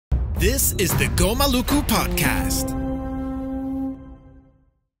This is the Gomaluku podcast.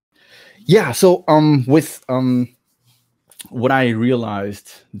 Yeah, so with what I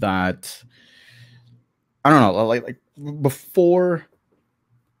realized that I don't know, like before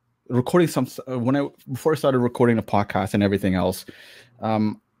recording before I started recording the podcast and everything else,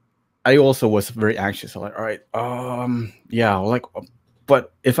 I also was very anxious. I'm like, all right, yeah, like,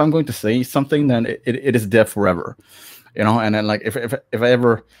 but if I'm going to say something, then it is there forever, you know. And then like if I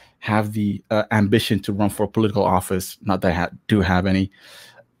ever have the ambition to run for political office, not that I do have any,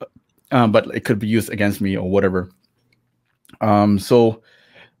 but it could be used against me or whatever. So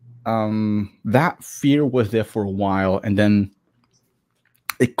that fear was there for a while, and then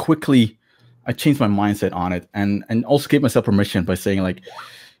I changed my mindset on it, and also gave myself permission by saying like,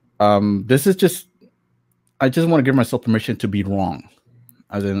 this is just, I just want to give myself permission to be wrong,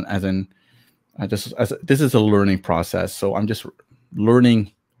 as this is a learning process. So I'm just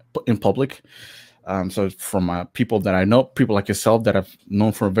learning in public. So from people that I know, people like yourself that I've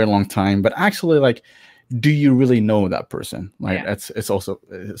known for a very long time, but actually, like, do you really know that person? Like, yeah. It's also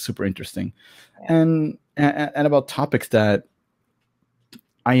super interesting, yeah. and about topics that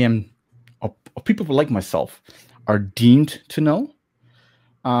people like myself are deemed to know,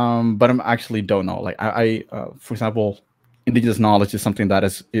 but I'm actually don't know. Like I for example, Indigenous knowledge is something that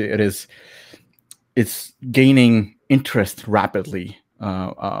it's gaining interest rapidly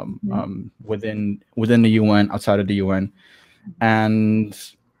within the UN, outside of the UN, and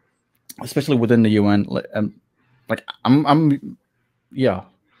especially within the UN. Like yeah,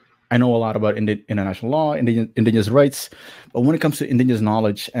 I know a lot about international law, indigenous rights, but when it comes to indigenous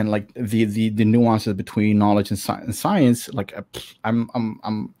knowledge and like the nuances between knowledge and science, like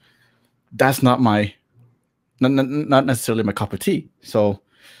I'm that's not not necessarily my cup of tea. So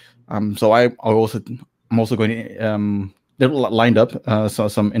I'm also going to they're lined up so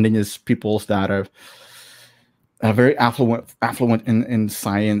some indigenous peoples that are very affluent in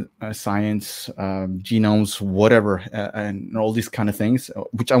science, genomes, whatever, and all these kind of things,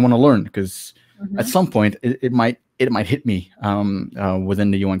 which I want to learn, because at some point it might hit me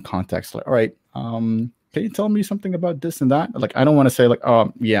within the UN context. Like, all right, can you tell me something about this and that? Like, I don't want to say like,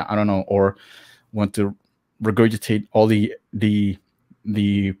 oh yeah, I don't know, or want to regurgitate all the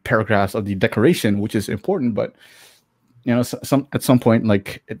paragraphs of the declaration, which is important, but you know, at some point,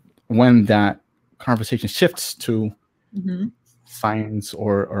 like when that conversation shifts to science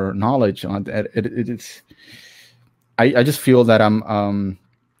or knowledge, it's I just feel that I'm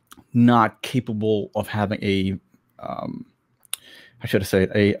not capable of having a how should I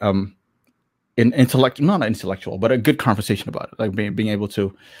say it, not intellectual, but a good conversation about it, like being able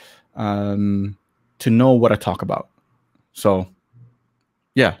to know what I talk about. So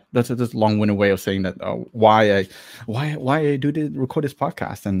yeah, that's a long-winded way of saying that why I record this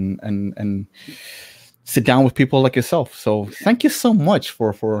podcast and sit down with people like yourself. So thank you so much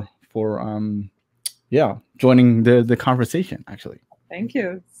for joining the conversation. Actually, thank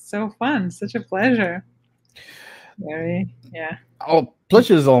you. It's so fun, such a pleasure. Yeah. Oh,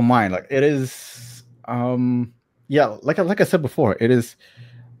 pleasure is all mine. Like it is. Like I said before, it is.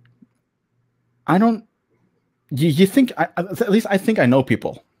 I don't. You think at least I think I know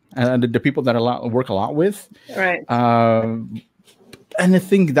people, and the people that I work a lot with, right? And I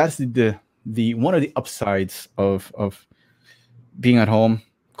think that's the one of the upsides of being at home,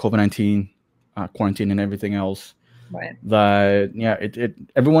 COVID-19, quarantine, and everything else. Right. That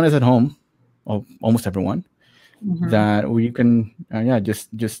everyone is at home, or almost everyone. That you can just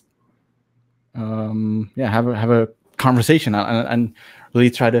have a conversation and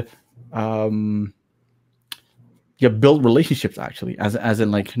really try to build relationships, actually, as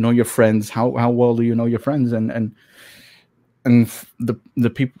in like know your friends. How well do you know your friends? And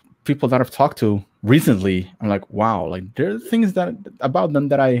the people that I've talked to recently, I'm like, wow, like there are things that about them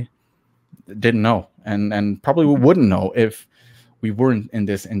that I didn't know, and probably wouldn't know if we weren't in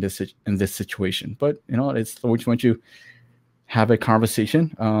this situation. But you know, it's once you have a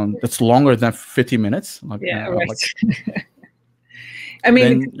conversation that's longer than 50 minutes. Like, right. I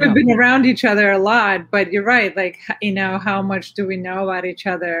mean, we've been around each other a lot, but you're right. Like, you know, how much do we know about each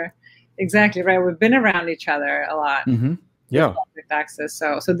other? Exactly right. We've been around each other a lot. Yeah. Public access.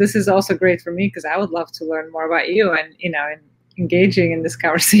 So this is also great for me, because I would love to learn more about you and, you know, and engaging in this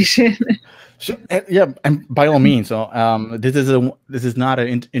conversation. So, and by all means. So this is not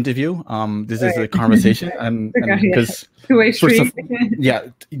an interview. This is a conversation, and because two-way street.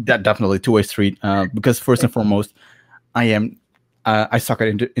 That definitely two-way street. Because first and foremost, I suck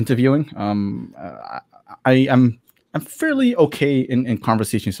at interviewing. I'm fairly okay in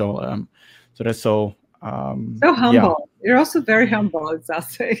conversation. So that's so humble. You're also very humble, I'll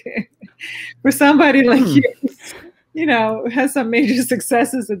say. For somebody like you, you know, has some major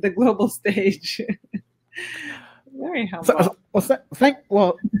successes at the global stage. Very humble.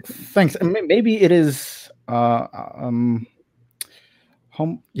 Thanks. Maybe it is.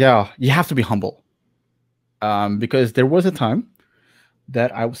 Yeah, you have to be humble. Because there was a time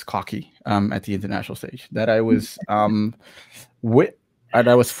that I was cocky at the international stage. That I was and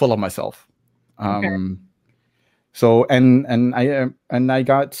I was full of myself. Okay. So and I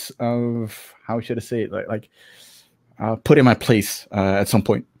got how should I say it, like put in my place at some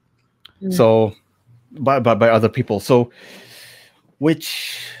point. So by other people. So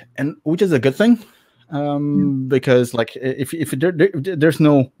which is a good thing. Because like if there's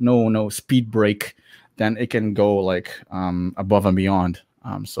no speed break, then it can go like above and beyond.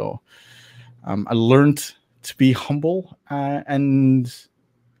 So I learned to be humble and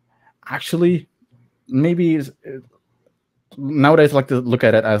actually maybe nowadays I like to look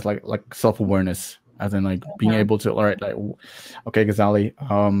at it as like self-awareness, as in like being able to, all right, like, okay, Ghazali,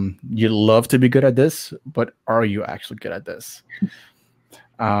 you love to be good at this, but are you actually good at this?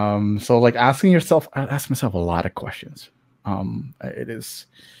 So like I ask myself a lot of questions. It is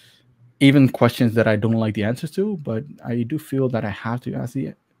even questions that I don't like the answers to, but I do feel that I have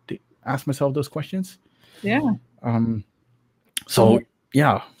to ask myself those questions. Yeah. So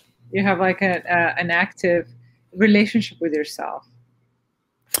yeah. You have like an active relationship with yourself.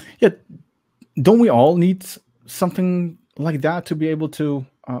 Yeah. Don't we all need something like that to be able to,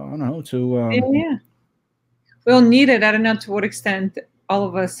 I don't know, to... Yeah. We'll need it. I don't know to what extent all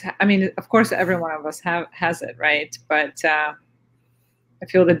of us, I mean, of course, every one of us has it, right? But I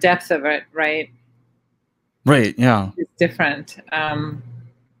feel the depth of it, right? Right, yeah. It's different.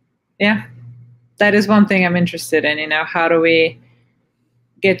 Yeah. That is one thing I'm interested in, you know, how do we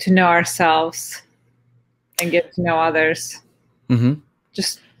get to know ourselves and get to know others?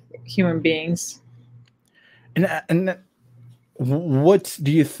 Just human beings. And what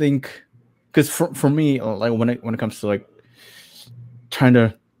do you think? Because for me, like when it comes to like trying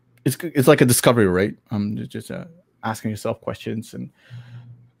to, it's like a discovery, right? Just asking yourself questions, and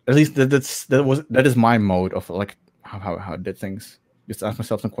at least that is my mode of like how I did things. Just ask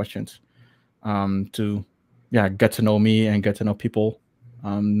myself some questions, to get to know me and get to know people,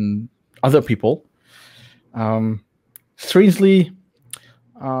 other people. Strangely,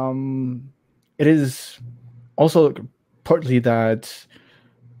 it is also partly that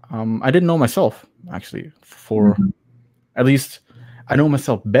I didn't know myself, actually. For at least I know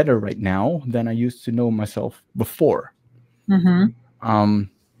myself better right now than I used to know myself before.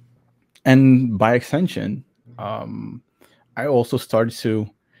 And by extension, I also started to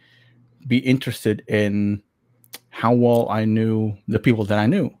be interested in how well I knew the people that I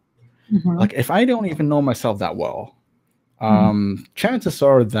knew. Like if I don't even know myself that well, chances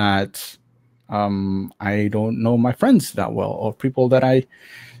are that I don't know my friends that well, or people that I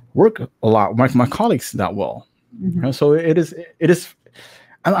work a lot, my colleagues that well. You know, so it is.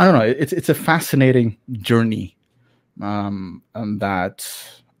 I don't know. It's a fascinating journey, and that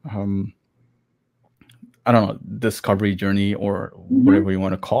I don't know, discovery journey, or whatever you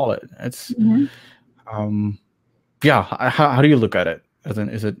want to call it. It's How do you look at it? As in,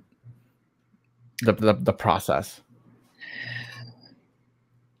 is it the process?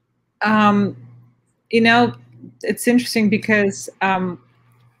 You know, it's interesting because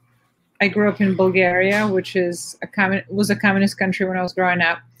I grew up in Bulgaria, which is was a communist country when I was growing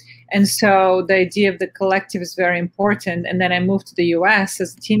up. And so the idea of the collective is very important. And then I moved to the US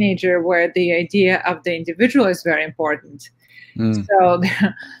as a teenager, where the idea of the individual is very important.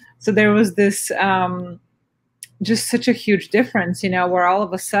 So there was this just such a huge difference, you know, where all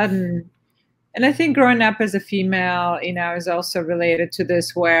of a sudden, and I think growing up as a female, you know, is also related to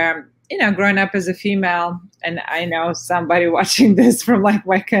this, where, you know, growing up as a female, and I know somebody watching this from like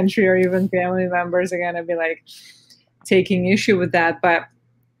my country or even family members are going to be like taking issue with that. But,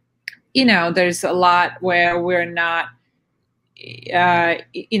 you know, there's a lot where we're not,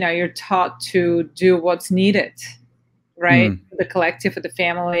 you know, you're taught to do what's needed, right? For the collective, for the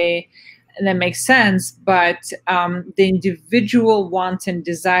family. And that makes sense. But the individual wants and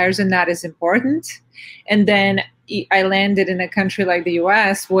desires, and that is important. And then I landed in a country like the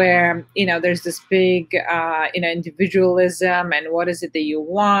US, where, you know, there's this big, you know, individualism, and what is it that you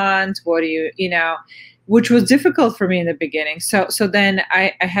want? What do you know, which was difficult for me in the beginning. So then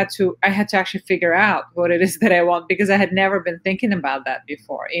I had to actually figure out what it is that I want, because I had never been thinking about that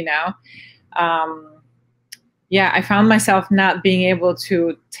before, you know. I found myself not being able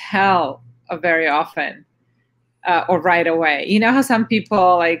to tell very often or right away. You know how some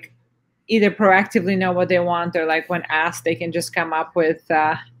people like either proactively know what they want, or like when asked, they can just come up with,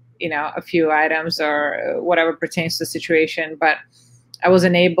 you know, a few items or whatever pertains to the situation. But I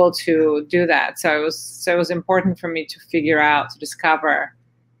wasn't able to do that. So it was important for me to figure out, to discover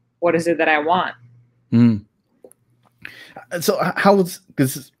what is it that I want. Mm. So how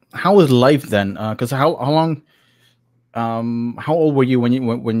was life then? Because how long? How old were you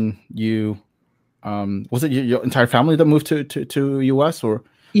when you was it your entire family that moved to US, or?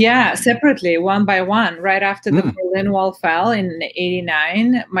 Yeah, separately, one by one. Right after the Berlin Wall fell in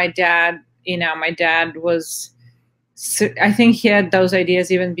 '89, my dad was, I think he had those ideas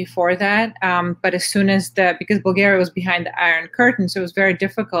even before that. But as soon as because Bulgaria was behind the Iron Curtain, so it was very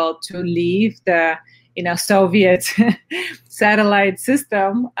difficult to leave the, you know, Soviet satellite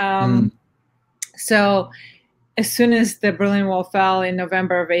system. So as soon as the Berlin Wall fell in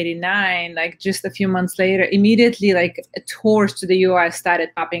November of '89, like just a few months later, immediately like tours to the US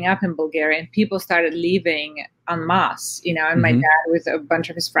started popping up in Bulgaria, and people started leaving en masse, you know, and my dad with a bunch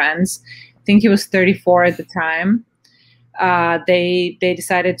of his friends, I think he was 34 at the time, they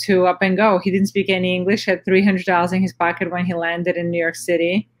decided to up and go. He didn't speak any English, had $300 in his pocket when he landed in New York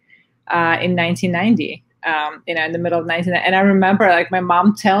City in 1990. You know, in the middle of 1990. And I remember like my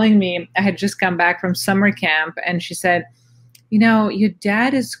mom telling me, I had just come back from summer camp, and she said, you know, your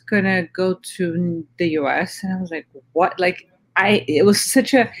dad is gonna go to the US. And I was like, what? Like it was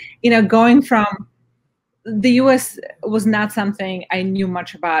such a, you know, going from the US was not something I knew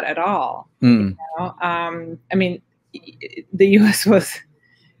much about at all. You know? I mean, the US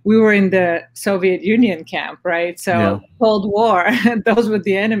we were in the Soviet Union camp, right? So Cold War, those were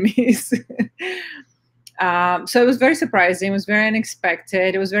the enemies. So it was very surprising. It was very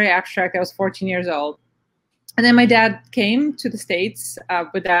unexpected. It was very abstract. I was 14 years old. And then my dad came to the States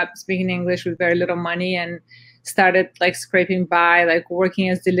without speaking English, with very little money, and started like scraping by, like working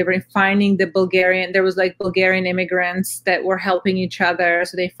as delivery, finding there was like Bulgarian immigrants that were helping each other.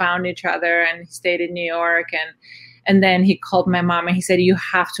 So they found each other, and he stayed in New York. And then he called my mom and he said, you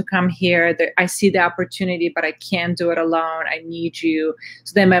have to come here. I see the opportunity, but I can't do it alone. I need you.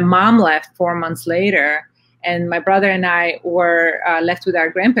 So then my mom left 4 months later, and my brother and I were left with our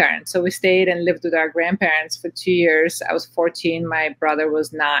grandparents. So we stayed and lived with our grandparents for 2 years. I was 14. My brother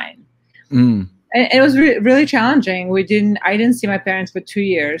was 9. And it was really challenging. I didn't see my parents for 2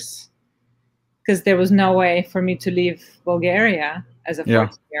 years because there was no way for me to leave Bulgaria as a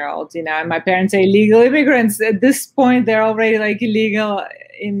 14-year-old, you know, and my parents are illegal immigrants. At this point, they're already like illegal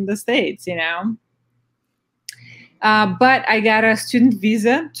in the States, you know. But I got a student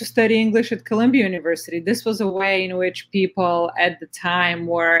visa to study English at Columbia University. This was a way in which people at the time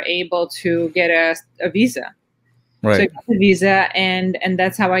were able to get a visa. Right. So I got the visa, and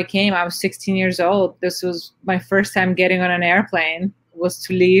that's how I came. I was 16 years old. This was my first time getting on an airplane, was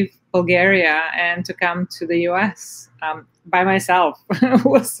to leave Bulgaria and to come to the US by myself. It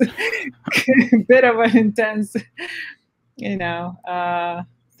was a bit of an intense, you know,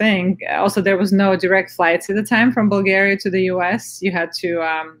 thing. Also, there was no direct flights at the time from Bulgaria to the US. You had to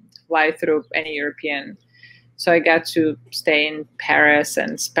fly through any European. So I got to stay in Paris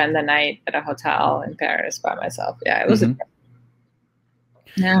and spend the night at a hotel in Paris by myself. Yeah, it was. And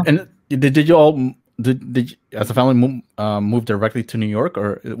did you all did as a family move directly to New York,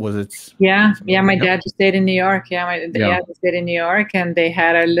 or was it? Yeah. My dad just stayed in New York. Yeah, my dad stayed in New York, and they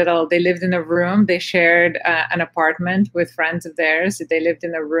had they lived in a room. They shared an apartment with friends of theirs. They lived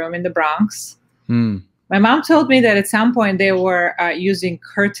in a room in the Bronx. My mom told me that at some point they were using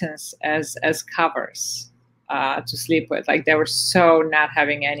curtains as covers to sleep with. Like they were so not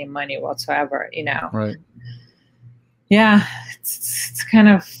having any money whatsoever, you know. Right. Yeah, it's kind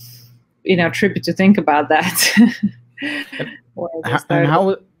of, you know, trippy to think about that.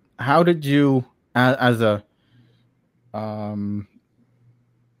 And how did you, as a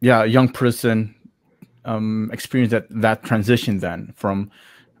young person, experience that transition then from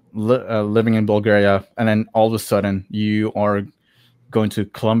living in Bulgaria, and then all of a sudden you are going to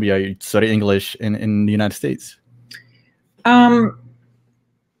Columbia, you study English in the United States?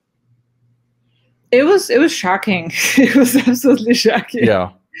 It was shocking. It was absolutely shocking.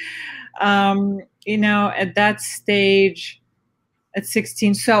 Yeah. You know, at that stage, at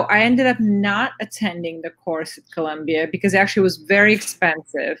 16, so I ended up not attending the course at Columbia because actually it was very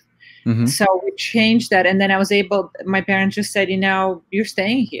expensive. So we changed that, and then I was able, my parents just said, you know, you're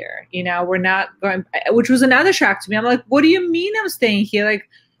staying here, you know, we're not going, which was another shock to me. I'm like, what do you mean I'm staying here? Like,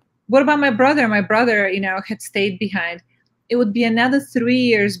 what about my brother? My brother, you know, had stayed behind. It would be another 3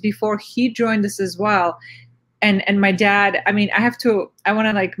 years before he joined us as well. And my dad, I mean, I want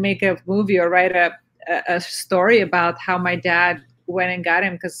to like make a movie or write a story about how my dad went and got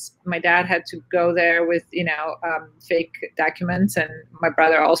him because my dad had to go there with, fake documents, and my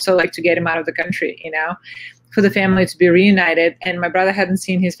brother also, like, to get him out of the country, for the family to be reunited. And my brother hadn't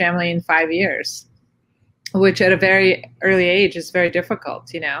seen his family in 5 years, which at a very early age is very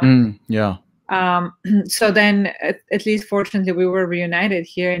difficult, Yeah. So then, at least fortunately, we were reunited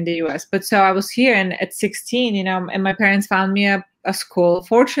here in the U.S. But so I was here, and at 16, and my parents found me a school.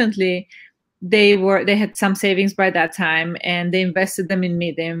 Fortunately, they had some savings by that time, and they invested them in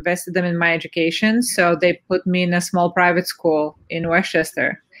me. They invested them in my education. So they put me in a small private school in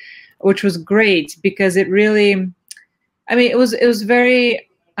Westchester, which was great because it really, it was very,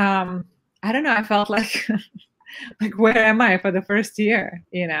 I don't know, I felt like, like, where am I for the first year,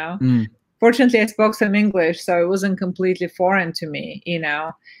 Fortunately, I spoke some English, so it wasn't completely foreign to me,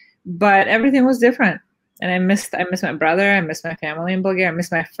 but everything was different. And I missed my brother, I missed my family in Bulgaria, I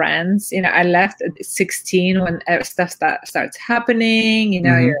missed my friends. I left at 16 when stuff starts happening,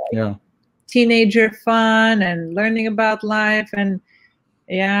 you're teenager fun and learning about life. And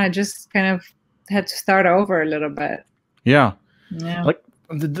I just kind of had to start over a little bit. Yeah. Like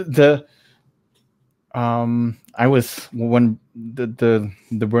I was, when the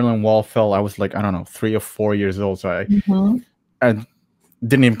Berlin Wall fell, I was like, I don't know, 3 or 4 years old. So I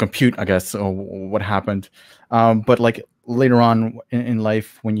didn't even compute, I guess, what happened. But like later on in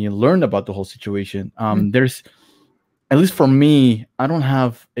life, when you learn about the whole situation, there's, at least for me, I don't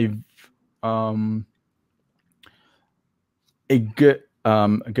have a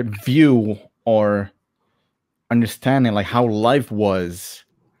good view or understanding like how life was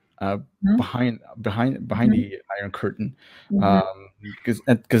behind the Iron Curtain, because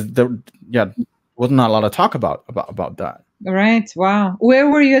there wasn't a lot of talk about that. Right. Wow. Where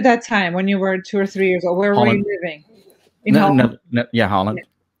were you at that time when you were 2 or 3 years old? Where were you living? In Holland? Holland.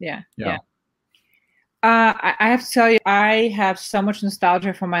 Yeah. I have to tell you, I have so much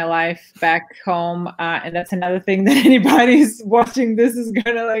nostalgia for my life back home, and that's another thing that anybody's watching this is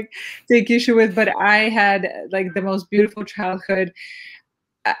gonna like take issue with. But I had like the most beautiful childhood.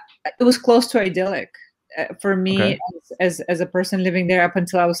 It was close to idyllic for me as a person living there up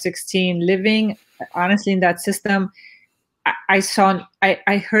until I was 16. Living honestly in that system, I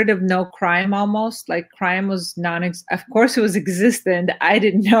heard of no crime almost. Like crime was of course it was existent. I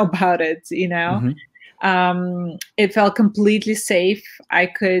didn't know about it, It felt completely safe. I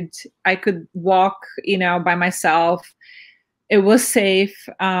could walk, by myself. It was safe.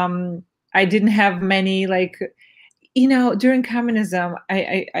 I didn't have many during communism,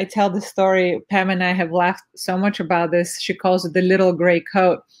 I tell the story. Pam and I have laughed so much about this. She calls it the little gray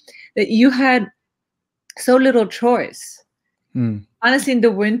coat, that you had so little choice. Honestly, in the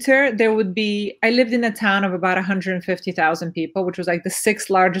winter, I lived in a town of about 150,000 people, which was like the 6th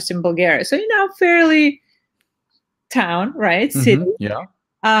largest in Bulgaria. So, fairly town, right? City. Yeah.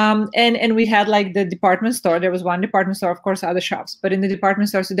 And we had like the department store. There was one department store, of course, other shops, but in the department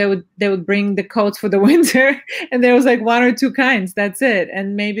store, so they would bring the coats for the winter, and there was like 1 or 2 kinds. That's it.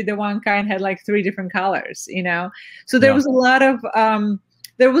 And maybe the one kind had like 3 different colors, So there was a lot of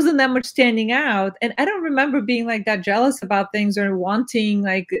there wasn't that much standing out. And I don't remember being like that jealous about things or wanting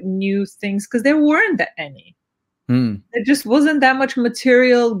like new things, because there weren't that any. There just wasn't that much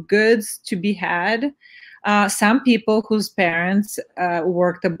material goods to be had. Some people whose parents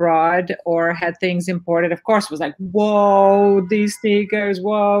worked abroad or had things imported, of course, was like, whoa, these sneakers,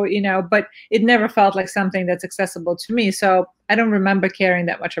 whoa, but it never felt like something that's accessible to me. So I don't remember caring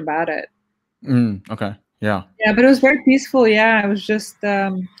that much about it. Okay. Yeah. Yeah, but it was very peaceful. Yeah, it was just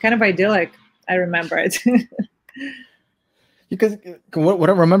kind of idyllic. I remember it. Because what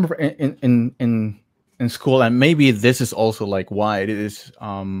I remember in school, and maybe this is also like why it is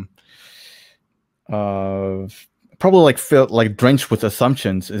probably like felt like drenched with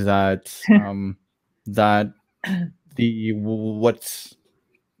assumptions, is that that they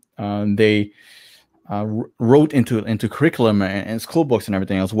wrote into curriculum and school books and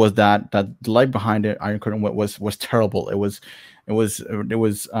everything else was that the life behind the Iron Curtain was terrible. It was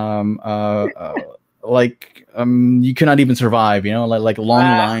like you cannot even survive, like long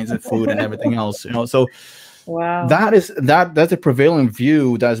lines of food and everything else, so wow, that's a prevalent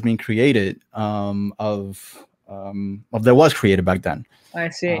view that's being created of that was created back then. I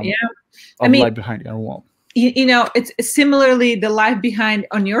see. Yeah, life behind the iron wall. It's similarly the life behind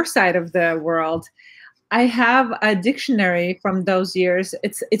on your side of the world. I have a dictionary from those years.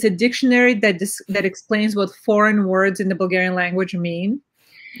 It's a dictionary that explains what foreign words in the Bulgarian language mean.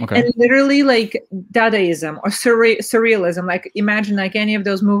 Okay. And literally like Dadaism or surrealism, like imagine like any of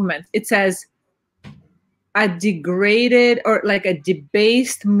those movements. It says a degraded or like a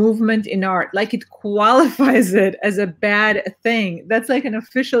debased movement in art, like it qualifies it as a bad thing. That's like an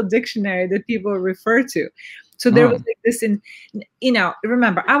official dictionary that people refer to. So there was like this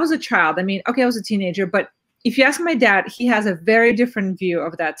remember, I was a child. I mean, okay, I was a teenager, but if you ask my dad, he has a very different view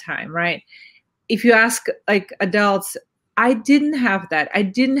of that time, right? If you ask like adults, I didn't have that. I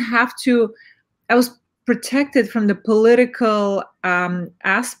didn't have to, I was protected from the political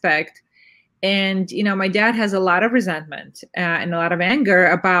aspect. And, my dad has a lot of resentment and a lot of anger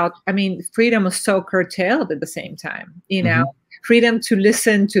about, I mean, freedom was so curtailed at the same time, freedom to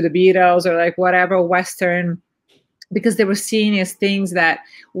listen to the Beatles or like whatever Western, because they were seen as things that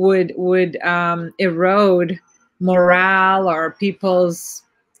would erode morale or people's,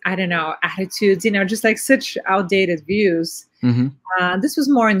 I don't know, attitudes, just like such outdated views. This was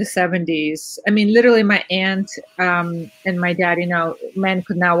more in the 70s. I mean, literally my aunt and my dad, men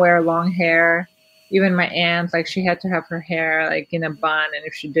could now wear long hair. Even my aunt, like she had to have her hair like in a bun. And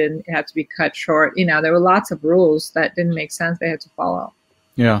if she didn't, it had to be cut short. There were lots of rules that didn't make sense. They had to follow.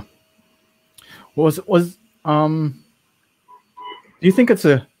 Yeah. Do you think it's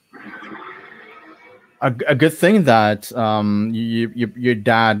a good thing that your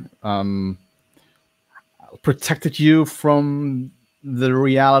dad protected you from the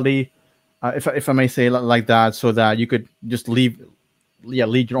reality, if I may say it like that, so that you could just lead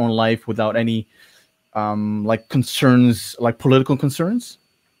your own life without any like concerns, like political concerns?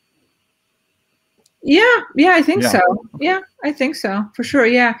 Yeah, I think so. Yeah, I think so for sure.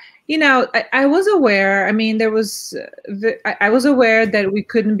 Yeah. I was aware. I mean, I was aware that we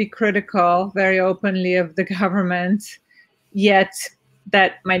couldn't be critical very openly of the government, yet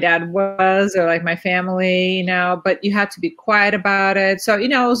that my dad was, or like my family, but you had to be quiet about it. So,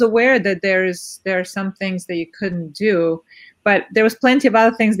 I was aware that there are some things that you couldn't do, but there was plenty of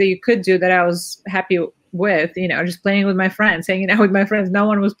other things that you could do that I was happy with, just playing with my friends, hanging out with my friends. No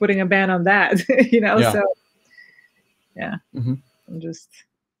one was putting a ban on that, so yeah, I'm just.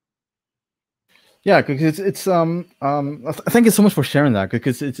 Yeah, because it's thank you so much for sharing that,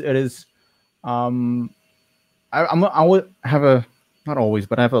 because it is I would have a, not always,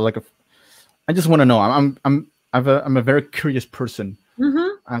 but I have I just want to know. I'm a very curious person.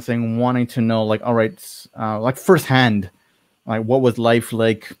 I'm saying wanting to know, like, all right, like firsthand, like what was life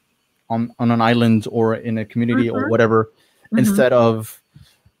like on an island or in a community or whatever, instead of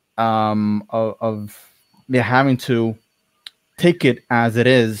having to take it as it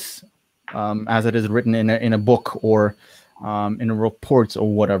is written in a book or in reports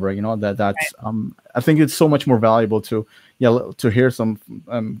or whatever. That's I think it's so much more valuable to hear some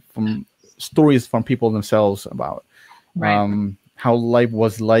from stories from people themselves about how life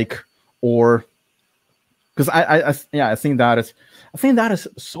was like, or because I think that is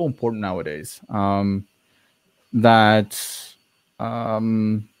so important nowadays.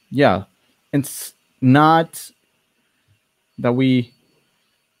 It's not that we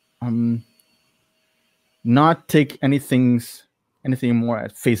not take anything more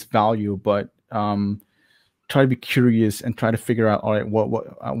at face value, but try to be curious and try to figure out, all right,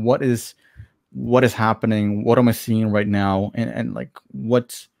 what is happening, what am I seeing right now, and like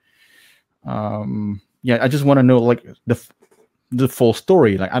what I just want to know like the full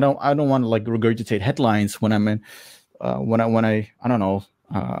story. Like I don't want to like regurgitate headlines when I'm in when I don't know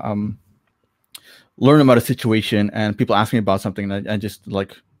learn about a situation and people ask me about something, and I just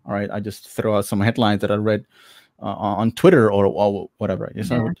like, all right, I just throw out some headlines that I read on Twitter or whatever. It's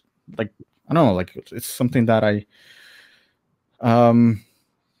not like, I don't know, like it's something that I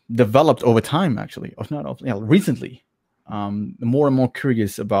developed over time, actually, or not recently. More and more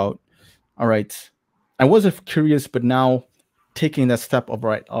curious about, all right, I was curious, but now taking that step of,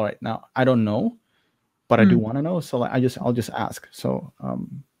 all right, now I don't know, but I do want to know. So like, I'll just ask. So I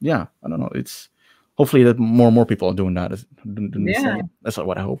don't know. It's hopefully that more and more people are doing that. Doing the same. That's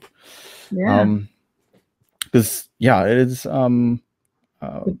what I hope. Because it is the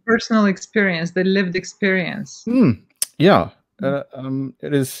personal experience, the lived experience. It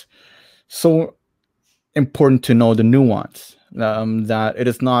is so important to know the nuance, that it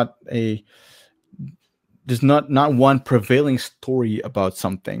is not there's not one prevailing story about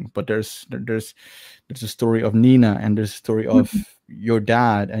something, but there's a story of Nina, and there's a story of your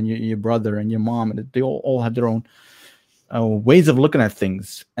dad and your brother and your mom, and they all have their own ways of looking at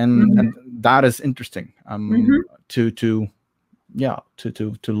things, and that is interesting to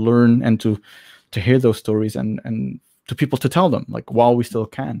learn and to hear those stories, and to people to tell them, like, while we still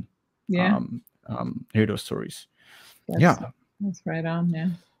can hear those stories. That's right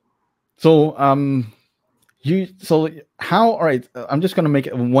on. So so how? All right, I'm just gonna make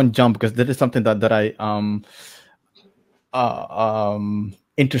it one jump because that is something that I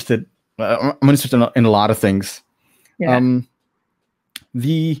interested. I'm interested in a lot of things. Yeah.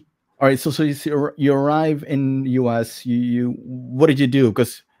 All right. So you arrive in U.S. You what did you do?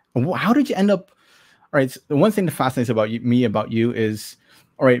 Because how did you end up? All right. So the one thing that fascinates me about you is,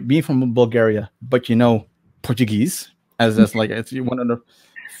 all right, being from Bulgaria, but you know Portuguese as like it's one of the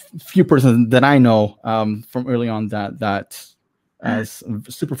few persons that I know from early on that as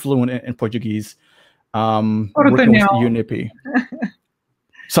super fluent in Portuguese. Working with UNDP.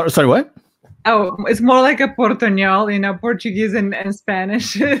 Sorry, what? Oh, it's more like a portuñol, Portuguese and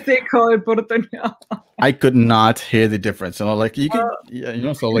Spanish. They call it portuñol. I could not hear the difference. Like you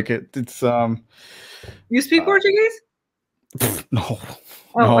could, so like it's. You speak Portuguese? No.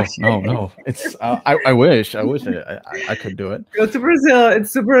 No. It's. I wish I could do it. Go to Brazil.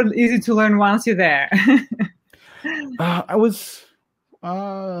 It's super easy to learn once you're there. I was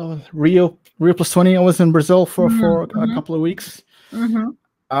Rio +20. I was in Brazil for a couple of weeks.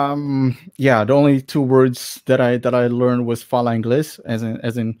 Yeah, the only two words that I learned was "fala inglés,"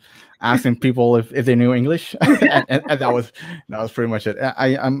 as in asking people if they knew English, and that was pretty much it.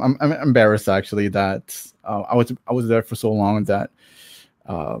 I'm embarrassed actually that I was there for so long that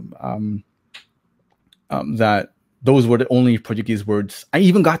that those were the only Portuguese words. I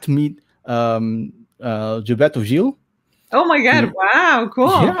even got to meet Gilberto Gil. Oh my God! Wow, cool.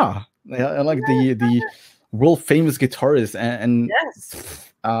 Yeah, I like the world famous guitarist and yes.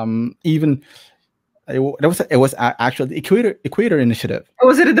 Even it was actually the Equator Initiative. Oh,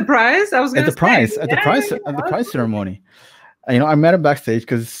 was it at the prize? I was at the prize ceremony. I met him backstage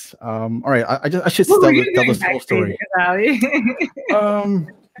because all right, I should tell this whole story. I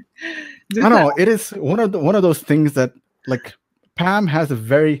don't know. It is one of those things that like Pam has a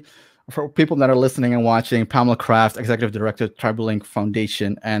very, for people that are listening and watching, Pamela Kraft, executive director, Tribal Link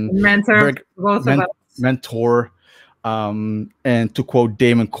Foundation, and mentor, mentor. And to quote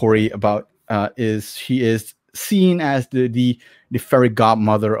Damon Corey about she is seen as the fairy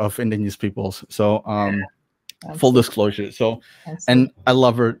godmother of Indigenous peoples. So full disclosure. So and I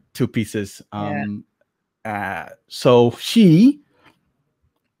love her to pieces. So she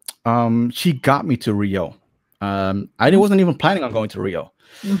got me to Rio. I wasn't even planning on going to Rio.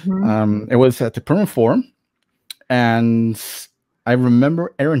 It was at the Permanent Forum, and I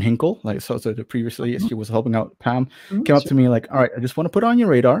remember Erin Hinkle, previously she was helping out Pam, came up to me like, all right, I just want to put on your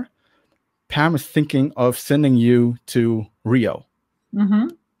radar. Pam is thinking of sending you to Rio.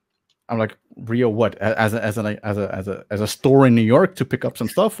 I'm like, Rio what? As a store in New York to pick up some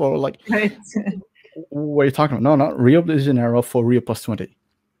stuff, or like right. What are you talking about? No, not Rio de Janeiro for Rio +20.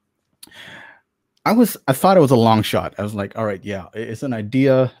 I thought it was a long shot. I was like, all right, yeah, it's an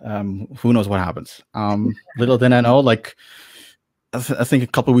idea. Who knows what happens? Little did I know, like I think a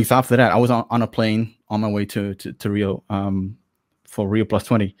couple of weeks after that, I was on a plane on my way to Rio for Rio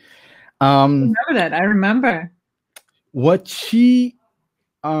 +20. I remember that. I remember. What she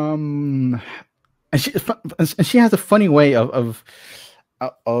and she has a funny way of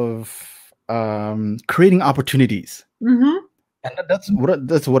creating opportunities. And that's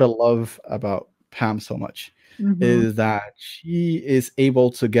what I love about Pam so much, is that she is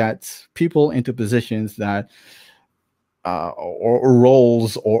able to get people into positions that or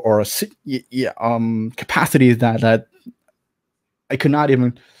roles or capacities that I could not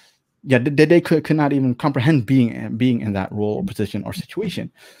even they could not even comprehend being in that role or position or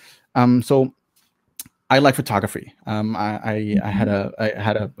situation. So I like photography. I had a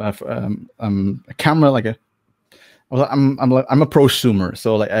camera, like I'm a prosumer,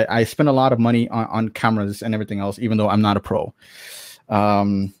 so like I spend a lot of money on cameras and everything else, even though I'm not a pro.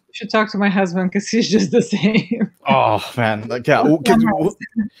 You should talk to my husband because he's just the same. Oh man, like yeah.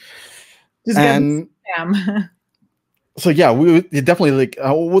 Just and so yeah, we definitely like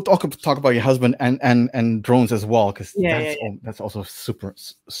we'll talk about your husband and drones as well, because that's also super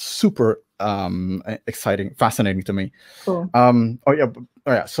exciting, fascinating to me. Cool.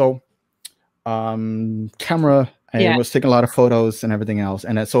 So camera. I was taking a lot of photos and everything else,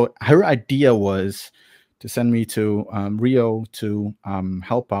 and so her idea was to send me to Rio to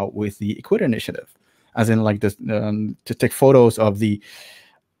help out with the Equator Initiative, as in like this to take photos of the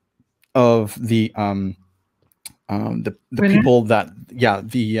people that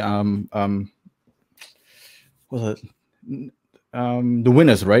the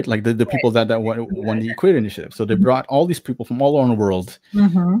winners, right? Like the people that won the Equator Initiative. So they brought all these people from all around the world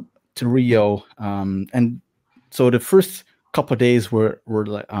to Rio, and so the first couple of days were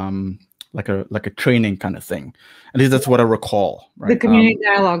like like a training kind of thing. At least that's what I recall. Right? The community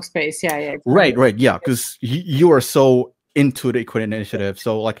dialogue space. Yeah, yeah. Exactly. Right. Yeah, because you are so into the Equity Initiative.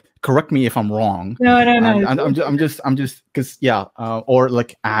 So like, correct me if I'm wrong. No. I'm just because or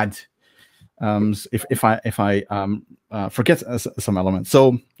like add if I forget some elements.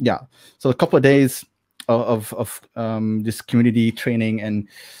 So yeah, so a couple of days of this community training, and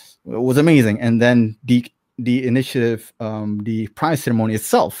it was amazing. And then the initiative, the prize ceremony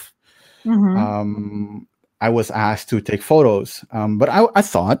itself, I was asked to take photos, but I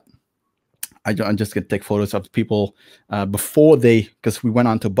thought I'm just gonna take photos of people before because we went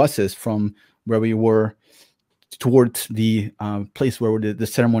on to buses from where we were towards the place where the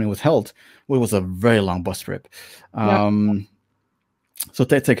ceremony was held. It was a very long bus trip. So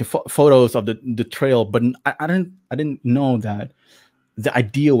they take photos of the trail, but I didn't know that the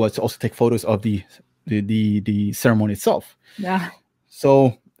idea was to also take photos of the ceremony itself. Yeah.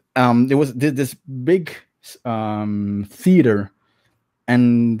 So there was this big theater,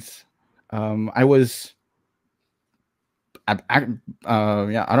 and I was I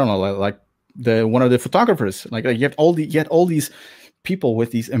don't know, like one of the photographers. Like you had all these people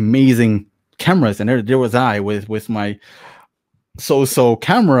with these amazing cameras, and there was I with my so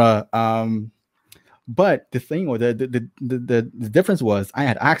camera. But the thing was, the difference was I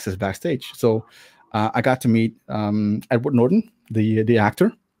had access backstage, so I got to meet Edward Norton, the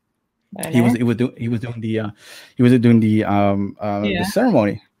actor. He was doing the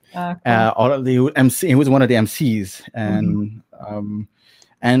ceremony. All of the MC, he was one of the MCs, and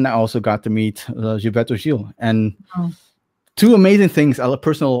and I also got to meet Gilberto Gil. And two amazing things,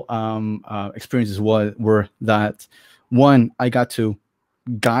 personal experiences were that, one, I got to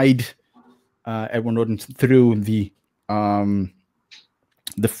guide Edward Norton through the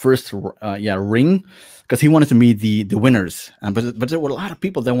first ring, because he wanted to meet the winners, but there were a lot of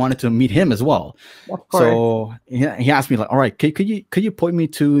people that wanted to meet him as well. Of course. So he asked me, like, all right, could you point me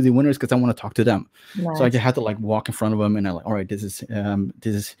to the winners, because I want to talk to them. Nice. So I just had to like walk in front of him, and I like, all right, this is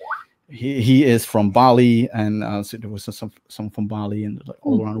he is from Bali, and so there was some from Bali and like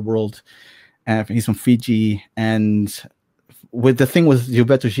all around the world, and he's from Fiji. And with the thing with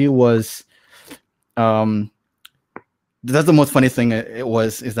Gilberto Gil was, that's the most funny thing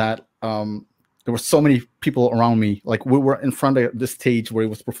is that there were so many people around me. Like, we were in front of the stage where he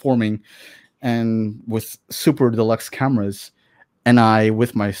was performing, and with super deluxe cameras, and I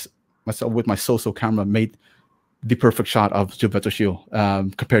with my so camera made the perfect shot of Gilberto Gil,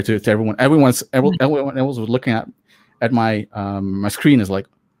 compared to everyone. Everyone else was looking at my my screen, is like,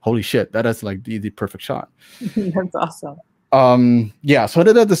 holy shit, that is like the perfect shot. That's awesome. Yeah, so I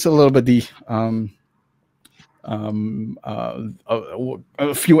did this a little bit.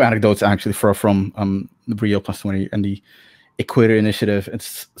 A few anecdotes actually from the Rio Plus 20 and the Equator Initiative.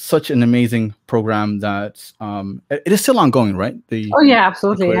 It's such an amazing program that it is still ongoing, right?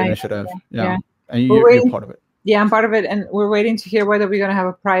 Absolutely. Equator Initiative. Yeah. And you're part of it. Yeah, I'm part of it, and we're waiting to hear whether we're going to have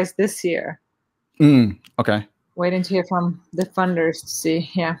a prize this year. Okay. Waiting to hear from the funders to see.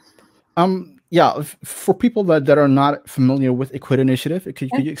 Yeah. For people that are not familiar with Equator Initiative,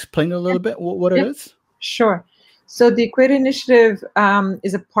 could you explain a little bit what it is? Sure. So the Equator Initiative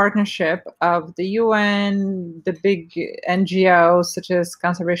is a partnership of the UN, the big NGOs such as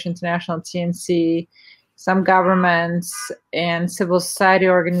Conservation International, TNC, some governments, and civil society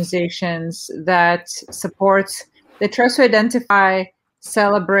organizations that try to identify,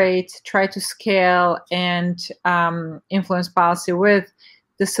 celebrate, try to scale, and influence policy with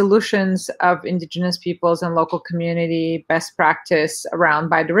the solutions of Indigenous peoples and local community best practice around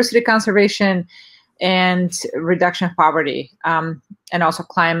biodiversity conservation and reduction of poverty, and also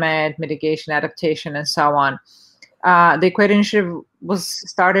climate mitigation, adaptation, and so on. The Equator Initiative was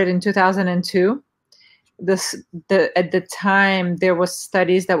started in 2002. At the time, there was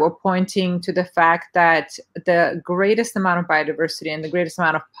studies that were pointing to the fact that the greatest amount of biodiversity and the greatest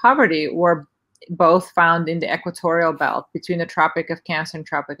amount of poverty were both found in the equatorial belt between the Tropic of Cancer and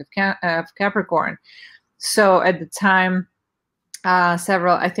Tropic of Capricorn. So at the time,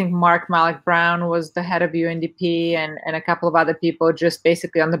 I think Mark Malik Brown was the head of UNDP, and a couple of other people just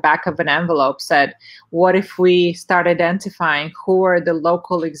basically on the back of an envelope said, what if we start identifying who are the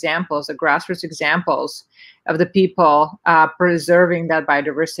local examples, the grassroots examples of the people preserving that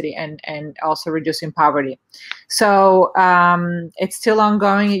biodiversity and also reducing poverty. So it's still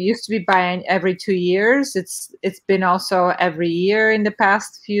ongoing. It used to be by every 2 years. It's been also every year in the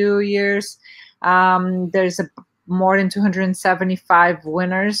past few years. There's more than 275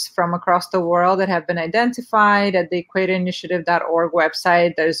 winners from across the world that have been identified at the equatorinitiative.org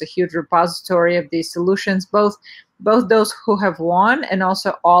website. There's a huge repository of these solutions, both both those who have won and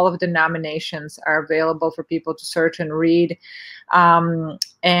also all of the nominations are available for people to search and read.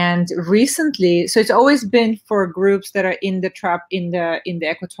 And recently, so it's always been for groups that are in the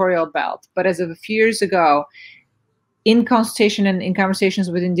equatorial belt. But as of a few years ago, in consultation and in conversations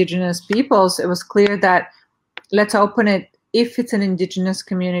with Indigenous peoples, it was clear that let's open it. If it's an Indigenous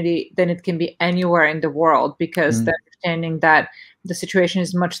community, then it can be anywhere in the world, because the understanding that the situation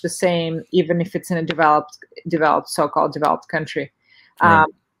is much the same, even if it's in a so-called developed country. Right.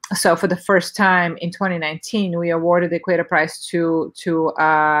 So for the first time in 2019, we awarded the Equator Prize to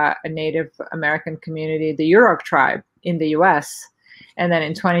a Native American community, the Yurok tribe in the US. And then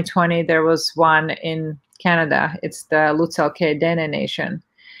in 2020, there was one in Canada. It's the Lutselk'e Dene Nation.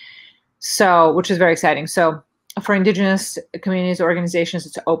 So, which is very exciting. So for Indigenous communities, organizations,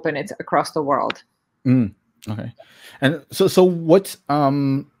 it's open. It's across the world. Okay. And so what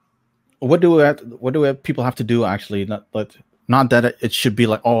do people have to do actually? Not that it should be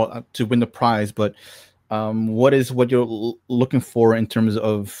like, oh, to win the prize, but what you're looking for in terms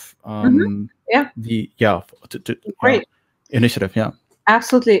of Great initiative? Yeah,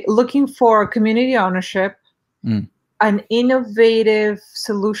 absolutely. Looking for community ownership, an innovative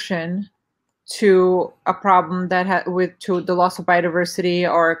solution to a problem that to the loss of biodiversity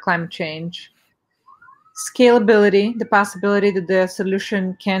or climate change. Scalability, the possibility that the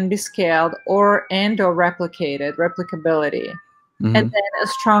solution can be scaled or replicated, replicability, and then a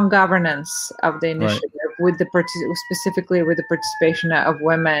strong governance of the initiative with specifically with the participation of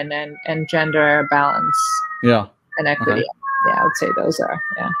women and gender balance, and equity. Okay. Yeah, I would say those are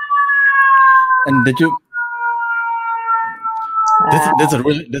And did you? This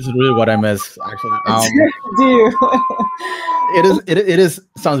is really what I miss actually. Do you? It is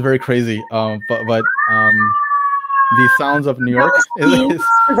sounds very crazy. But the sounds of New York is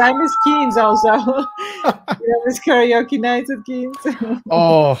because I miss Keynes also. You miss karaoke nights at Keynes.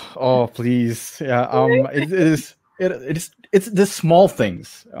 oh please, yeah. It's the small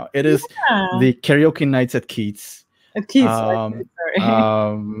things. It is the karaoke nights at Keats. At Keats,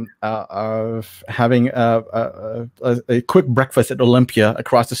 having a quick breakfast at Olympia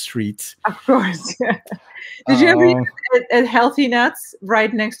across the street. Of course. Yeah. Did you ever eat at Healthy Nuts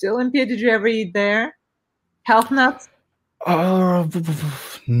right next to Olympia? Did you ever eat there? Health Nuts?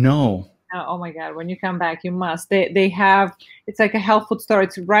 No. Oh my God! When you come back, you must. They have, it's like a health food store.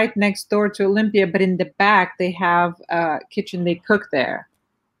 It's right next door to Olympia, but in the back they have a kitchen. They cook there.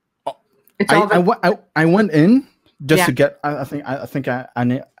 It's I went in. Just to get, I think I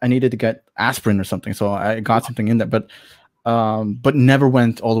needed to get aspirin or something, so I got something in there, but never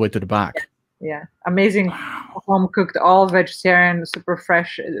went all the way to the back. Yeah, amazing, home cooked, all vegetarian, super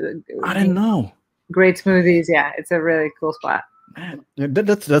fresh. I didn't know. Great smoothies. Yeah, it's a really cool spot. Man,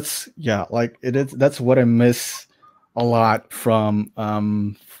 that's like it is. That's what I miss a lot from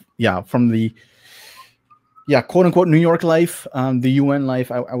the quote unquote New York life, the UN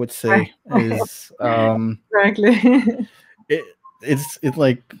life, I would say is exactly. It's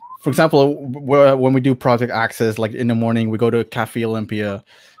like, for example, when we do Project Access, like in the morning we go to Cafe Olympia,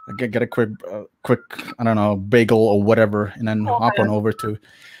 get a quick I don't know, bagel or whatever, and then hop on over to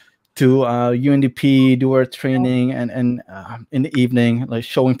UNDP, do our training, and in the evening, like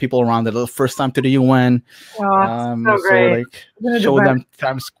showing people around the first time to the UN. So great. Like show them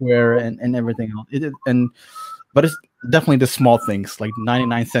Times Square and everything else. But it's definitely the small things, like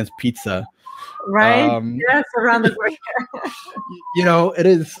 99-cent pizza. Right. Yes, around the corner. It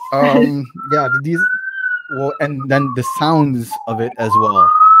is. These. Well, and then the sounds of it as well.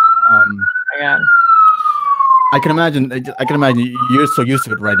 I can imagine you're so used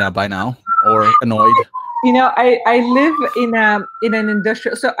to it right now by now, or annoyed. I live in an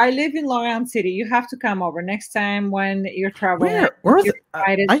industrial. So I live in Long Island City. You have to come over next time when you're traveling. Where is it?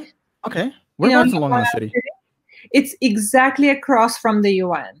 Okay. Where's Long Island City? It's exactly across from the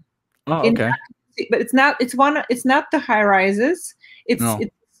UN. Oh, okay. But it's not. It's not the high rises.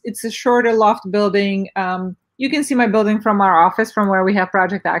 It's a shorter loft building. You can see my building from our office, from where we have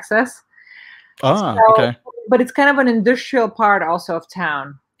Project Access. Okay. But it's kind of an industrial part also of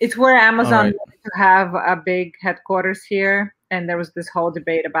town. It's where Amazon wanted to have a big headquarters here, and there was this whole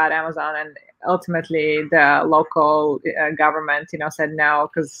debate about Amazon, and ultimately the local government, said no,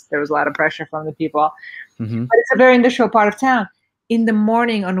 because there was a lot of pressure from the people. Mm-hmm. But it's a very industrial part of town. In the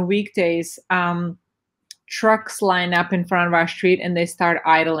morning on weekdays, trucks line up in front of our street, and they start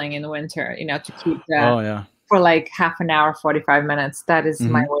idling in the winter, to keep for like half an hour, 45 minutes. That is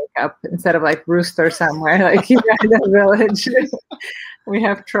my wake up, instead of like rooster somewhere, like in the village. We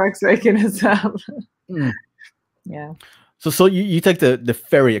have trucks waking us up. Mm. Yeah. So you take the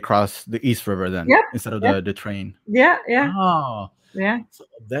ferry across the East River then, Yep, instead of yep. the train. Yeah, yeah, Oh, yeah. so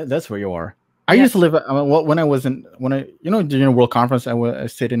that's where you are. I Yeah. used to live. When I was in during the World Conference, I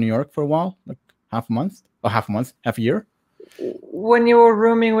stayed in New York for a while, like half a year. When you were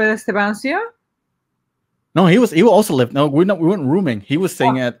rooming with Estebancio? No, he also lived. No, we weren't rooming. He was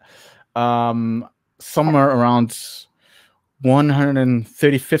staying at somewhere around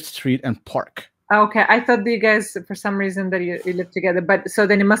 135th Street and Park. Okay, I thought you guys, for some reason, that you lived together. But so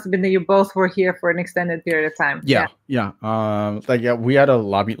then it must have been that you both were here for an extended period of time. Yeah. We had a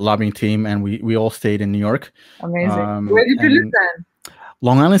lobbying team, and we all stayed in New York. Amazing. Where did you live then?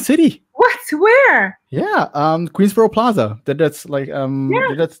 Long Island City. What? Where? Yeah, Queensboro Plaza. That's like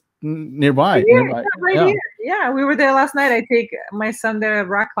that's nearby. Here, here. Yeah, we were there last night. I take my son there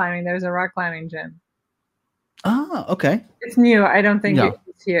rock climbing. There's a rock climbing gym. Ah, okay. It's new. I don't think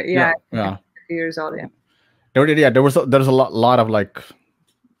it's here. Yeah. Years old. Yeah. There was a lot of like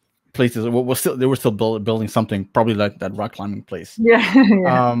places. They were still building something, probably like that rock climbing place. Yeah.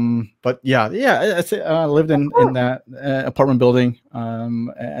 But I lived in that apartment building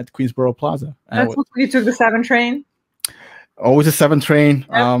at Queensboro Plaza. You took the 7 train. Always a 7 train.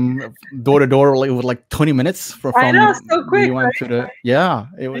 Door to door, like 20 minutes from. I know, so quick. You went to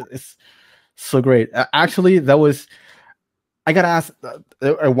it's so great. Actually, that was. I got asked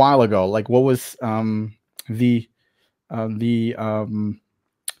a while ago, like, what was the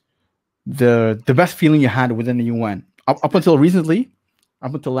best feeling you had within the UN? Up until recently,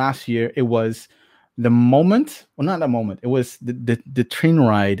 up until last year, it was the moment. Well, not that moment. It was the train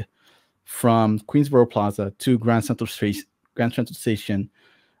ride from Queensboro Plaza to Grand Central Station,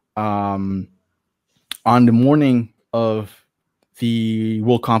 on the morning of the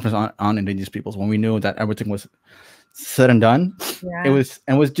World Conference on Indigenous Peoples, when we knew that everything was said and done. It was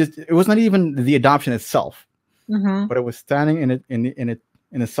not even the adoption itself, but it was standing in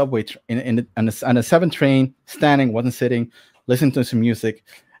a subway on a 7 train, standing, wasn't sitting, listening to some music.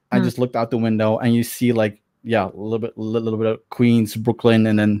 I just looked out the window, and you see like a little bit of Queens, Brooklyn,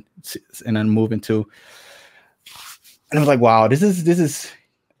 and then move into. And I was like, wow, this is that's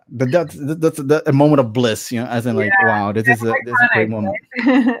a moment of bliss, as in like, wow, this is a great moment.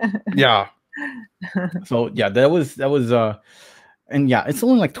 Yeah. So that was and it's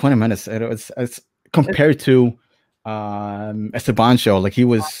only like 20 minutes. It's compared to Estebancio, like he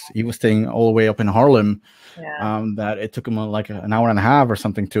was staying all the way up in Harlem. That it took him like an hour and a half or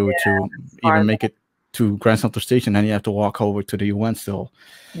something to even make it to Grand Central Station, and you have to walk over to the UN still.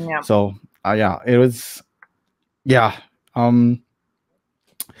 So it was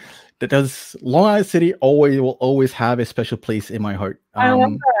Does Long Island City will always have a special place in my heart. I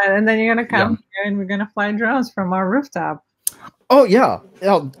love that. And then you're gonna come here, and we're gonna fly drones from our rooftop. Oh yeah.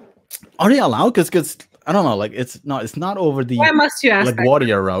 Are they allowed? Because I don't know. Like it's not over the. Why must you ask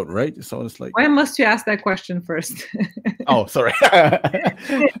LaGuardia route, right? So it's like. Why must you ask that question first? Oh, sorry.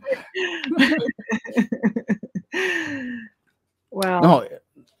 Well. No.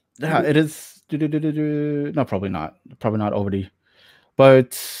 Yeah, it is. No, probably not. Probably not over the.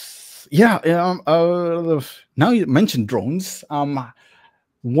 But. Now you mentioned drones.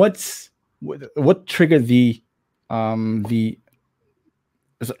 What triggered the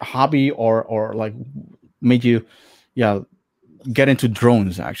is it hobby or like made you get into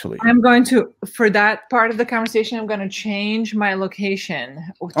drones? Actually, I'm going to, for that part of the conversation, I'm going to change my location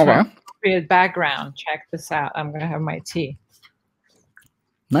to appropriate background. Check this out. I'm going to have my tea.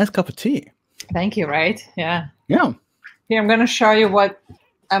 Nice cup of tea. Thank you. Right? Yeah. Yeah. Here, I'm going to show you what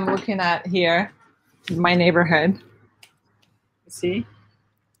I'm looking at here, my neighborhood. See?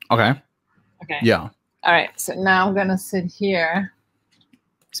 Okay. Yeah. All right. So now I'm going to sit here.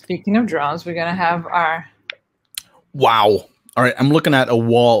 Speaking of drones, we're going to have our... Wow. All right. I'm looking at a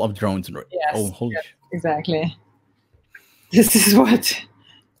wall of drones. Yes. Oh, holy exactly. This is what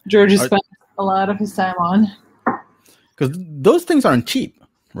George spent a lot of his time on. Because those things aren't cheap,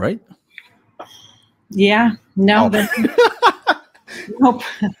 right? Yeah. No. Nope.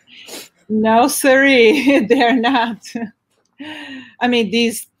 No, sorry, they're not. I mean,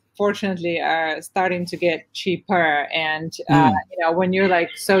 these fortunately are starting to get cheaper, and when you're like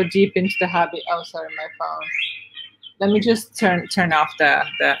so deep into the hobby. Oh, sorry, my phone. Let me just turn off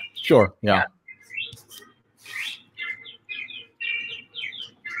the. Sure. Yeah.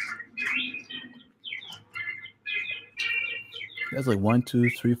 That's like 1, 2,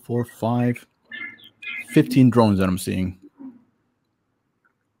 3, 4, 5, 15 drones that I'm seeing.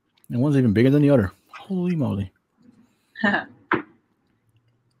 And one's even bigger than the other. Holy moly.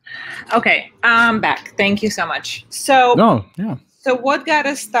 Okay, I'm back. Thank you so much. So, So what got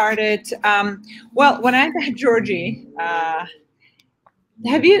us started? Well, when I met Georgie,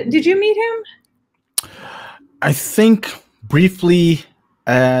 did you meet him? I think briefly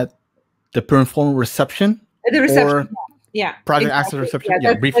at the performance reception. At the reception, or yeah. Project Access reception.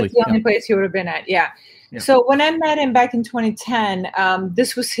 Yeah, briefly. That's the only place he would have been at. Yeah. So when I met him back in 2010,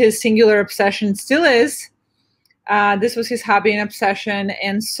 this was his singular obsession, still is. This was his hobby and obsession.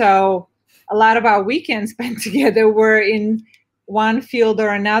 And so a lot of our weekends spent together were in one field or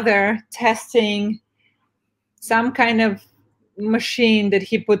another, testing some kind of machine that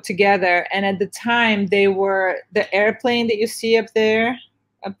he put together. And at the time, they were the airplane that you see up there.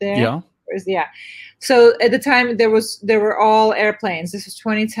 Yeah. Yeah. So at the time, there were all airplanes. This was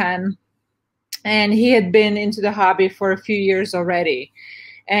 2010. And he had been into the hobby for a few years already.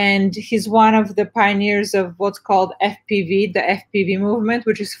 And he's one of the pioneers of what's called FPV, the FPV movement,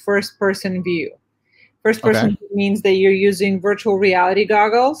 which is first-person view. First-person view means that you're using virtual reality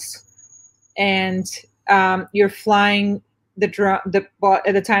goggles, and you're flying the drone. Well,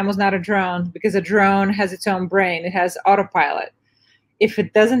 at the time, it was not a drone, because a drone has its own brain. It has autopilot. If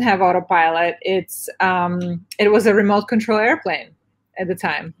it doesn't have autopilot, it was a remote control airplane at the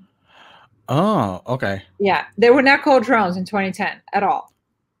time. Oh, okay. Yeah, they were not called drones in 2010 at all.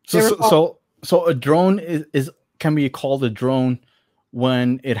 So a drone can be called a drone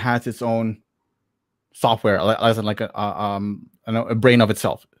when it has its own software, as in like a brain of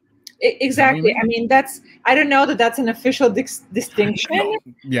itself. Exactly. I mean, I don't know that that's an official distinction. No.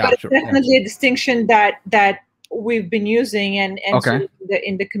 Yeah, but it's sure, definitely a distinction that we've been using and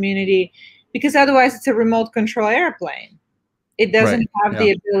in the community, because otherwise it's a remote control airplane. It doesn't have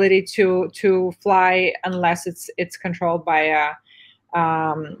the ability to fly unless it's controlled by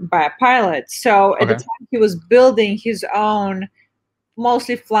a pilot. So at the time, he was building his own,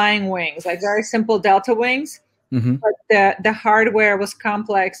 mostly flying wings, like very simple delta wings. Mm-hmm. But the hardware was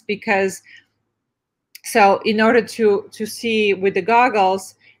complex, because so in order to see with the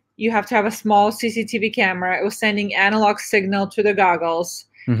goggles, you have to have a small CCTV camera. It was sending analog signal to the goggles.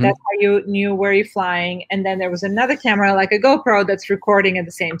 Mm-hmm. That's how you knew where you're flying. And then there was another camera, like a GoPro, that's recording at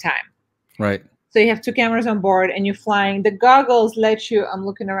the same time. Right. So you have two cameras on board, and you're flying. The goggles let you, I'm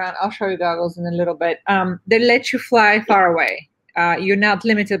looking around, I'll show you goggles in a little bit. They let you fly far away. You're not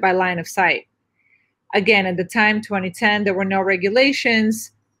limited by line of sight. Again, at the time, 2010, there were no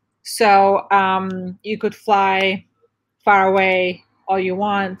regulations. So you could fly far away all you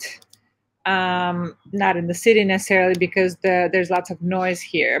want. Not in the city necessarily, because there's lots of noise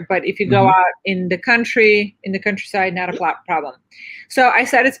here. But if you go out in the countryside, not a problem. So I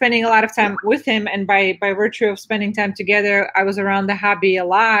started spending a lot of time with him, and by virtue of spending time together, I was around the hobby a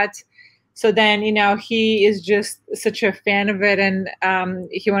lot. So then, he is just such a fan of it, and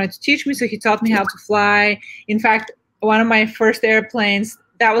he wanted to teach me. So he taught me how to fly. In fact, one of my first airplanes,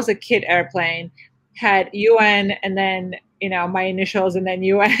 that was a kit airplane, had UN and then my initials and then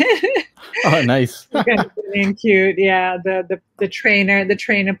UN. Oh, nice. Kind of and cute. Yeah, the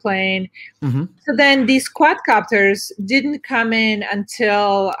trainer plane. Mm-hmm. So then these quadcopters didn't come in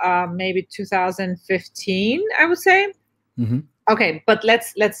until maybe 2015, I would say. Mm-hmm. Okay, but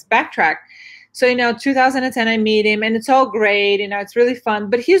let's backtrack. So 2010, I meet him, and it's all great. It's really fun.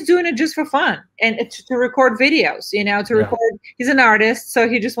 But he's doing it just for fun and to record videos. To record. He's an artist, so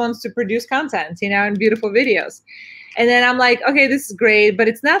he just wants to produce content. And beautiful videos. And then I'm like, okay, this is great, but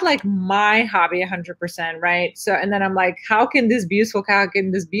it's not like my hobby 100%, right? So, and then I'm like, how can this be useful? How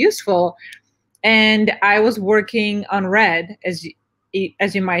can this be useful? And I was working on RED, as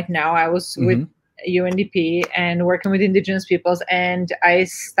you might know. I was with UNDP and working with Indigenous peoples, and I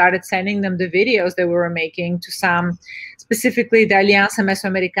started sending them the videos that we were making to some, specifically the Alianza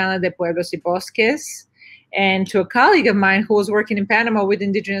Mesoamericana de Pueblos y Bosques, and to a colleague of mine who was working in Panama with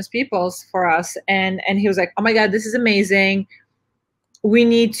Indigenous peoples for us. And he was like, oh my God, this is amazing. We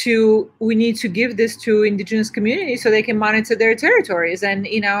need to give this to Indigenous communities so they can monitor their territories and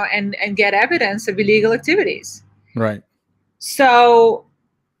get evidence of illegal activities. Right. So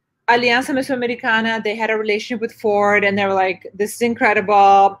Alianza Mesoamericana, they had a relationship with Ford, and they were like, this is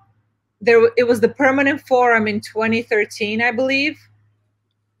incredible. It was the permanent forum in 2013, I believe.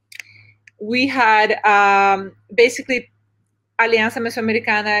 We had basically Alianza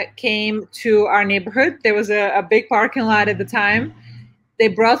Mesoamericana came to our neighborhood. There was a big parking lot at the time. They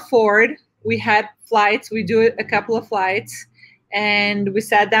brought Ford. We had flights. We do a couple of flights, and we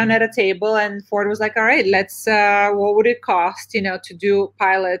sat down at a table, and Ford was like, all right, let's, what would it cost, to do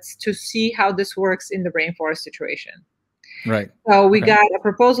pilots to see how this works in the rainforest situation? Right. So we Okay. got a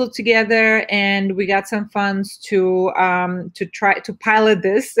proposal together, and we got some funds to try to pilot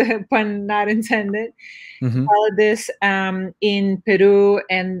this, pun not intended, Mm-hmm. pilot this in Peru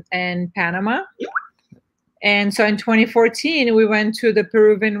and Panama. And so in 2014, we went to the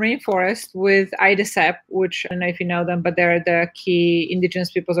Peruvian rainforest with IDESEP, which I don't know if you know them, but they're the key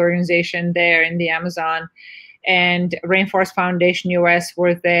indigenous peoples organization there in the Amazon. And Rainforest Foundation US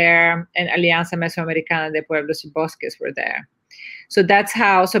were there, and Alianza Mesoamericana de Pueblos y Bosques were there. So that's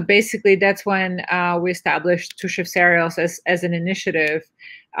how, so basically that's when we established Tushevs Aerials as an initiative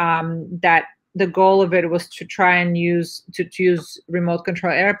that the goal of it was to try and use remote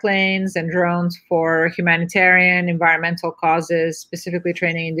control airplanes and drones for humanitarian, environmental causes, specifically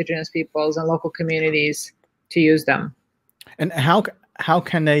training indigenous peoples and local communities to use them. And how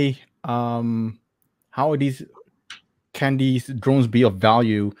can they can these drones be of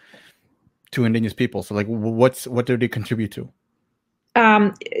value to indigenous people? So like what do they contribute to?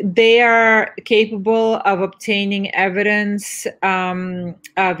 They are capable of obtaining evidence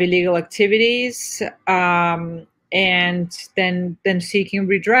of illegal activities and then seeking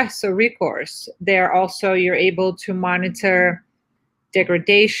redress or recourse. They're also, you're able to monitor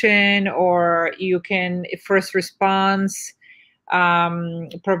degradation, or you can first response,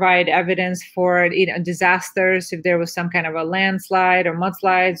 provide evidence for disasters if there was some kind of a landslide or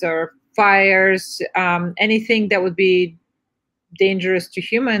mudslides or fires, anything that would be dangerous to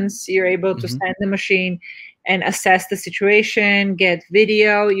humans. You're able to send the machine and assess the situation, get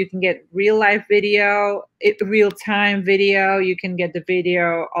video. You can get real life video, real time video. You can get the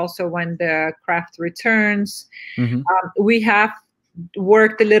video also when the craft returns. We have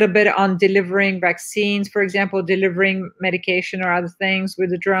worked a little bit on delivering vaccines, for example, delivering medication or other things with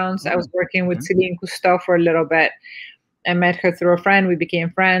the drones. I was working with Celine Cousteau for a little bit. I met her through a friend. We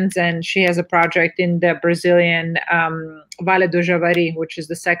became friends, and she has a project in the Brazilian Vale do Javari, which is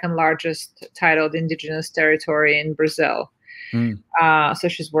the second largest titled indigenous territory in Brazil. So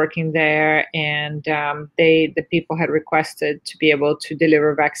she's working there, and the people had requested to be able to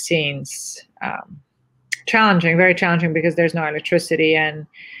deliver vaccines. Challenging, very challenging, because there's no electricity and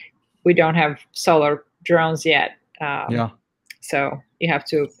we don't have solar drones yet. So you have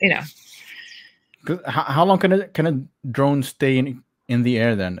to, How long can a drone stay in the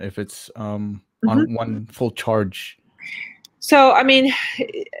air then, if it's on one full charge? So I mean,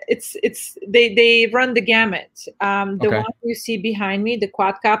 they run the gamut. The one you see behind me, the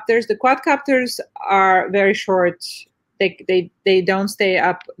quadcopters. The quadcopters are very short. They don't stay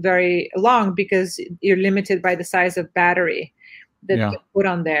up very long because you're limited by the size of battery that you put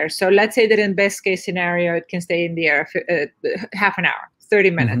on there. So let's say that in best case scenario, it can stay in the air half an hour,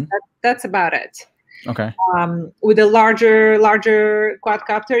 30 minutes. That's about it. Okay. With a larger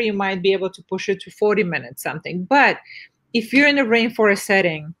quadcopter, you might be able to push it to 40 minutes, something. But if you're in a rainforest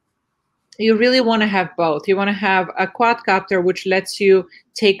setting, you really want to have both. You want to have a quadcopter which lets you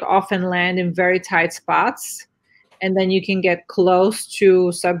take off and land in very tight spots, and then you can get close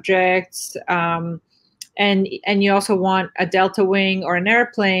to subjects. And you also want a delta wing or an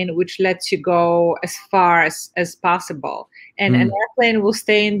airplane which lets you go as far as possible. And an airplane will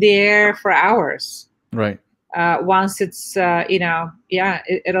stay in the air for hours. Right. Once it's,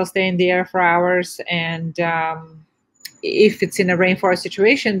 it'll stay in the air for hours. And if it's in a rainforest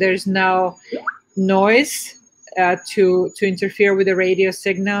situation, there's no noise to interfere with the radio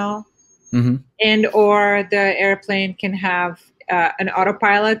signal. And or the airplane can have an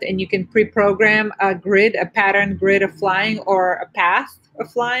autopilot, and you can pre-program a pattern grid of flying, or a path of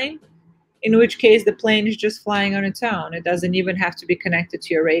flying, in which case the plane is just flying on its own. It doesn't even have to be connected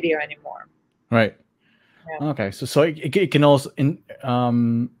to your radio anymore. Right. Yeah. Okay. So it can also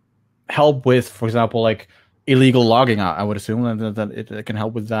help with, for example, like illegal logging. I would assume that it can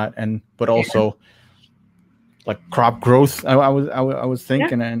help with that, but also like crop growth. I was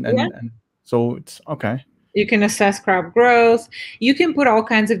thinking, and so it's okay. You can assess crop growth. You can put all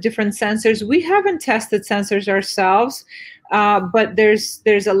kinds of different sensors. We haven't tested sensors ourselves, but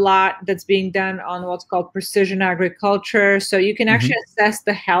there's a lot that's being done on what's called precision agriculture. So you can actually assess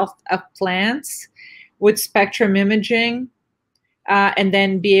the health of plants with spectrum imaging, and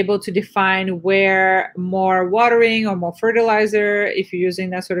then be able to define where more watering or more fertilizer, if you're using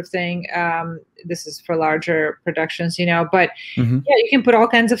that sort of thing. This is for larger productions, but you can put all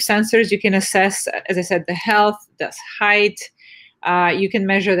kinds of sensors. You can assess, as I said, the health, the height. You can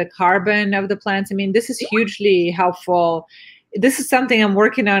measure the carbon of the plants. I mean, this is hugely helpful. This is something I'm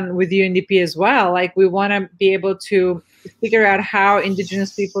working on with UNDP as well. Like, we want to be able to figure out how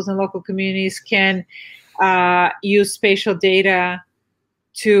indigenous peoples and local communities can use spatial data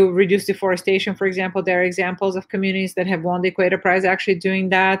to reduce deforestation, for example. There are examples of communities that have won the Equator Prize actually doing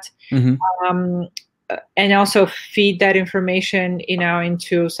that. And also feed that information,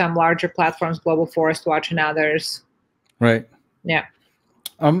 into some larger platforms, Global Forest Watch and others. Right. Yeah.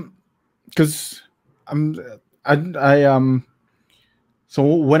 Because so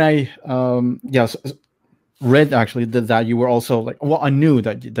when I read actually that you were also like, well, I knew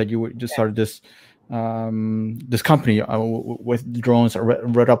that you were just started this this company with drones. I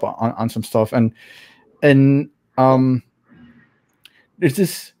read up on some stuff, and there's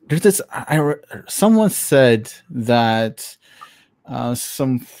this someone said that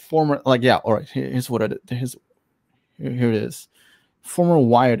some former, like, yeah, all right, here's what here it is. Former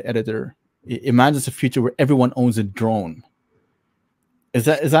Wired editor imagines a future where everyone owns a drone. Is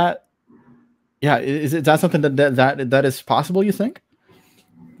that something that is possible, you think?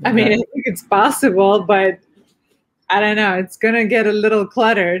 I mean, I think it's possible, but I don't know. It's gonna get a little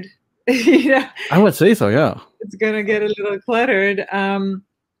cluttered. I would say so. Yeah, it's gonna get a little cluttered.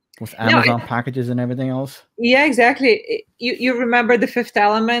 With Amazon packages and everything else. Yeah, exactly. You remember The Fifth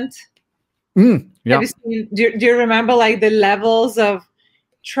Element? Yeah. Do you remember like the levels of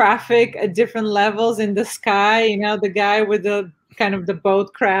traffic at different levels in the sky? The guy with the kind of the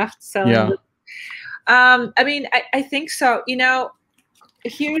boat craft selling. Yeah. I mean, I think so.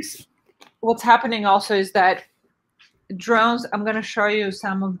 Here's what's happening also is that drones, I'm going to show you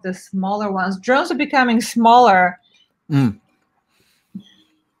some of the smaller ones. Drones are becoming smaller.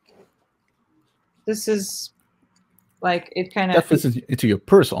 This is like, it kind of that fits into your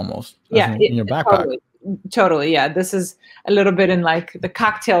purse almost. Yeah, in your backpack. Totally. Yeah, this is a little bit in like the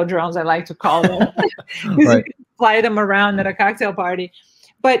cocktail drones, I like to call them. Right. You can fly them around at a cocktail party.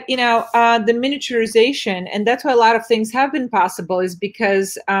 But the miniaturization, and that's why a lot of things have been possible, is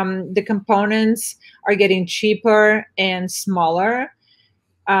because the components are getting cheaper and smaller.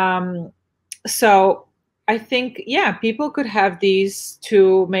 So I think, yeah, people could have these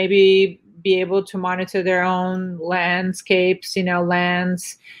to maybe be able to monitor their own landscapes,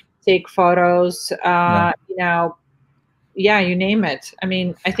 lands, take photos, you name it. I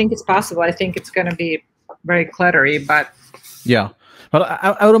mean, I think it's possible. I think it's going to be very cluttery, but yeah. But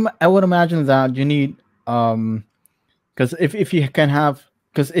I would imagine that you need, because if you can have,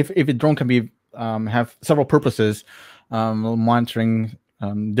 because if a drone can be have several purposes, monitoring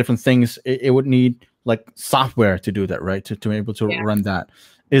different things, it would need like software to do that, right? To be able to run that.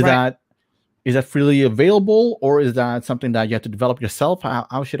 Is that freely available, or is that something that you have to develop yourself?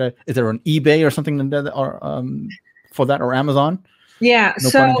 How should I? Is there an eBay or something like that, or for that, or Amazon? Yeah.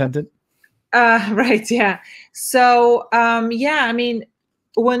 No pun intended. Right. Yeah. So, I mean,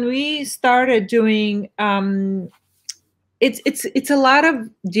 when we started doing, it's a lot of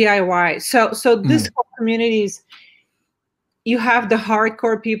DIY. So this whole communities, you have the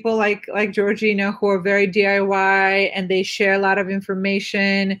hardcore people like Georgie, who are very DIY and they share a lot of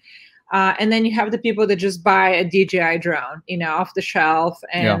information. And then you have the people that just buy a DJI drone, off the shelf,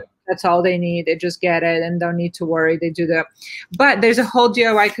 and that's all they need. They just get it and don't need to worry. They do that. But there's a whole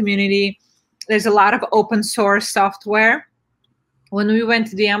DIY community. There's a lot of open source software. When we went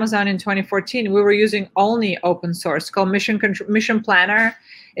to the Amazon in 2014, we were using only open source called Mission Planner.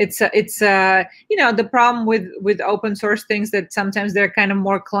 It's the problem with open source things that sometimes they're kind of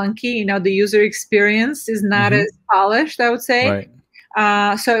more clunky. The user experience is not as polished, I would say. Right.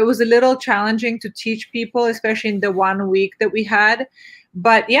 So it was a little challenging to teach people, especially in the 1 week that we had.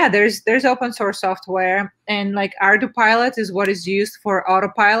 But yeah, there's open source software, and like Ardupilot is what is used for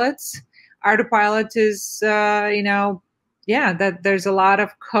autopilots. Ardupilot is, that there's a lot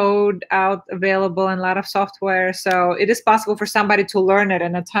of code out available and a lot of software. So it is possible for somebody to learn it,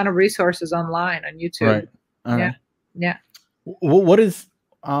 and a ton of resources online on YouTube. Right. Yeah. What is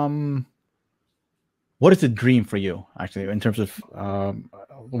a dream for you, actually, in terms of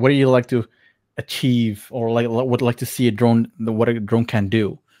what do you like to achieve, or would like to see what a drone can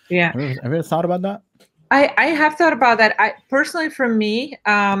do? Yeah. Have you ever thought about that? I have thought about that. I personally, for me,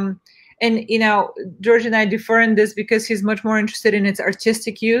 and George and I differ in this because he's much more interested in its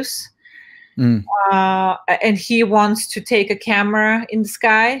artistic use. And he wants to take a camera in the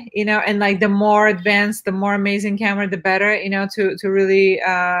sky, and like the more advanced, the more amazing camera, the better, to really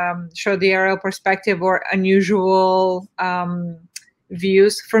show the aerial perspective or unusual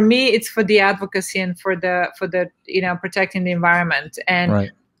views. For me, it's for the advocacy and for the protecting the environment.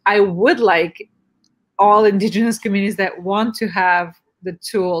 And I would like all Indigenous communities that want to have the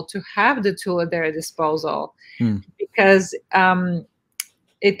tool at their disposal, because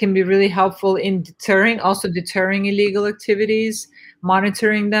it can be really helpful in deterring illegal activities,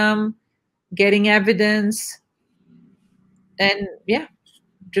 monitoring them, getting evidence, and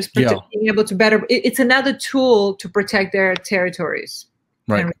just being able to better. It's another tool to protect their territories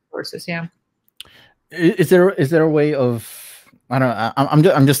and resources. Yeah. Is there a way of, I don't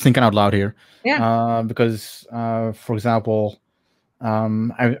know, I'm just thinking out loud here. Yeah. Because for example,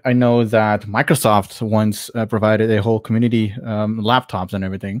 I know that Microsoft once provided a whole community laptops and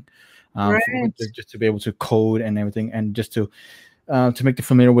everything, just to be able to code and everything, and just to make them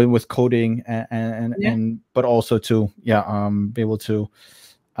familiar with coding and but also to be able to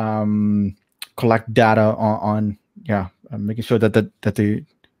collect data on making sure that the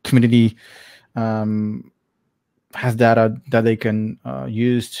community has data that they can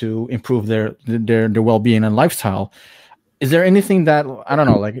use to improve their well-being and lifestyle. Is there anything that, I don't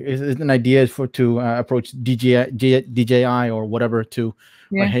know, like is an idea to approach DJI or whatever to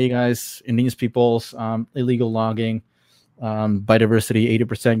like, hey guys, Indigenous peoples, illegal logging, biodiversity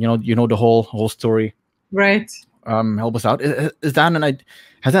 80%, you know the whole story, right? Help us out. Is that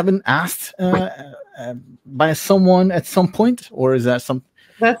has that been asked by someone at some point, or is that some?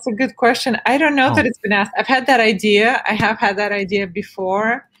 That's a good question. I don't know that it's been asked. I've had that idea. I have had that idea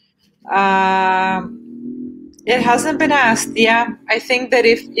before. It hasn't been asked. Yeah, I think that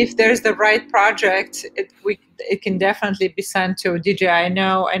if there's the right project, it can definitely be sent to DJI. I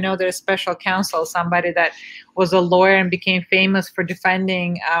know there's special counsel, somebody that was a lawyer and became famous for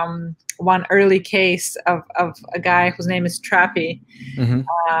defending one early case of a guy whose name is Trappy,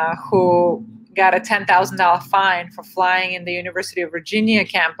 who got a $10,000 fine for flying in the University of Virginia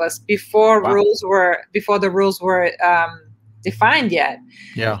campus before the rules were defined yet.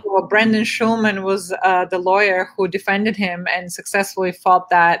 Yeah. So Brendan Schulman was the lawyer who defended him and successfully fought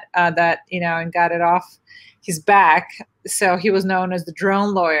that and got it off his back. So he was known as the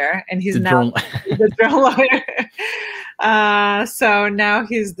drone lawyer, and he's now the drone lawyer. So now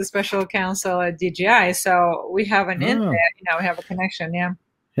he's the special counsel at DJI. So we have an in there, we have a connection. Yeah.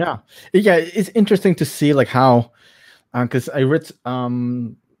 Yeah. It's interesting to see like how, because I read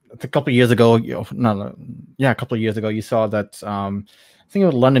a couple of years ago, a couple of years ago, you saw that I think it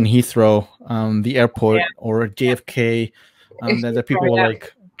was London Heathrow, the airport, or JFK, that people were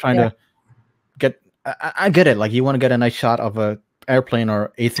like trying to get. I get it, like you want to get a nice shot of a airplane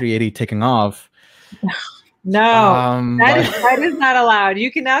or A380 taking off. No, that is not allowed.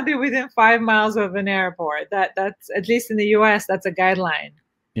 You cannot be within 5 miles of an airport. That's at least in the US, that's a guideline.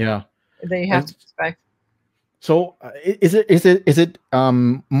 Yeah, that you have to respect. So is it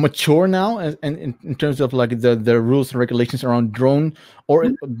mature now in terms of like the rules and regulations around drones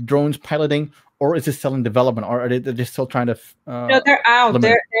piloting, or is it still in development, or are they still trying to? No, they're out.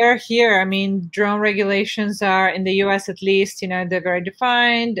 They're here. I mean, drone regulations are in the U.S. at least. They're very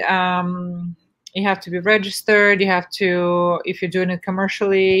defined. You have to be registered. You have to, if you're doing it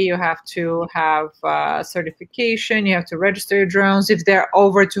commercially, you have to have certification. You have to register your drones if they're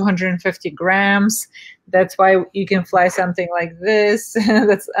over 250 grams. That's why you can fly something like this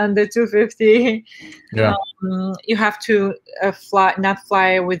that's under 250. Yeah. You have to not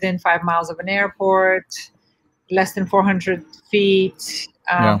fly within 5 miles of an airport, less than 400 feet.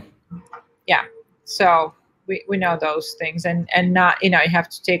 Yeah. So we know those things, and not, you have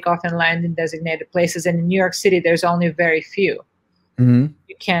to take off and land in designated places. And in New York City, there's only very few. You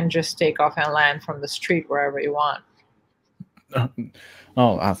can't just take off and land from the street wherever you want.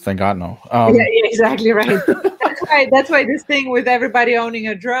 Thank God, no. Yeah, exactly right. That's why this thing with everybody owning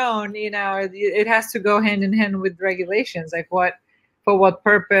a drone, it has to go hand in hand with regulations, like for what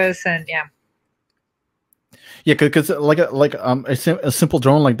purpose, and Yeah, because a simple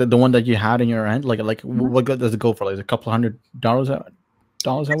drone like the one that you had in your hand, like what does it go for? Like a couple $100,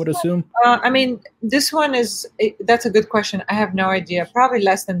 I would assume. I mean, this one that's a good question. I have no idea. Probably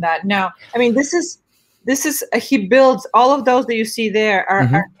less than that. No, I mean, this is he builds all of those that you see there are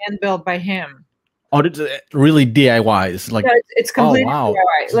hand built by him. Oh, it's really DIYs, like it's completely DIY.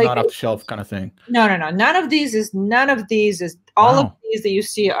 It's like not off the shelf kind of thing. No. None of these is all of these that you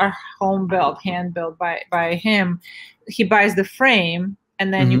see are home built, hand built by him. He buys the frame,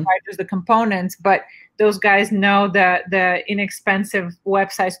 and then you buy just the components. But those guys know the inexpensive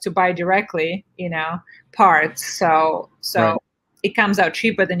websites to buy directly, parts. So right. It comes out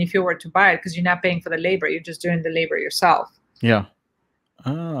cheaper than if you were to buy it, because you're not paying for the labor. You're just doing the labor yourself. Yeah.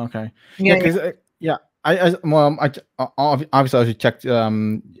 Oh, okay. I obviously checked your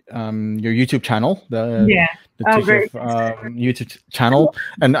YouTube channel, the Tushevs YouTube channel,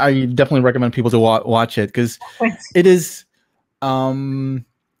 and I definitely recommend people to watch it, because it is like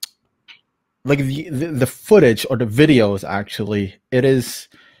the footage or the videos. Actually, it is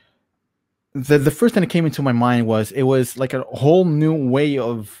the first thing that came into my mind was it was like a whole new way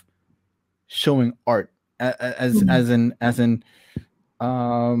of showing art, as in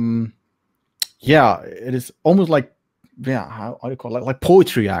yeah, it is almost like, yeah, how do you call it? Like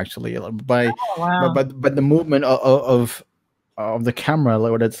poetry, actually, by the movement of the camera.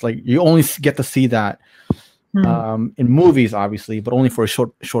 Like, it's like you only get to see that in movies, obviously, but only for a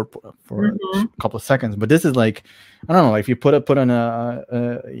short for a couple of seconds. But this is like, I don't know, like if you put on a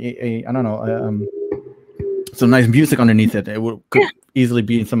I don't know, some nice music underneath it, could easily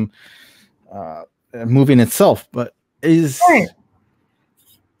be in some movie in itself. But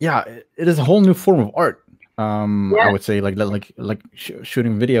yeah, it is a whole new form of art. I would say like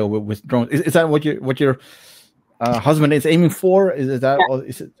shooting video with drones. Is that what your husband is aiming for? Is that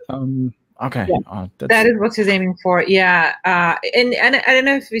is it? Okay, that is what he's aiming for. Yeah, and I don't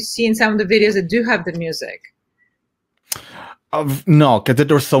know if you've seen some of the videos that do have the music. No, because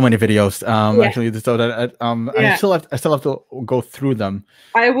there were so many videos. Actually, so that I still have to go through them.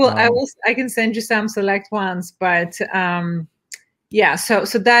 I can send you some select ones, but yeah. So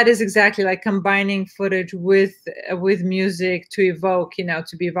that is exactly like combining footage with music to evoke,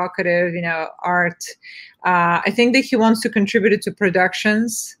 to be evocative, art. I think that he wants to contribute it to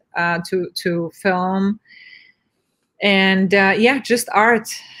productions, to film, and just art,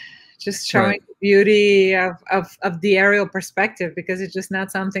 just showing the beauty of the aerial perspective, because it's just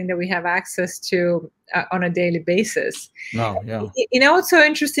not something that we have access to on a daily basis. No, yeah. What's so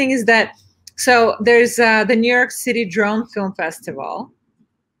interesting is that, so there's the New York City Drone Film Festival,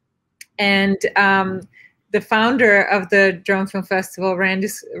 and the founder of the Drone Film Festival, Randy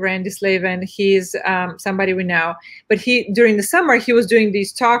Slavin, he's somebody we know. But during the summer, he was doing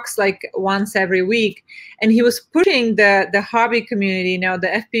these talks like once every week, and he was pushing the hobby community,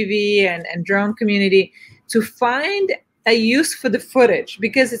 the FPV and drone community, to find a use for the footage,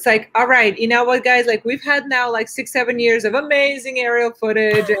 because it's like, all right, you know what, guys, like we've had now like 6-7 years of amazing aerial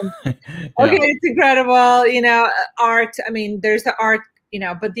footage, and okay, it's incredible, art. I mean, there's the art,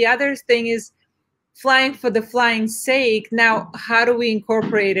 but the other thing is flying for the flying's sake. Now, how do we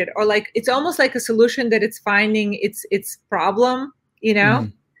incorporate it? Or like, it's almost like a solution that it's finding its problem,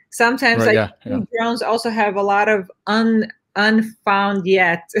 Sometimes drones also have a lot of unfound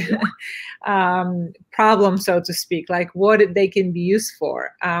yet problems, so to speak, like what they can be used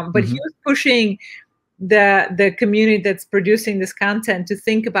for. But he was pushing the community that's producing this content to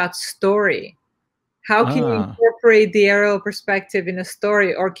think about story. How can you incorporate the aerial perspective in a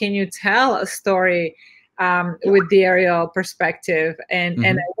story, or can you tell a story with the aerial perspective? And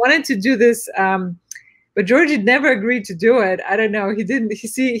I wanted to do this, but George had never agreed to do it. I don't know. He didn't.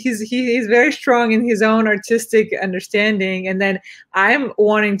 He's very strong in his own artistic understanding, and then I'm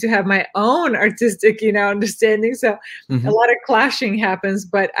wanting to have my own artistic, understanding. So a lot of clashing happens.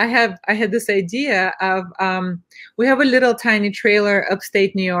 But I had this idea of we have a little tiny trailer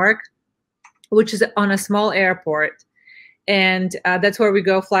upstate New York, which is on a small airport. And that's where we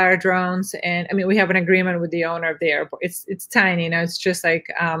go fly our drones. And I mean, we have an agreement with the owner of the airport. It's tiny, it's just like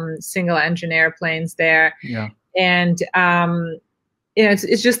single engine airplanes there. Yeah. And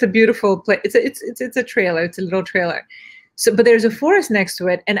it's just a beautiful place. It's a trailer. It's a little trailer. So, but there's a forest next to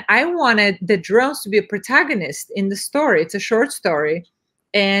it, and I wanted the drones to be a protagonist in the story. It's a short story,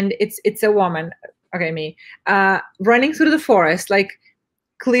 and it's a woman, me, running through the forest, like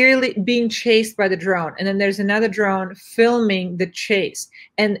clearly being chased by the drone, and then there's another drone filming the chase.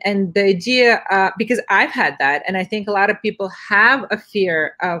 And the idea, because I've had that, and I think a lot of people have a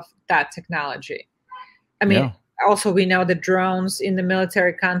fear of that technology. I mean, also we know that drones in the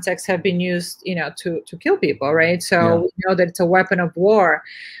military context have been used, to kill people, right? So we know that it's a weapon of war.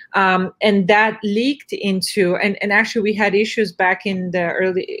 And that leaked into, and actually we had issues back in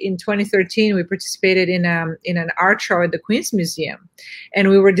 2013. We participated in an art show at the Queen's Museum, and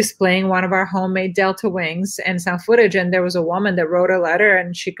we were displaying one of our homemade Delta wings and some footage. And there was a woman that wrote a letter,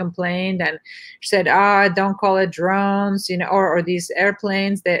 and she complained, and she said, don't call it drones, or these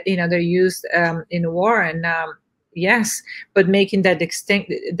airplanes that, they're used in war. And yes, but making that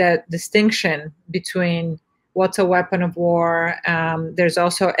distinction between what's a weapon of war. There's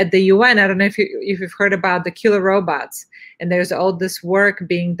also at the UN, I don't know if you've heard about the killer robots, and there's all this work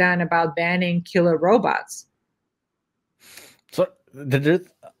being done about banning killer robots. So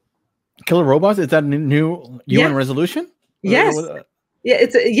killer robots, is that a new UN resolution? Yes.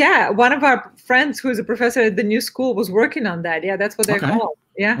 Yeah, one of our friends who's a professor at the new school was working on that. Yeah, that's what they're called.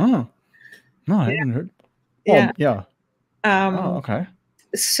 Yeah. Oh, no, I hadn't heard. Yeah. Okay.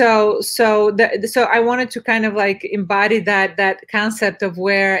 So I wanted to kind of like embody that concept of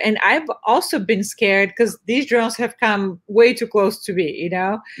where, and I've also been scared because these drones have come way too close to me,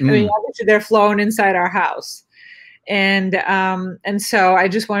 I mean, obviously they're flown inside our house, And so I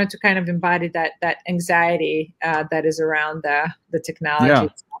just wanted to kind of embody that anxiety that is around the technology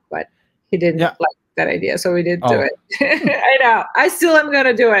itself, but he didn't like that idea, so we didn't do it. I know, I still am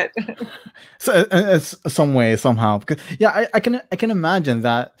gonna do it. So it's some way, somehow, because I can imagine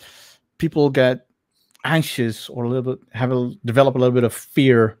that people get anxious or develop a little bit of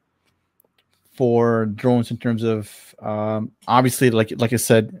fear for drones in terms of obviously, like I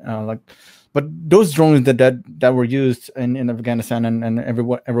said, but those drones that were used in Afghanistan and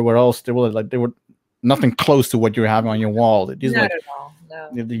everywhere else, they were nothing close to what you're having on your wall. These Not at all. No.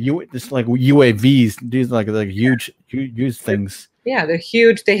 It's like UAVs. These like huge things. Yeah, they're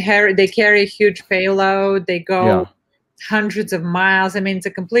huge. They carry a huge payload. They go hundreds of miles. I mean, it's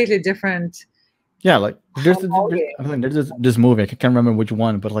a completely different. Yeah, like there's this movie. I can't remember which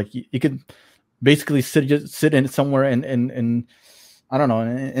one, but like you could basically sit in somewhere in I don't know,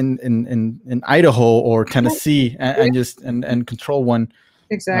 in Idaho or Tennessee and just control one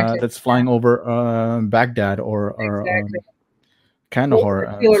that's flying over Baghdad or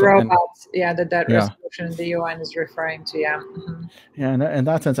Kandahar. Robots, that resolution the UN is referring to. Yeah, in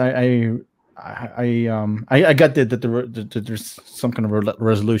that sense, I got that there's some kind of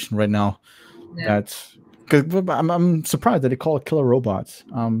resolution right now. That's because I'm surprised that they call it killer robots.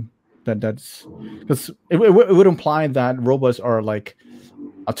 That's because it would imply that robots are like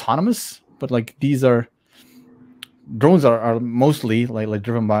autonomous, but like drones are mostly like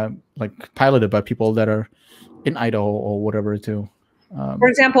driven by, like piloted by people that are in Idaho or whatever too. For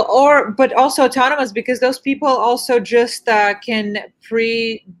example, but also autonomous, because those people also just can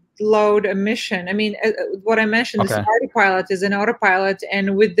preload a mission. I mean, what I mentioned, this autopilot is an autopilot,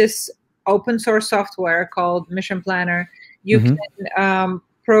 and with this open source software called Mission Planner, you can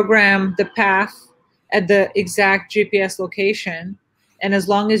program the path at the exact GPS location. And as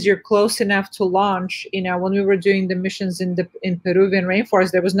long as you're close enough to launch, when we were doing the missions in Peruvian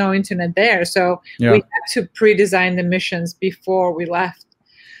rainforest, there was no internet there. So we had to pre-design the missions before we left.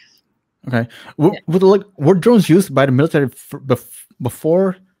 Okay. Were drones used by the military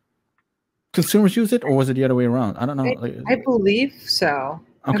before consumers used it, or was it the other way around? I don't know. I believe so.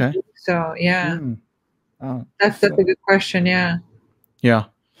 Okay. So, yeah. That's a good question, yeah. Yeah.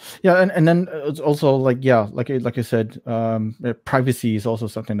 Yeah, and then it's also like I said, privacy is also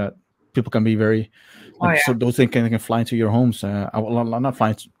something that people can be very. So those things can fly into your homes. Not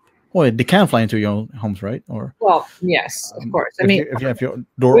flying. They can fly into your homes, right? Or yes, of course. I mean, if you have your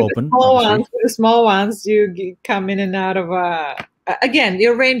door open, the small ones, you come in and out of. Again,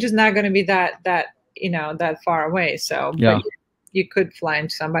 your range is not going to be that far away. So but you could fly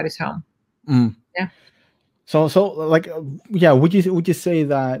into somebody's home. Yeah. So like would you say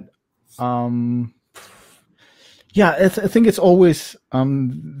that I think it's always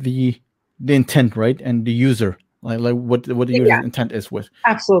the intent, right, and the user, like what the user's intent is with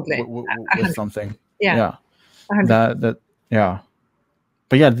absolutely with something. Yeah. That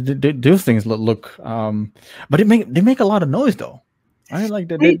but those things look but they make a lot of noise though, right? Like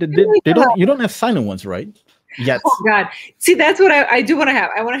they don't, you don't have silent ones, right? Yes. Oh God! See, that's what I do want to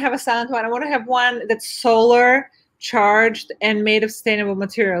have. I want to have a silent one. I want to have one that's solar charged and made of sustainable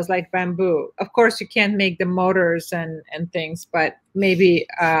materials like bamboo. Of course, you can't make the motors and things, but maybe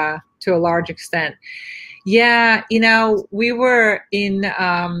to a large extent. Yeah, we were in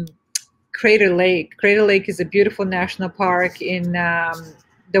Crater Lake. Crater Lake is a beautiful national park in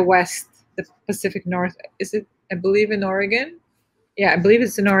the west, the Pacific North. Is it? I believe in Oregon. Yeah, I believe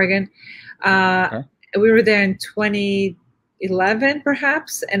it's in Oregon. We were there in 2011,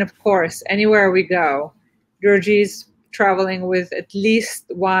 perhaps. And of course, anywhere we go, Georgie's traveling with at least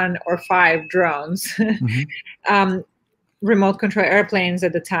 1 or 5 drones, remote control airplanes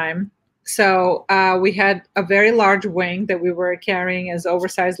at the time. So we had a very large wing that we were carrying as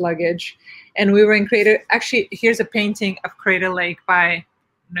oversized luggage. And we were in Crater. Actually, here's a painting of Crater Lake by, I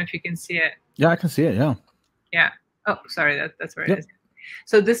don't know if you can see it. Yeah, I can see it, yeah. Yeah. Oh, sorry, that's where it is.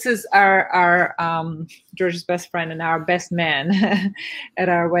 So this is our George's best friend and our best man at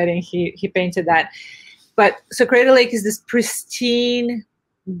our wedding. He painted that. But so Crater Lake is this pristine,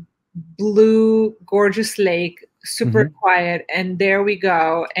 blue, gorgeous lake, super quiet. And there we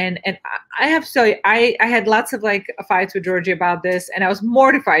go. And I have to tell you, I had lots of fights with Georgie about this, and I was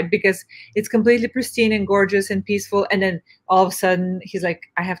mortified because it's completely pristine and gorgeous and peaceful. And then all of a sudden he's like,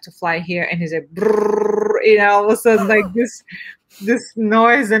 I have to fly here. And he's like, all of a sudden like this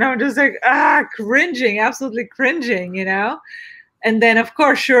noise, and I'm just like, cringing, absolutely cringing, And then of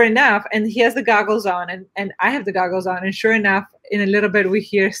course, sure enough, and he has the goggles on and I have the goggles on, and sure enough, in a little bit we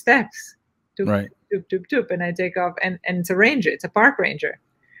hear steps. Doop, right. Doop, doop, doop, and I take off, and it's a ranger, it's a park ranger.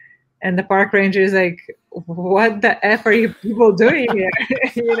 And the park ranger is like, what the F are you people doing here?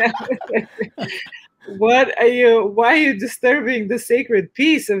 You know, why are you disturbing the sacred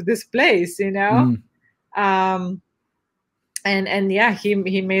peace of this place? You know? And yeah, he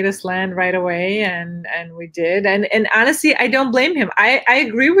made us land right away, and we did. And honestly, I don't blame him. I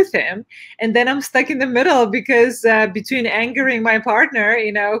agree with him. And then I'm stuck in the middle because between angering my partner,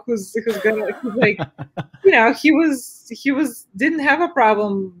 you know, who's like, you know, he didn't have a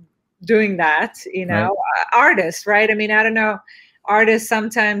problem doing that, you know. Right. Artists, right? I mean, I don't know. Artists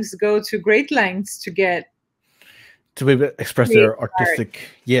sometimes go to great lengths to express their artistic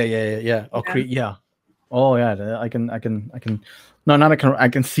art. Yeah. Yeah. Oh yeah, I can. No, not I can. I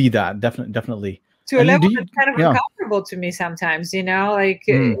can see that definitely. To a level that's kind of uncomfortable to me sometimes, you know, like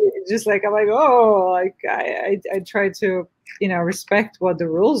just like I'm like, oh, like I try to, you know, respect what the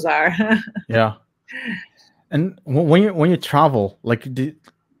rules are. Yeah. And when you travel, like,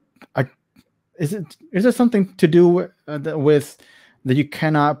 is there something to do with that you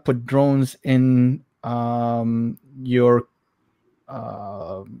cannot put drones in your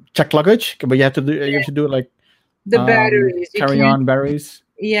check luggage, but you have to do it like the batteries, carry-on batteries.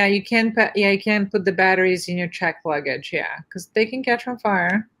 Yeah, you can put the batteries in your check luggage. Yeah, because they can catch on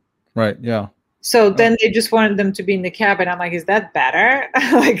fire. Right. Yeah. So then they just wanted them to be in the cabin. I'm like, is that better?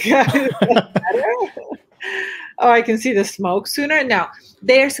 Like, is that better? Oh, I can see the smoke sooner. No,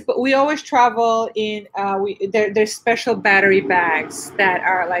 we always travel in. There's special battery bags that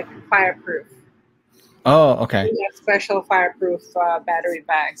are like fireproof. Oh, okay. We have special fireproof battery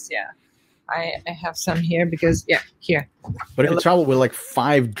bags. Yeah, I have some here because here. But if you travel with like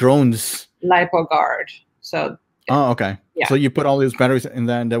 5 drones, LiPo guard. So. Oh, okay. Yeah. So you put all these batteries in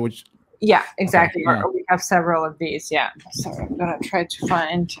there, and that would. Yeah, exactly. Okay, yeah. We have several of these. Yeah. So I'm gonna try to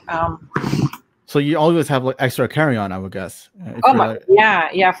find. So you always have like extra carry-on, I would guess. Oh my,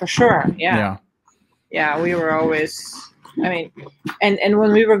 yeah, for sure. Yeah. We were always. I mean, and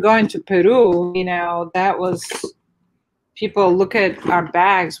when we were going to Peru, you know, that was people look at our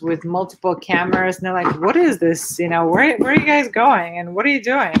bags with multiple cameras and they're like, "What is this? You know, where are you guys going? And what are you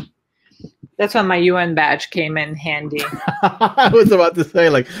doing?" That's when my UN badge came in handy. I was about to say,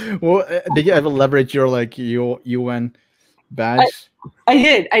 like, well, did you ever leverage your UN badge? I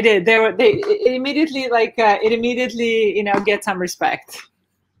did. It immediately, you know, get some respect.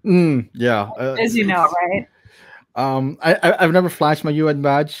 Yeah. As you know, right? I've never flashed my UN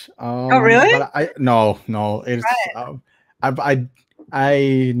badge. Oh, really? But no. It's right.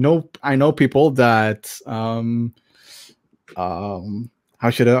 I know people that how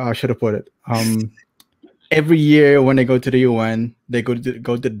should I put it? Every year when they go to the UN, they go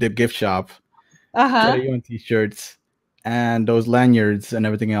to the gift shop, get the UN t-shirts and those lanyards and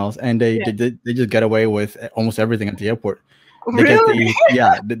everything else, and they just get away with almost everything at the airport. They really?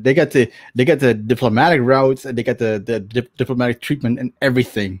 They get the diplomatic routes, and they get the diplomatic treatment and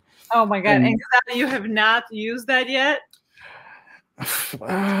everything. Oh my god! And you have not used that yet?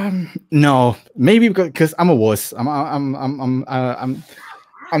 No, maybe because I'm a wuss.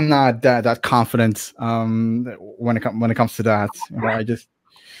 I'm not that confident when it comes to that. You know,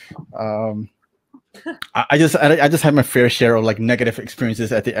 I just had my fair share of like negative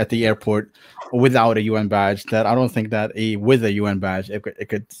experiences at the airport without a UN badge. That I don't think that with a UN badge it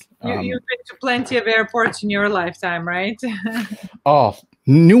could. You've been to plenty of airports in your lifetime, right? Oh,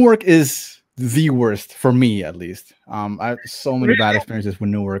 Newark is the worst for me, at least. I have so many bad experiences with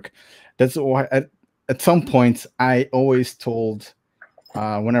Newark. That's why at some point I always told.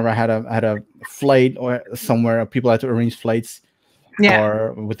 Whenever I had a flight or somewhere, people had to arrange flights,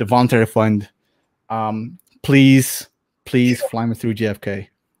 or with the voluntary fund. Please fly me through JFK,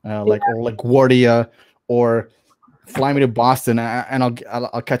 or like LaGuardia, or fly me to Boston, and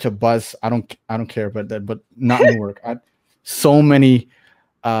I'll catch a bus. I don't care, but not Newark. So many,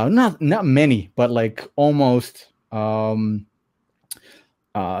 not many, but like almost like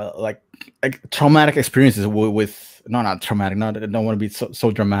traumatic experiences with. No, not traumatic. I don't want to be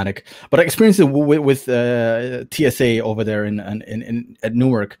so dramatic, but experiences with TSA over there in at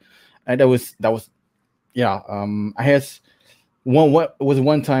Newark, and that was I had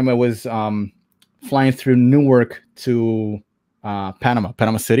one time I was flying through Newark to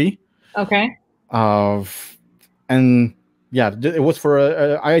Panama City. Okay. And yeah, it was for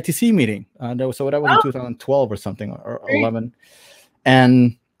a IITC meeting. That was in 2012 or something, or 11,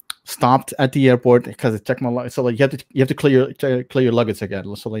 and stopped at the airport because I checked my luggage. So like you have to clear your luggage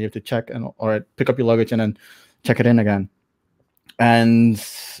again. So like you have to check or pick up your luggage and then check it in again. And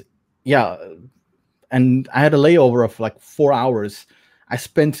yeah, and I had a layover of like 4 hours. I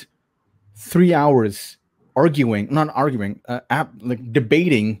spent 3 hours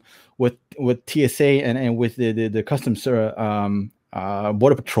debating with TSA and with the customs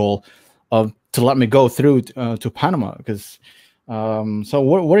border patrol to let me go through to Panama because. So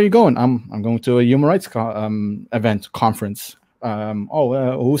where are you going? I'm going to a human rights conference.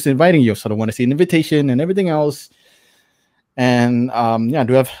 Who's inviting you? So I want to see an invitation and everything else. And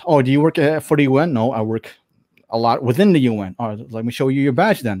do you work for the UN? No, I work a lot within the UN. Let me show you your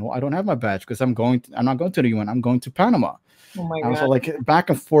badge then. Well, I don't have my badge because I'm not going to the UN. I'm going to Panama. Oh my God. So like back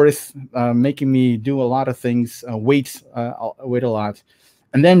and forth, making me do a lot of things, wait a lot.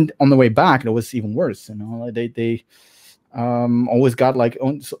 And then on the way back, it was even worse. They always got like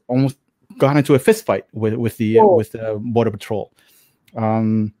almost got into a fist fight with the border patrol.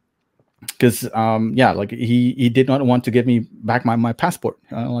 Because like he did not want to give me back my passport.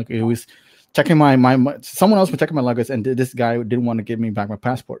 Like it was checking my someone else was checking my luggage, and this guy didn't want to give me back my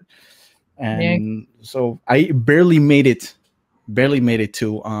passport. And so I barely made it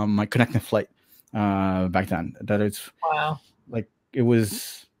to my connecting flight back then. That is like it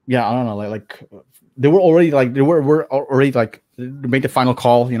was I don't know like they were already like they made the final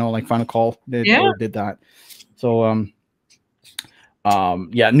call, final call. They did that. So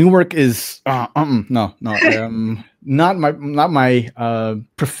Newark is not my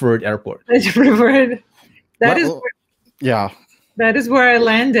preferred airport. That's your preferred. That is where I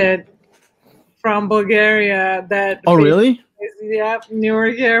landed from Bulgaria. Really?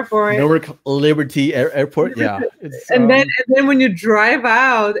 Newark Airport. Newark Liberty Airport. Yeah. And then when you drive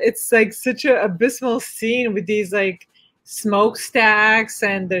out, it's like such an abysmal scene with these like smokestacks,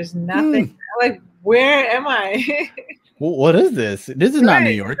 and there's nothing. Like, where am I? What is this? This is not New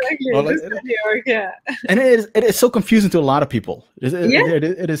York. Exactly. This is New York, yeah. And it is so confusing to a lot of people.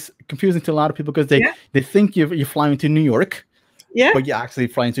 It is confusing to a lot of people because they think you're flying to New York, but you're actually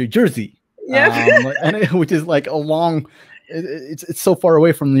flying to Jersey. Which is like a long. It's so far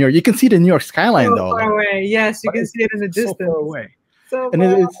away from New York. You can see the New York skyline though. Far away. Yes, you can see it in the distance. So far away.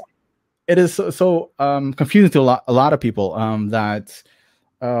 It is so confusing to a lot of people that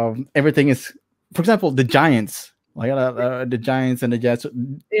everything is. For example, the Giants, like the Giants and the Jets,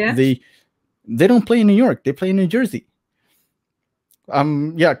 they don't play in New York. They play in New Jersey.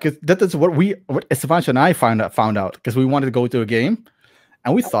 Because that is what Esteban and I found out because we wanted to go to a game.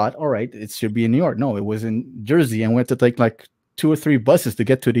 And we thought, all right, it should be in New York. No, it was in Jersey, and we had to take like 2 or 3 buses to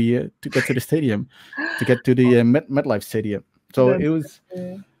get to the stadium, to get to the MetLife Stadium. So it was,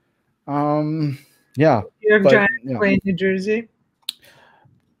 New York Giants play in New Jersey.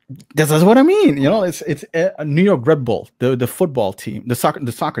 That's what I mean. It's a New York Red Bull, the football team, the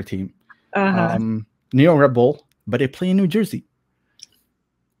soccer team, New York Red Bull, but they play in New Jersey.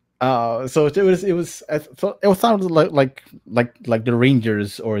 So it sounded like the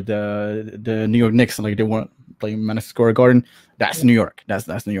Rangers or the New York Knicks, like they weren't playing Madison Square Garden. That's New York.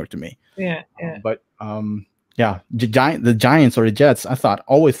 That's New York to me. But the Giants or the Jets, I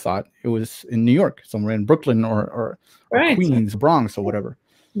always thought it was in New York, somewhere in Brooklyn or Queens, Bronx, or whatever.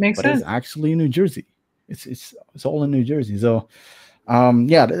 Makes sense. It's actually in New Jersey. It's all in New Jersey. So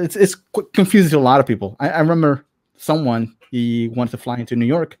it's confusing to a lot of people. I remember someone. He wanted to fly into New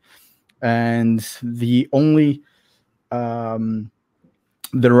York, and the only the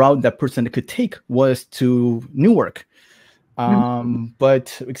route that person could take was to Newark.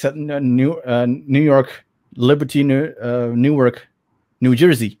 But except New York, Liberty, Newark, New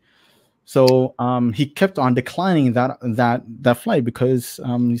Jersey. So he kept on declining that flight because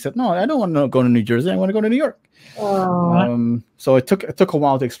he said, no, I don't want to go to New Jersey. I want to go to New York. So it took a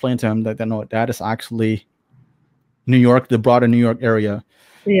while to explain to him that no, that is actually New York, the broader New York area.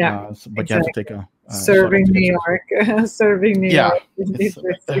 But you have to take a serving New York, serving New York,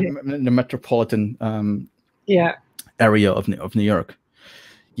 the metropolitan area of New York.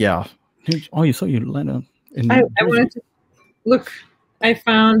 Yeah. Oh, you landed in I wanted to look. I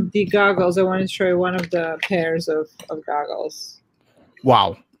found the goggles. I wanted to show you one of the pairs of goggles.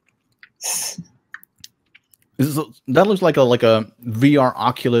 Wow. That looks like a VR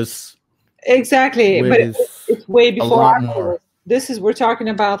Oculus. Exactly, but it's way before Oculus. We're talking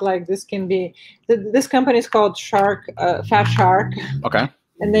about like this can be. This company is called Fat Shark. Okay.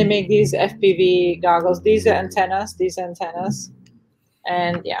 And they make these FPV goggles. These are antennas.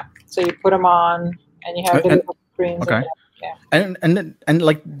 And so you put them on, and you have the little screens. Okay. And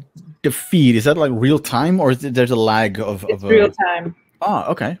like the feed, is that like real time, or is there's a lag of real time? Oh,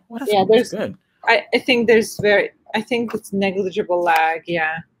 okay. Well, that's good. I think it's negligible lag.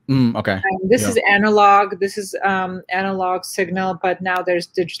 Yeah. Okay. This is analog. This is analog signal, but now there's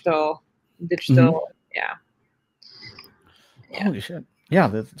digital. Yeah. Holy shit.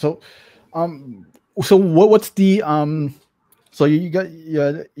 Yeah. So what's the So you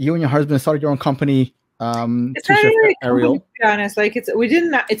and your husband started your own company. It's not really a company, Aerial. to be honest. Like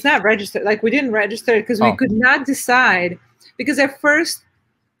it's not registered. Like we didn't register it because we could not decide. Because at first,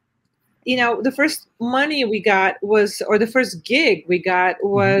 the first money we got was, or the first gig we got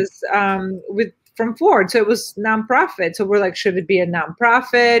was from Ford. So it was nonprofit. So we're like, should it be a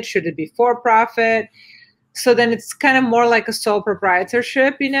nonprofit? Should it be for profit? So then it's kind of more like a sole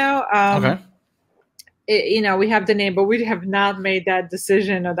proprietorship, Okay. We have the name, but we have not made that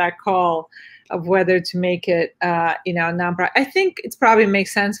decision or that call of whether to make it, nonprofit. I think it probably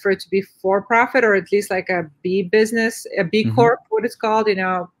makes sense for it to be for profit, or at least like a B business, a B Corp, what it's called,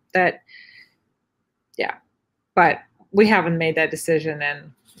 that, yeah. But we haven't made that decision,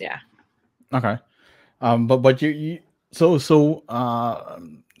 and yeah. Okay. But so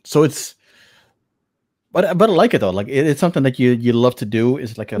it's, but I like it though. Like it's something that you love to do.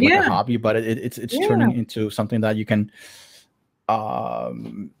 It's like a hobby, but it's turning into something that you can,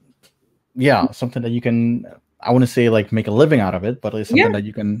 something that you can, I want to say like make a living out of it, but it's something that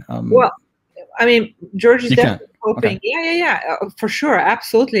you can. Well, I mean, George is definitely hoping. Okay. Yeah, for sure,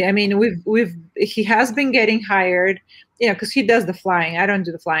 absolutely. I mean, he has been getting hired, because he does the flying. I don't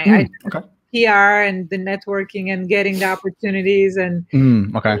do the flying. I do PR and the networking and getting the opportunities and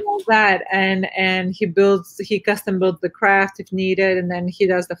all that. And he custom builds the craft if needed, and then he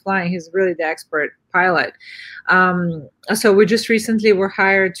does the flying. He's really the expert pilot. So we just recently were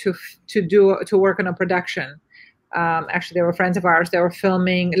hired to work on a production. Actually, they were friends of ours. They were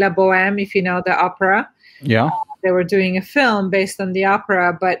filming La Bohème, if you know the opera. Yeah. They were doing a film based on the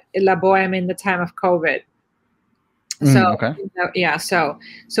opera, but La Bohème in the time of COVID. So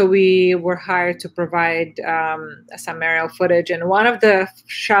we were hired to provide some aerial footage, and one of the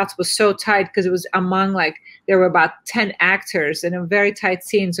shots was so tight because it was among there were about 10 actors in a very tight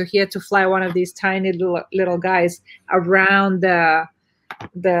scene. So he had to fly one of these tiny little guys around the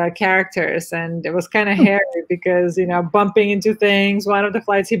characters, and it was kind of hairy because bumping into things. One of the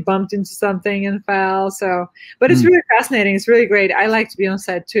flights he bumped into something and fell. So, but it's really fascinating. It's really great. I like to be on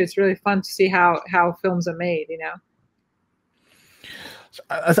set too. It's really fun to see how films are made.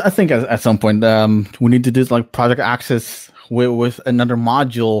 I think at some point we need to do like Project Access with another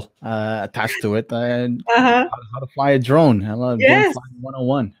module attached to it, and how to fly a drone. I love drone flying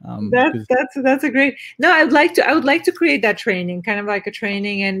 101. That's a great. No, I would like to create that training, kind of like a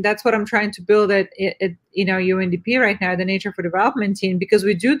training, and that's what I'm trying to build at UNDP right now, the Nature for Development team, because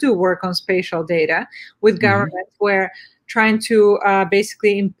we do work on spatial data with governments where trying to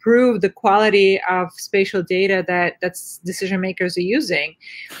basically improve the quality of spatial data that's decision makers are using.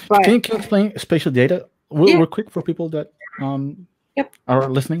 But can you explain spatial data real quick for people that are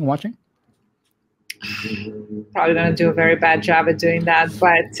listening, watching? Probably going to do a very bad job at doing that,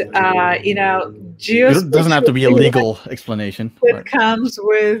 but it doesn't have to be a legal explanation. It comes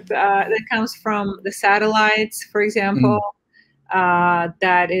from the satellites, for example,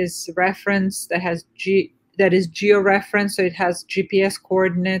 that is referenced, that is geo-referenced, so it has GPS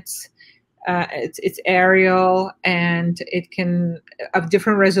coordinates. It's aerial, and it can of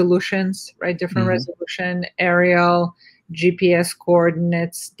different resolutions, right? Different resolution, aerial, GPS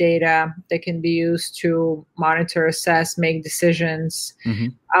coordinates data that can be used to monitor, assess, make decisions.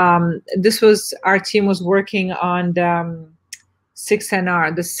 Our team was working on the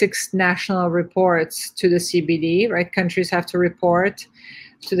 6NR, the 6 national reports to the CBD, right? Countries have to report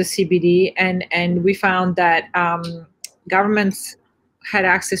to the CBD, and we found that governments had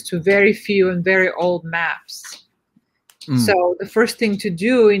access to very few and very old maps. So the first thing to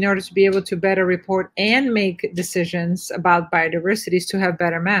do in order to be able to better report and make decisions about biodiversity is to have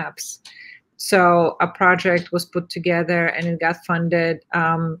better maps. So a project was put together, and it got funded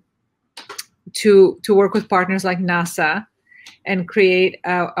to work with partners like NASA and create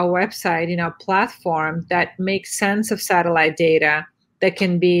a website, a platform that makes sense of satellite data. That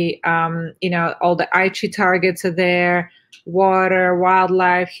can be, all the Aichi targets are there, water,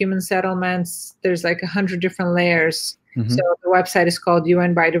 wildlife, human settlements. There's like 100 different layers. So the website is called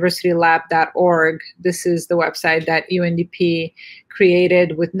unbiodiversitylab.org. This is the website that UNDP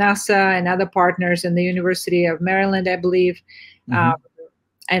created with NASA and other partners in the University of Maryland, I believe.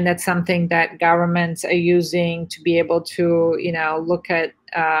 And that's something that governments are using to be able to, look at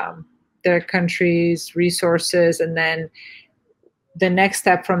their country's resources. And then the next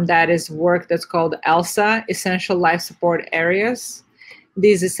step from that is work that's called ELSA, Essential Life Support Areas.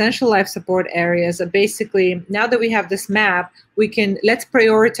 These essential life support areas are basically, now that we have this map, let's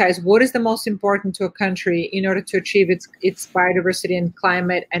prioritize what is the most important to a country in order to achieve its biodiversity and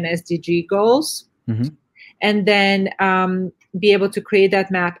climate and SDG goals. And then be able to create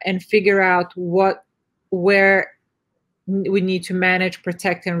that map and figure out where we need to manage,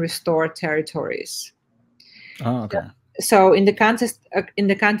 protect, and restore territories. Oh, okay. So in the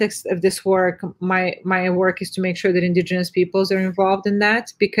context of this work, my work is to make sure that Indigenous peoples are involved in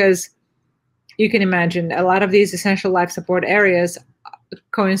that, because you can imagine a lot of these essential life support areas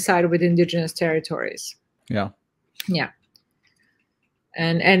coincide with Indigenous territories. Yeah. Yeah.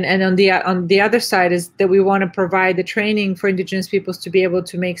 And on the other side is that we want to provide the training for Indigenous peoples to be able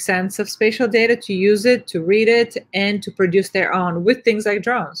to make sense of spatial data, to use it, to read it, and to produce their own with things like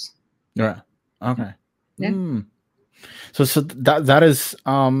drones. Right. Okay. Yeah. So that is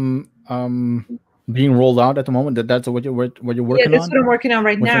being rolled out at the moment. That's what you're working on. Yeah, that's what I'm working on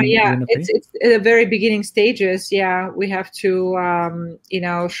right now. Yeah, it's at the very beginning stages. Yeah, we have to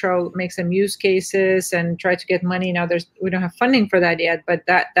make some use cases and try to get money. Now we don't have funding for that yet, but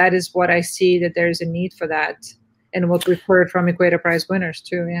that is what I see, that there is a need for that, and what we've heard from Equator Prize winners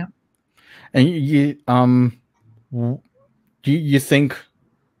too. Yeah. And you think,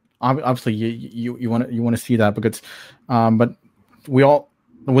 obviously you want to see that, because but we all,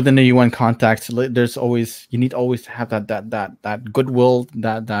 within the UN context, there's always, you need always to have that goodwill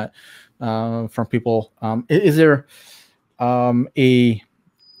that from people. Is there a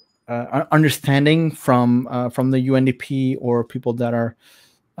understanding from the UNDP or people that are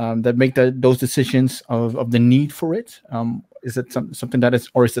that make those decisions of the need for it? Is it something that is,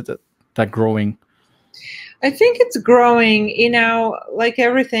 or is it that growing? I think it's growing, like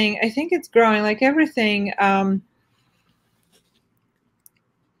everything. I think it's growing like everything.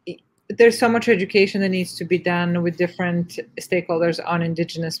 There's so much education that needs to be done with different stakeholders on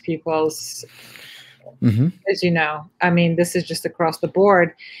Indigenous peoples. As you know, I mean, this is just across the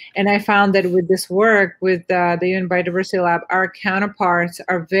board. And I found that with this work, with the UN Biodiversity Lab, our counterparts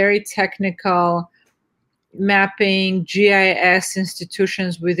are very technical, mapping GIS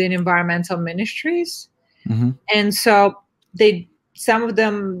institutions within environmental ministries. And so some of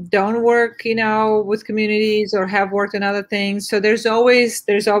them don't work, with communities, or have worked on other things. So there's always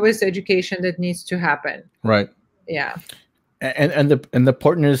education that needs to happen. Right. Yeah. And the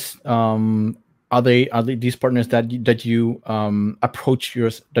partners, are they these partners that you approach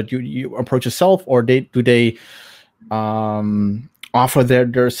you approach yourself, or do they offer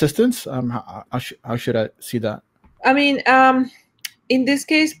their assistance? How should I see that? I mean, in this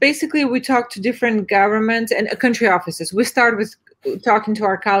case, basically, we talk to different governments and country offices. We start with talking to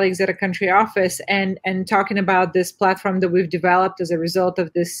our colleagues at a country office and talking about this platform that we've developed as a result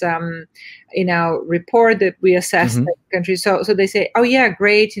of this, report that we assess the country. So they say, oh yeah,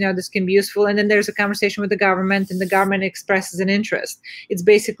 great, this can be useful. And then there's a conversation with the government, and the government expresses an interest. It's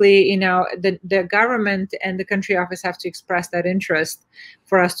basically, the government and the country office have to express that interest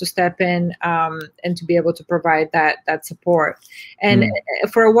for us to step in and to be able to provide that support. And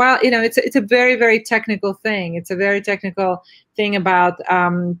for a while, it's a very, very technical thing. It's a very technical thing about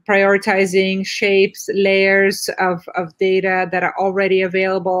prioritizing shapes, layers of data that are already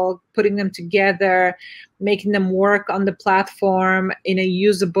available, putting them together, making them work on the platform in a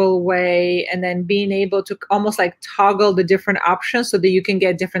usable way, and then being able to almost like toggle the different options so that you can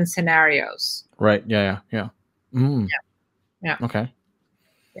get different scenarios. Right. Yeah. Yeah. Okay.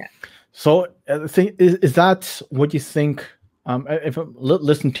 Yeah. So the thing is that what you think? If I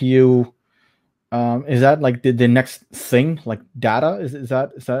listen to you, is that like the next thing, like data? Is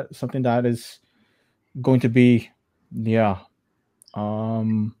that something that is going to be,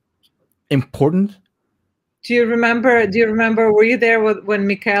 important? Do you remember? Were you there when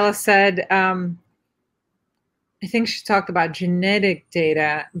Michaela said? I think she talked about genetic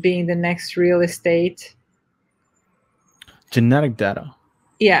data being the next real estate. Genetic data.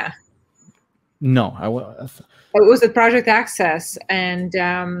 Yeah. No, it was at Project Access, and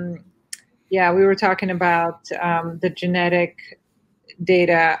we were talking about the genetic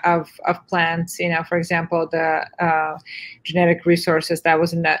data of plants. For example, the genetic resources that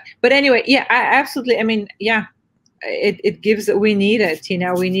was in that. But anyway, I absolutely. I mean, it gives. We need it.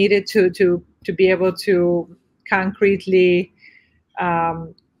 We need it to be able to concretely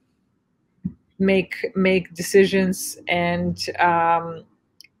make decisions. And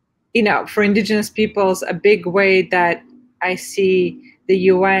for Indigenous peoples, a big way that I see the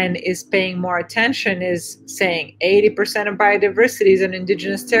UN is paying more attention is saying 80% of biodiversity is in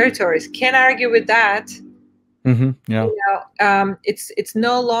Indigenous territories. Can't argue with that. Yeah. It's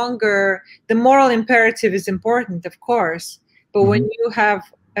no longer, the moral imperative is important, of course, but when you have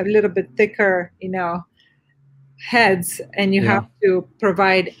a little bit thicker, heads, and you have to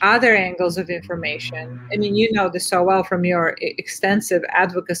provide other angles of information. I mean, you know this so well from your extensive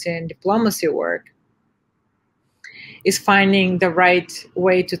advocacy and diplomacy work, is finding the right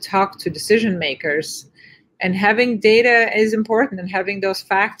way to talk to decision makers And having data is important, and having those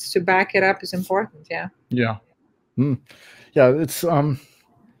facts to back it up is important. Yeah. Yeah. Yeah. It's there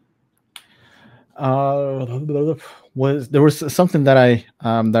was something that I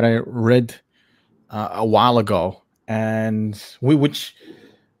read a while ago, and which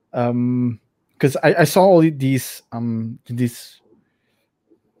because I saw all these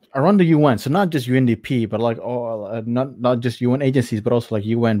around the UN, so not just UNDP, but like not just UN agencies, but also like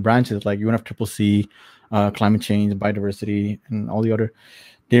UN branches like UNFCCC, climate change, biodiversity, and all the other.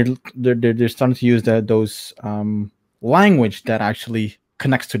 They're starting to use those language that actually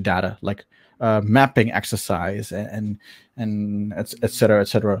connects to data, like mapping exercise and et cetera, et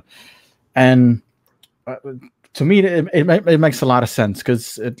cetera. And to me, it makes a lot of sense,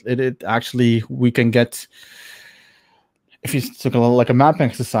 because it actually, we can get, if you took like a mapping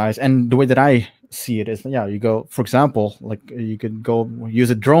exercise, and the way that I see it is, yeah, you go, for example, like you could go use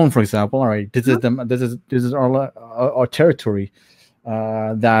a drone, for example. All right, this is our territory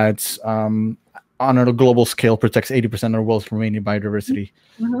that on a global scale protects 80% of the world's remaining biodiversity.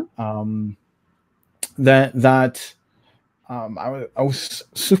 I was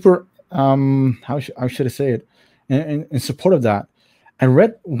super how should I say it, in support of that. I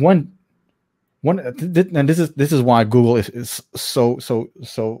read one, and this is why Google is so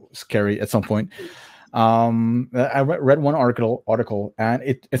scary at some point. I read one article, and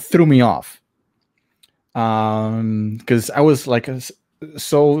it threw me off, because I was like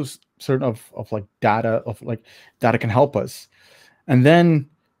so certain of like data can help us. And then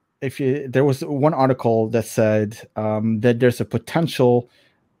there was one article that said that there's a potential,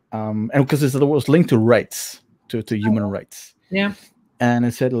 and because it was linked to rights, to human rights. Yeah. And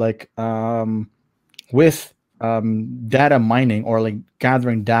it said like with data mining, or like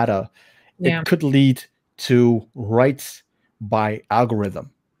gathering data, it could lead to rights by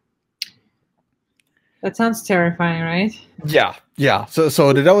algorithm. That sounds terrifying, right? Yeah. So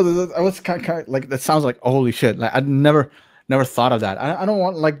that was kind of like, that sounds like, holy shit. Like, I'd never thought of that. I don't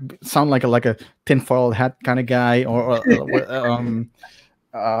want like sound like a tinfoil hat kind of guy, or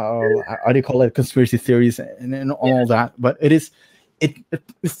how do you call it, conspiracy theories and all that. But it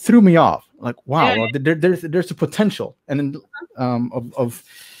threw me off. Like, wow, there's a potential, and of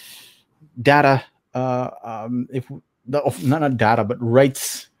data, not data, but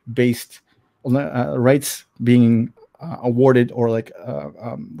rights based. Rights being awarded, or like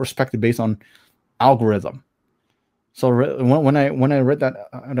respected based on algorithm. So when I read that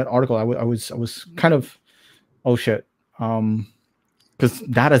article, I was kind of, oh shit, because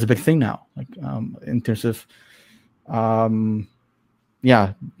data is a big thing now, like in terms of the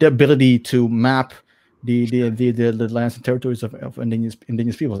ability to map the lands and territories of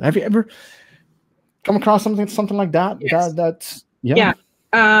indigenous peoples. Have you ever come across something like that? Yes. That's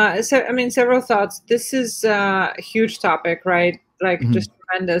So, I mean, several thoughts. This is a huge topic, right? Like, just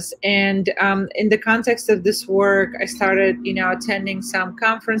tremendous. And in the context of this work, I started, attending some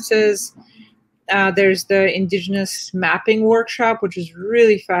conferences. There's the Indigenous mapping workshop, which is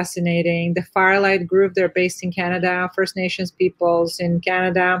really fascinating. The Firelight Group, they're based in Canada, First Nations peoples in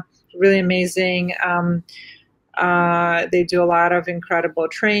Canada, really amazing. They do a lot of incredible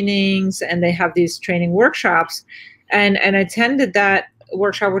trainings, and they have these training workshops. And I attended that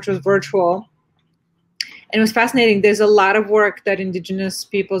workshop, which was virtual, and it was fascinating. There's a lot of work that Indigenous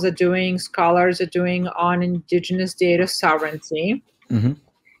peoples are doing, scholars are doing on Indigenous data sovereignty.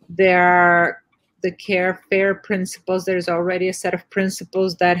 There are the fair principles. There's already a set of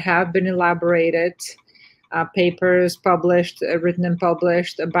principles that have been elaborated, papers published, written and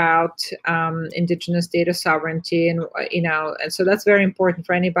published about Indigenous data sovereignty, and and so that's very important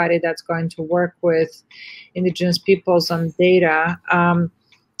for anybody that's going to work with Indigenous peoples on data.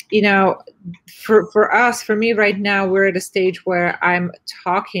 For me right now, we're at a stage where I'm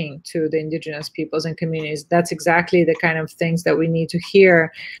talking to the Indigenous peoples and communities. That's exactly the kind of things that we need to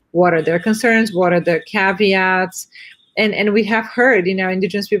hear. What are their concerns? What are their caveats? And we have heard,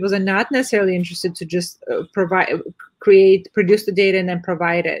 Indigenous peoples are not necessarily interested to just produce the data and then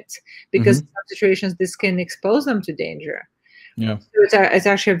provide it, because in some situations this can expose them to danger. Yeah, so it's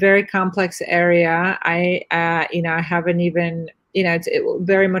actually a very complex area. I haven't even, it's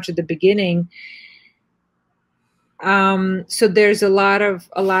very much at the beginning. So there's a lot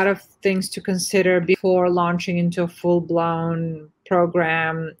of things to consider before launching into a full-blown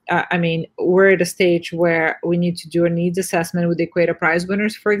program. I mean, we're at a stage where we need to do a needs assessment with the Equator Prize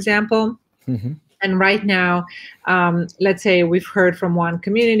winners, for example. And right now, let's say we've heard from one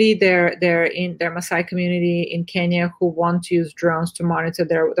community, they're in their Maasai community in Kenya, who want to use drones to monitor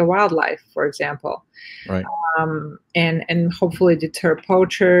their wildlife, for example, Right. And hopefully deter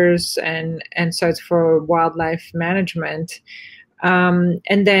poachers and so it's for wildlife management. And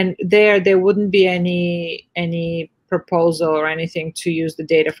then there wouldn't be any proposal or anything to use the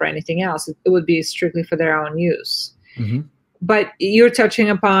data for anything else. It would be strictly for their own use. Mm-hmm. But you're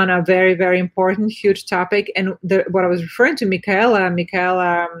touching upon a very, very important, huge topic. And what I was referring to, Michaela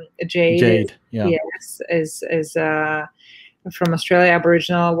Jade, yeah. yes, is from Australia,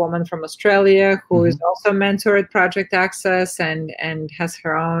 Aboriginal woman from Australia, who is also a mentor at Project Access and has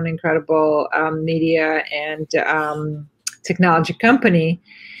her own incredible media and technology company.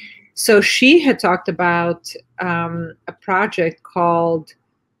 So she had talked about a project called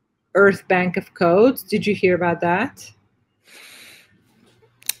Earth Bank of Codes. Did you hear about that?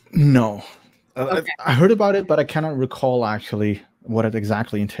 No. Okay. I heard about it, but I cannot recall actually what it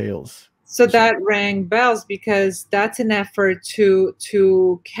exactly entails. So that rang bells because that's an effort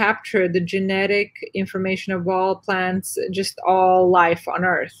to capture the genetic information of all plants, just all life on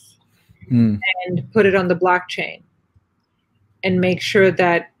Earth, and put it on the blockchain and make sure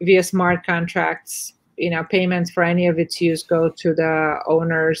that via smart contracts, payments for any of its use go to the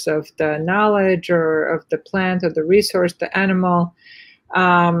owners of the knowledge or of the plant or the resource, the animal.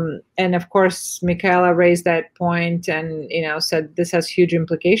 And of course, Michaela raised that point and, said this has huge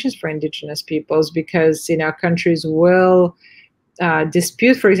implications for Indigenous peoples because, countries will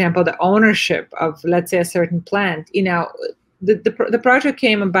dispute, for example, the ownership of, let's say, a certain plant. The project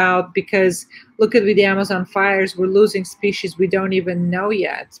came about because look at with the Amazon fires, we're losing species we don't even know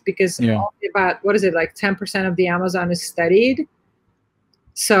yet because only about, 10% of the Amazon is studied.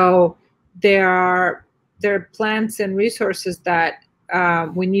 So there are plants and resources that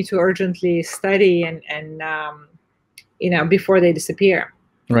we need to urgently study and before they disappear.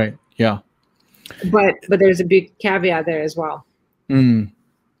 Right. Yeah. But there's a big caveat there as well.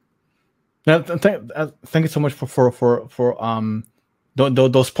 Now, thank you so much for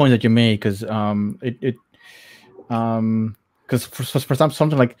those points that you made because for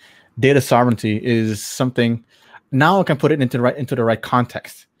something like data sovereignty is something now I can put it into the right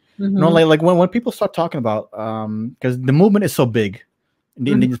context. Like when people start talking about because the movement is so big.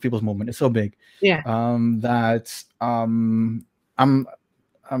 The Indigenous people's movement is so big, that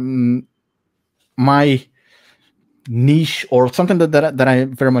my niche or something that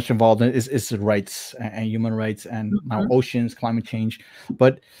I'm very much involved in is rights and human rights and now oceans, climate change,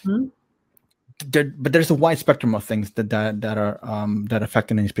 but there's a wide spectrum of things that are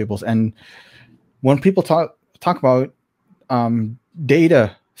affecting these peoples. And when people talk about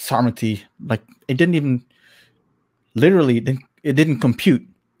data sovereignty, like it didn't even literally. It didn't compute.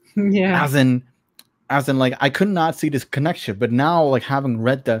 As in like I could not see this connection. But now, like having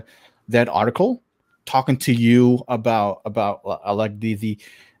read that article, talking to you about like the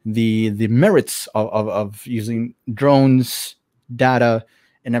merits of using drones, data,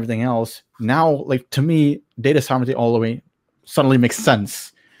 and everything else. Now, like to me, data sovereignty all the way suddenly makes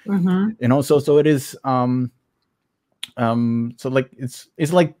sense. So it is so like it's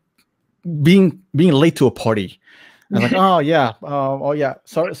like being late to a party. I'm like, oh yeah,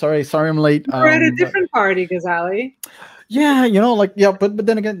 sorry, I'm late. We're at a different party, Ghazali. Yeah, but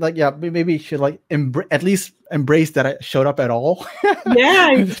then again, like, maybe you should like at least embrace that I showed up at all.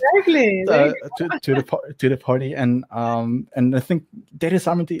 Yeah, exactly. To the party, and I think data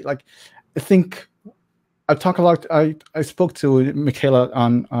sovereignty, like, I think I talk a lot. I spoke to Michaela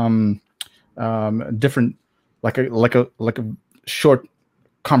on different, like a short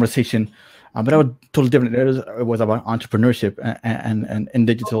conversation. But I was totally different. It was about entrepreneurship and in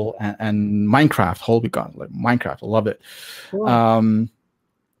digital and Minecraft. Holy God, like Minecraft, I love it. Cool.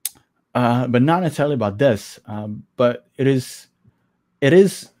 But not necessarily about this. But it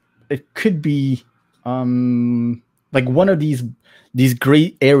could be like one of these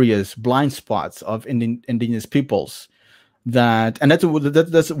great areas, blind spots of Indigenous peoples. And that's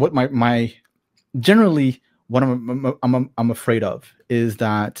what my generally what I'm afraid of is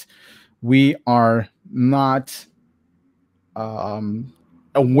that we are not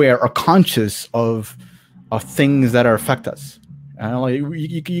aware or conscious of things that affect us. Like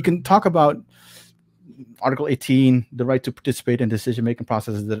you can talk about Article 18, the right to participate in decision-making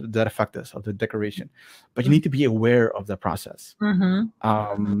processes that affect us, of the Declaration, but you need to be aware of the process.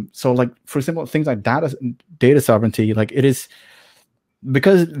 So, like for example, things like data sovereignty, like it is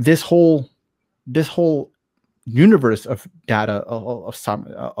because this whole universe of data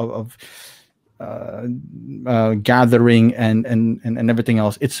of gathering and everything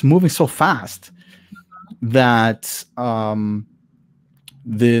else, it's moving so fast that what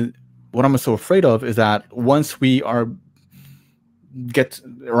I'm so afraid of is that once we arrive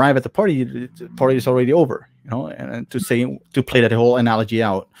at the party is already over, and to play that whole analogy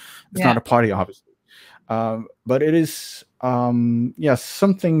out, it's not a party, obviously, but it is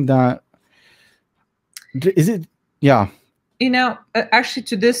something that is it. Actually,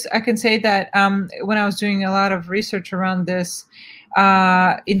 to this, I can say that when I was doing a lot of research around this,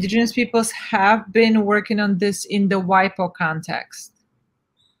 Indigenous peoples have been working on this in the WIPO context.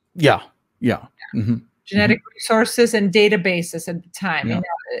 Mm-hmm. Genetic resources and databases at the time.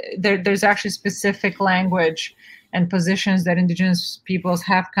 There's actually specific language and positions that Indigenous peoples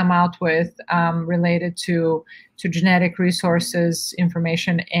have come out with related to genetic resources,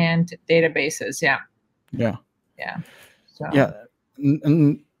 information, and databases. So.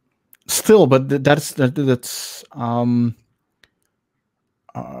 And still, but that's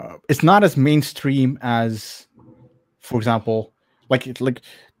it's not as mainstream as, for example, like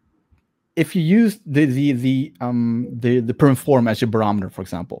if you use the perm form as your barometer, for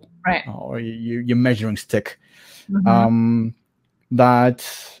example, right, or your measuring stick, mm-hmm. That,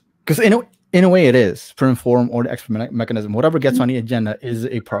 because in a way it is perm form or the expert mechanism, whatever gets on the agenda is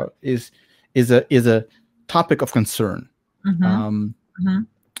a topic of concern.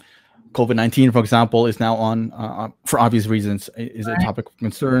 COVID-19, for example, is now on for obvious reasons is a topic of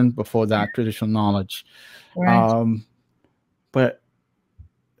concern. Before that, traditional knowledge, but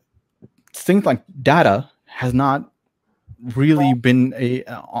things like data has not really been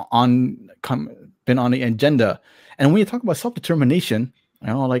on the agenda. And when you talk about self-determination,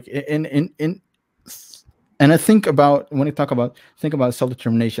 like and I think about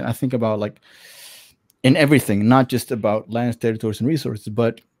self-determination, I think about like in everything, not just about lands, territories, and resources,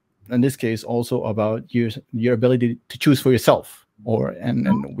 but in this case also about your ability to choose for yourself,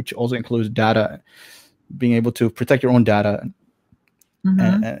 and which also includes data, being able to protect your own data.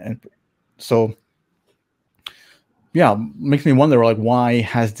 And so makes me wonder, like, why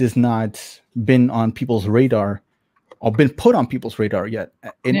has this not been on people's radar or been put on people's radar yet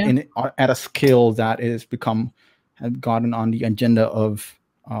at a scale that has gotten on the agenda of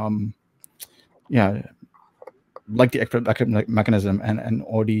like the expert mechanism and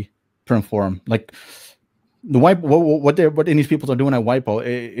or the perm forum. Like the what Indian people are doing at WIPO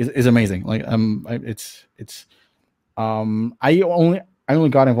is amazing. Like I only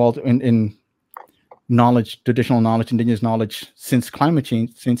got involved in knowledge, traditional knowledge, indigenous knowledge since climate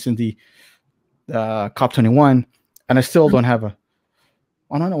change, since in the COP21, and I still don't have I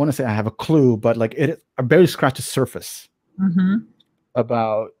don't want to say I have a clue, but like I barely scratched the surface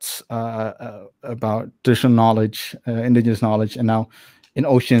about traditional knowledge, indigenous knowledge, and now in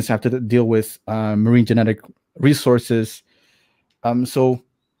oceans have to deal with marine genetic resources. So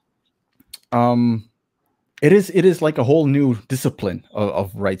it is like a whole new discipline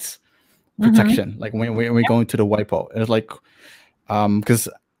of rights protection. Like when we go into the WIPO, it's like because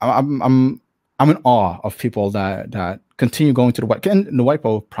I'm in awe of people that continue going to the WIPO. And the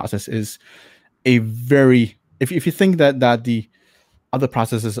WIPO process is a very, if you think that the other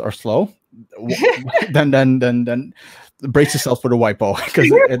processes are slow, then brace yourself for the WIPO, because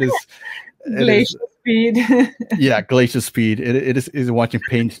it is glacial speed. Glacial speed. It is watching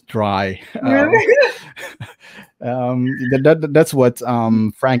paint dry. That's what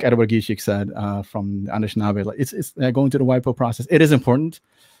Frank Edward Gishik said from the Anishinaabe. Like it's going to the WIPO process. It is important,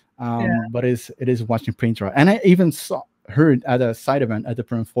 but it is watching paint dry. And I even heard at a side event at the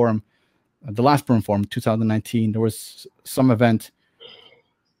Perm Forum, the last Perm Forum, 2019. There was some event.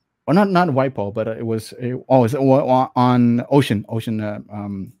 Well, not WIPO, but it was on ocean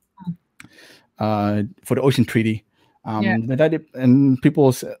for the Ocean Treaty. And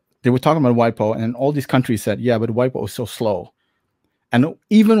people they were talking about WIPO, and all these countries said, but WIPO is so slow. And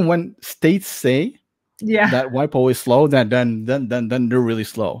even when states say that WIPO is slow, then they're really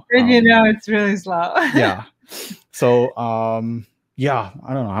slow. And it's really slow. So I don't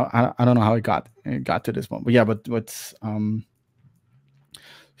know. I don't know how it got to this one, but what's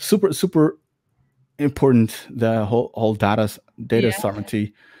super important, the whole data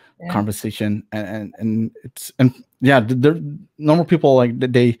sovereignty conversation, and the normal people, like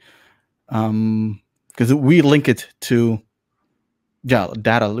they because we link it to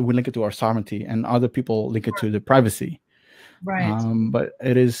data, we link it to our sovereignty, and other people link it to the privacy, but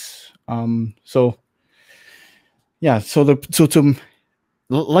it is so to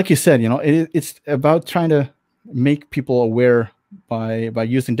like you said, it's about trying to make people aware by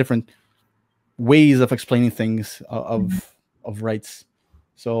using different ways of explaining things of rights.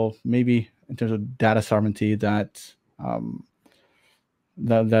 So maybe in terms of data sovereignty, that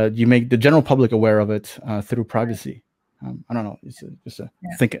that you make the general public aware of it through privacy. I don't know. It's just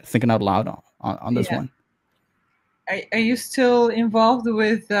thinking out loud on this one. Are you still involved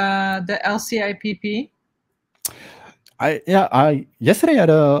with the LCIPP? Yesterday at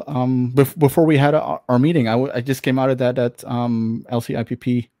before we had our meeting, I just came out of that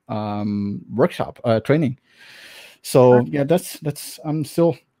LCIPP workshop training. So yeah, that's I'm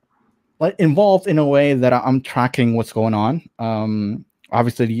still like involved in a way that I'm tracking what's going on.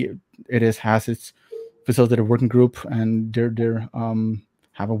 Obviously, has its facilitated working group, and they're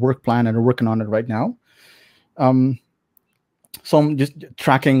have a work plan and are working on it right now. So I'm just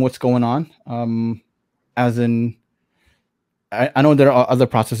tracking what's going on. As in, I know there are other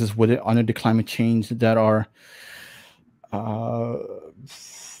processes with it under the climate change that are,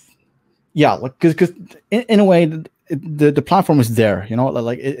 like because in a way the platform is there,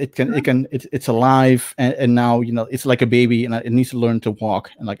 like it's alive, and now it's like a baby and it needs to learn to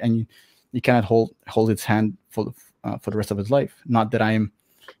walk, and you cannot hold its hand for the rest of its life. Not that I am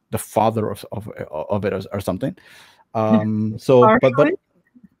the father of it or something. So partially? but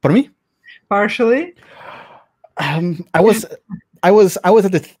pardon me? Partially. I was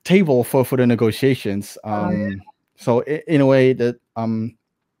at the table for the negotiations. So in a way that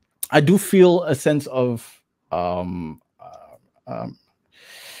I do feel a sense of how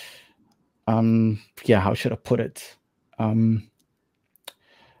should I put it?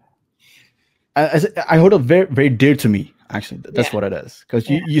 I hold it very, very dear to me. Actually, that's what it is, because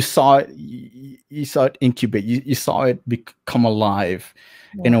you saw it, you saw it incubate, you saw it become alive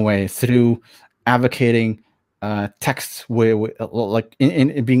in a way through advocating texts where like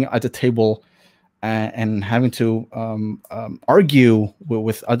in being at the table and having to argue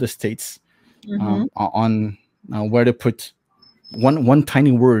with other states on where to put one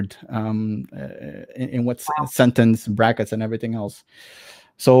tiny word in what sentence, brackets, and everything else.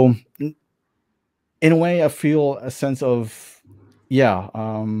 So in a way, I feel a sense of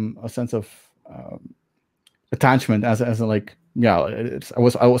attachment as a like I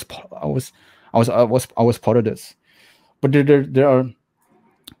was part of this, but there are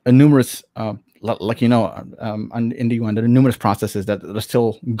numerous in the UN, there are numerous processes that are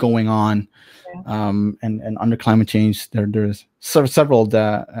still going on, and under climate change there's several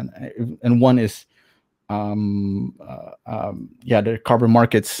that and one is the carbon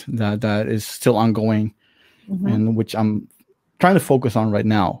markets that is still ongoing, and which I'm trying to focus on right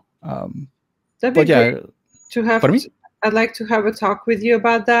now. That'd be great to have. I'd like to have a talk with you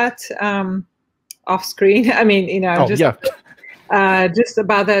about that off screen. I mean, just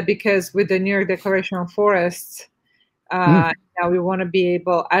about that, because with the New York Declaration on Forests, now we want to be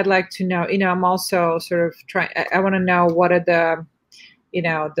able. I'd like to know. I'm also sort of trying. I want to know what are the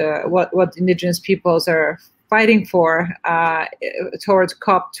what indigenous peoples are fighting for towards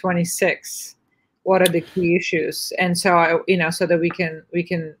COP26. What are the key issues? And so so that we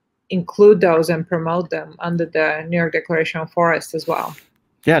can include those and promote them under the New York Declaration on Forests as well.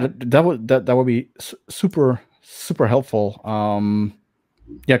 Yeah, that would be super helpful.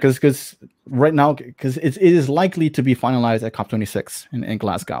 Because right now, because it is likely to be finalized at COP26 in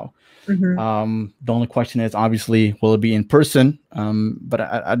Glasgow. The only question is, obviously, will it be in person? But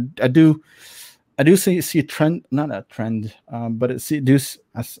I do see a trend, not a trend, but I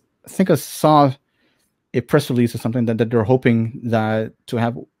think I saw a press release or something that they're hoping that to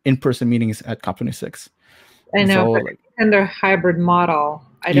have in-person meetings at COP26. I know, so, and their hybrid model.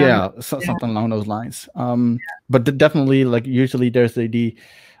 Something along those lines. But definitely, like usually, there's the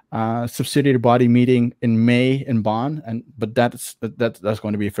subsidiary body meeting in May in Bonn, but that's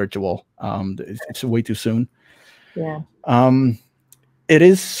going to be virtual. It's way too soon. Yeah. It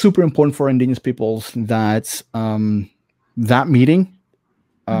is super important for Indigenous peoples that that meeting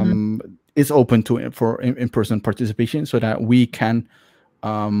is open for in-person participation, so that we can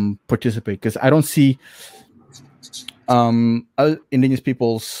participate. Because I don't see Indigenous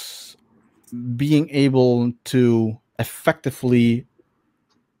peoples being able to effectively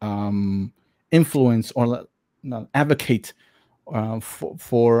influence or advocate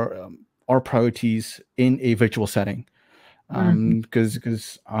for our priorities in a virtual setting, because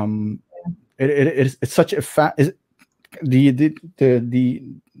it's such a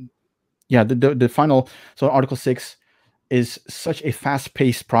the final, so Article 6 is such a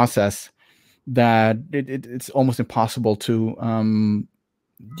fast-paced process that it's almost impossible to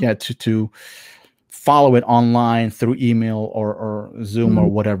follow it online through email or Zoom or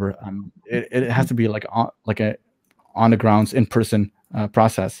whatever. It has to be like a on the grounds in person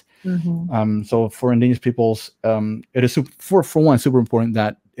process. So for Indigenous peoples, it is for one super important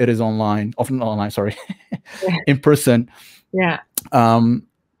that it is online, often online, sorry, in person. Yeah. And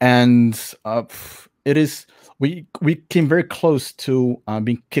it is we came very close to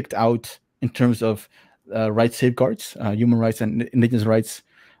being kicked out in terms of rights safeguards, human rights and indigenous rights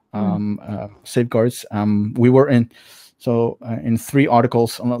safeguards. We were in in 3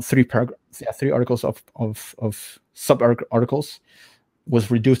 articles, three articles of sub articles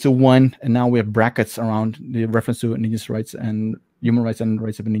was reduced to 1, and now we have brackets around the reference to indigenous rights and human rights and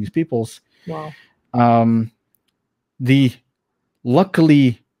rights of indigenous peoples. Wow.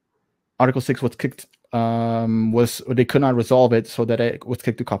 Luckily, Article 6 was kicked. They could not resolve it, so that it was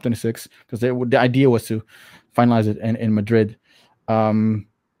kicked to COP26 because the idea was to finalize it in Madrid.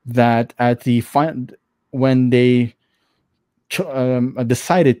 That at the when they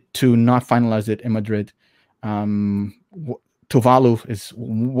decided to not finalize it in Madrid, Tuvalu is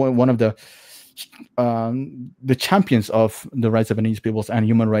one of the champions of the rights of indigenous peoples and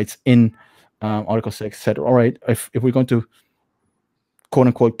human rights in Article 6. Said, all right, if we're going to quote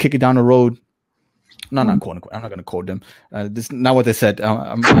unquote kick it down the road, not quote unquote, I'm not going to quote them. This is not what they said.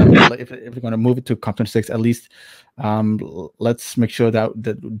 If we're going to move it to COP26, at least let's make sure that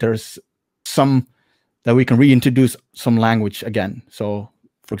there's some that we can reintroduce some language again. So,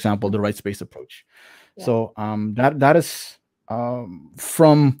 for example, the rights-based approach. Yeah. So that is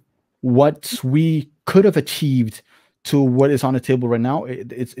from what we could have achieved to what is on the table right now.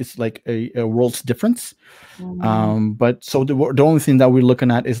 It's like a world's difference. But so the only thing that we're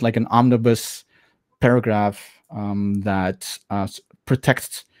looking at is like an omnibus paragraph that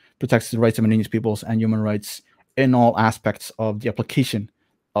protects the rights of indigenous peoples and human rights in all aspects of the application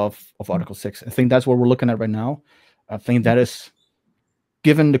of Article 6. I think that's what we're looking at right now. I think that is,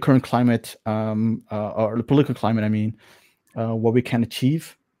 given the current climate, or the political climate, I mean, what we can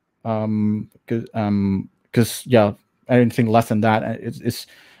achieve. Because anything less than that, it's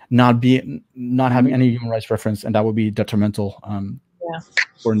not having any human rights reference, and that would be detrimental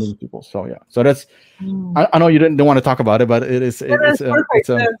for indigenous people. So so that's I know you didn't want to talk about it, but it's perfect.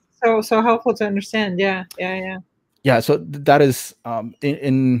 It's so helpful to understand. So that is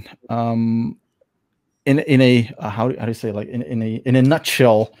in a how do you say, like in a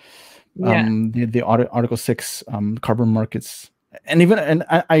nutshell, the Article 6 carbon markets. And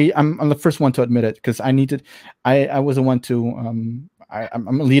I'm the first one to admit it, because I was the one to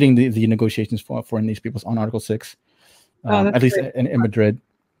I'm leading the negotiations for indigenous peoples on Article 6, at least in Madrid,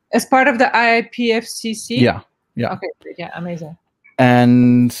 as part of the IPFCC. Yeah. Okay. Yeah. Amazing.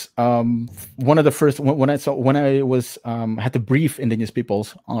 And one of the first when I was had to brief indigenous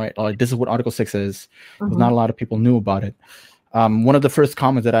peoples, all right, this is what Article 6 is, because not a lot of people knew about it. One of the first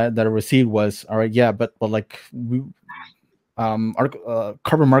comments that I received was, all right, yeah, but like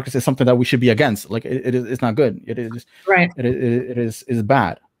carbon markets is something that we should be against. Like it's not good. It is right. It is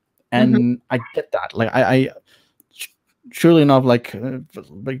bad, and I get that. Like I surely enough, like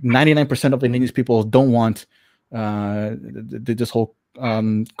 99% of the indigenous people don't want this whole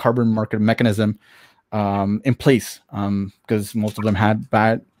carbon market mechanism in place, because most of them had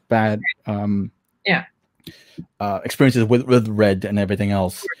bad experiences with RED and everything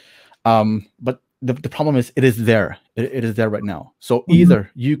else. But the problem is it is there. It is there right now. So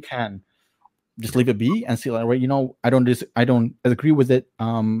either you can just leave it be and see, like, right, I don't agree with it.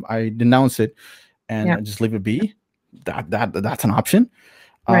 I denounce it and just leave it be. That's an option.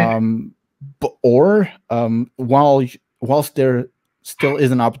 Right. Whilst there still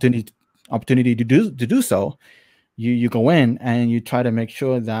is an opportunity to do so, you go in and you try to make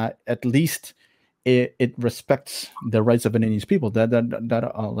sure that at least it respects the rights of indigenous people, that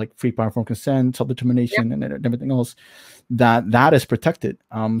like free, power, informed consent, self-determination, and everything else, that is protected.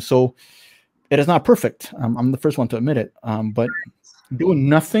 So it is not perfect. I'm the first one to admit it. But doing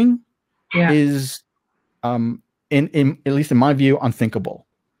nothing is, in at least in my view, unthinkable.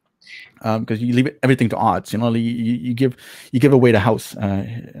 Because you leave everything to odds. You give away the house,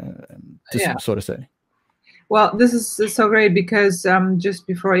 so to say. Well, this is so great, because just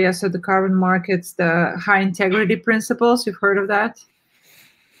before so the carbon markets, the high integrity principles, you've heard of that?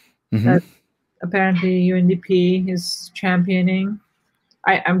 That apparently UNDP is championing.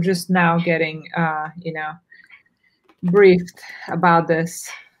 I'm just now getting briefed about this.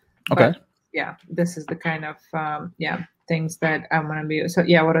 Okay. But, this is the kind of things that I want to be. So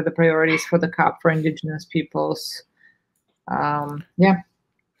what are the priorities for the COP for indigenous peoples?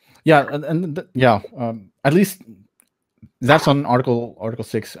 At least that's on Article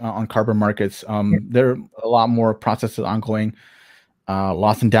 6 on carbon markets. There are a lot more processes ongoing.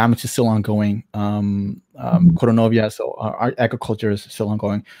 Loss and damage is still ongoing. Coronovia, so our agriculture is still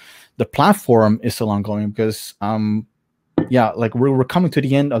ongoing. The platform is still ongoing because, like we're coming to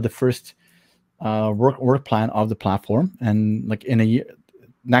the end of the first work plan of the platform, and like in a year,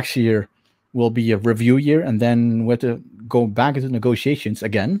 next year will be a review year, and then we have to go back into negotiations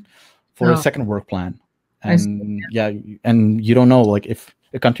again for a second work plan. And and you don't know, like, if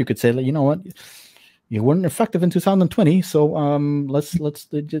a country could say, like, you know what, you weren't effective in 2020, so let's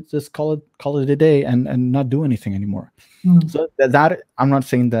just call it a day and not do anything anymore. So that I'm not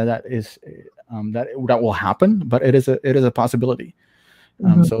saying that is that will happen, but it is a possibility.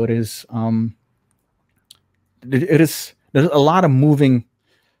 So it is there's a lot of moving,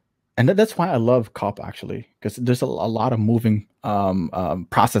 and that's why I love COP, actually, because there's a lot of moving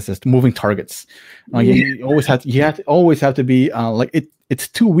processes, moving targets. You always have to be like it's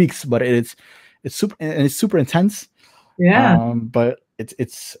 2 weeks, but it's super intense. But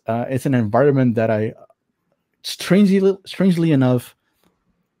it's an environment that I strangely enough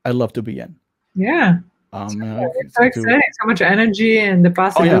I love to be in. It's so exciting, so much energy, and the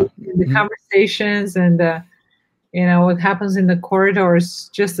possibilities, the conversations, and what happens in the corridor is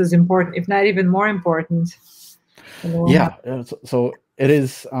just as important, if not even more important. So it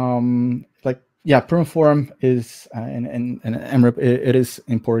is Perma Forum is and MRIP, it is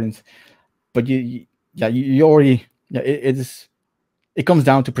important, but you already it comes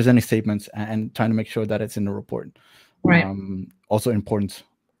down to presenting statements and trying to make sure that it's in the report. Also important,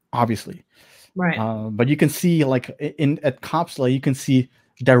 obviously. But you can see, like, at COPs, like, you can see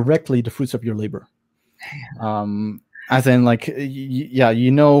directly the fruits of your labor. As in, like, it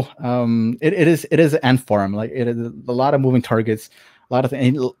is an ant farm. Like, it is a lot of moving targets, a lot of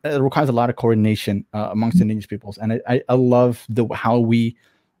things. It requires a lot of coordination amongst Indigenous peoples, and I love how we,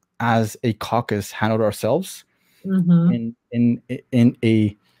 as a caucus, handled ourselves in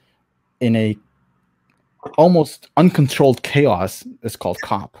a almost uncontrolled chaos. It's called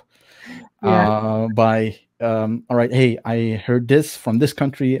COP. By all right, hey, I heard this from this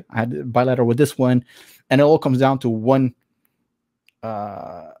country, I had bilateral with this one, and it all comes down to one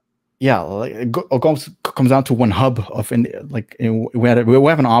it comes down to one hub of, like, we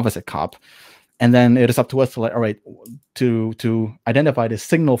have an office at COP, and then it is up to us to, like, all right, to identify the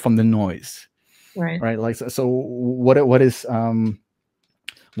signal from the noise, right? Like, so what is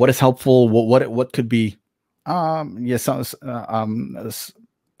helpful, what could be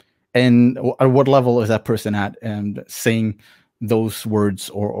and at what level is that person at and saying those words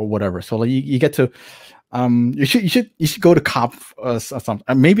or whatever. So, like, you get to you should go to COP something.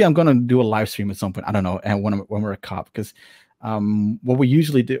 Maybe I'm gonna do a live stream at some point, I don't know, and when we're at COP, because what we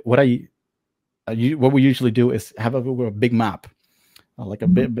usually do is have a big map, like a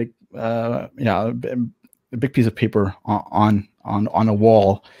big a big piece of paper on a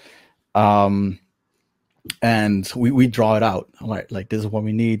wall, and we draw it out. All right, like, this is what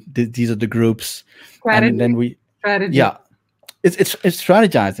we need. These are the groups, and then it's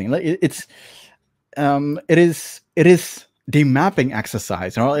strategizing. Like, it is the mapping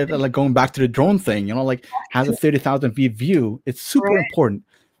exercise. Like, going back to the drone thing. Like, has a 30,000 feet view. It's super important,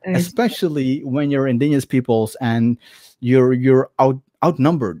 especially when you're Indigenous peoples and you're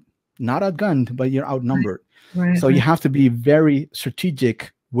outnumbered, not outgunned, but you're outnumbered. So you have to be very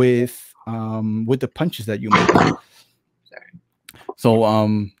strategic with the punches that you make. So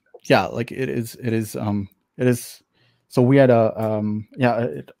like, it is. So we had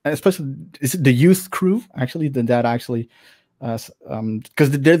especially the youth crew, actually, that actually,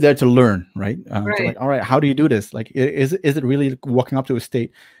 because they're there to learn, right? So, like, all right, how do you do this? Like, is it really walking up to a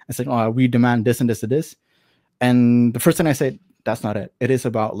state and saying, oh, we demand this and this and this? And the first thing I say, that's not it. It is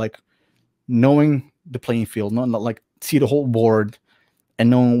about, like, knowing the playing field, not like see the whole board and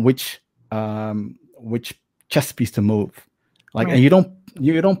knowing which chess piece to move. Like, and you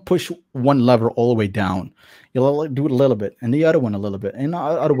don't push one lever all the way down. You'll, like, do it a little bit, and the other one a little bit, and the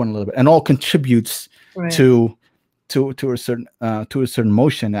other one a little bit, and all contributes to a certain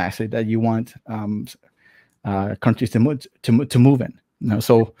motion, actually, that you want countries to move in.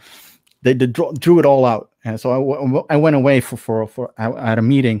 So they drew it all out, and so I went away for at a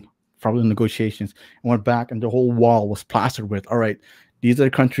meeting, probably negotiations, and went back, and the whole wall was plastered with, all right, these are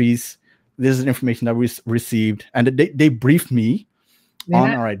the countries, this is the information that we received, and they briefed me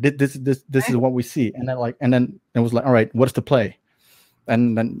on, all right, this is what we see, and then it was like, all right, what's the play?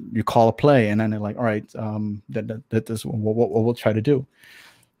 And then you call a play, and then they're like, all right, that is what we'll try to do.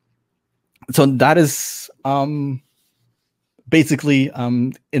 So that is basically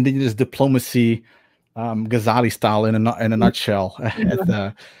Indigenous diplomacy, Ghazali style in a nutshell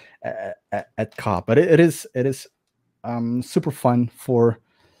at COP. But it is super fun, for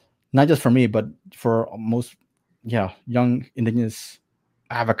not just for me, but for most young Indigenous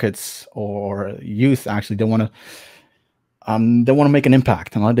advocates or youth. Actually, they want to they want to make an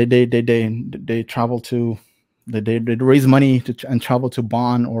impact. They travel to, they raise money and travel to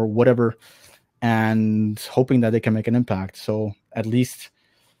Bonn or whatever, and hoping that they can make an impact. So at least,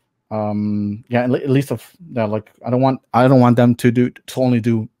 at least like I don't want them to only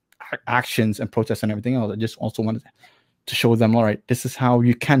do actions and protests and everything else. I just also wanted to show them, all right, this is how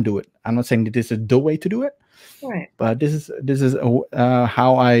you can do it. I'm not saying that this is the way to do it, right, but this is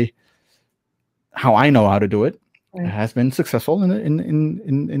how I know how to do it. right. It has been successful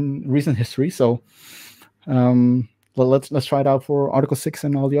in recent history. So let's try it out for Article 6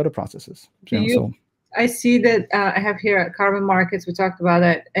 and all the other processes. I see that I have here carbon markets. We talked about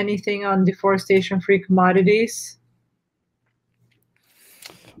that. Anything on deforestation-free commodities?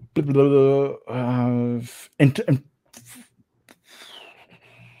 I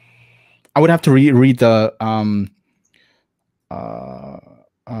would have to read the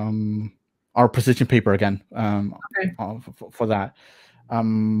our position paper again for that.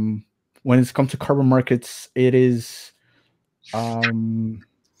 When it comes to carbon markets, it is I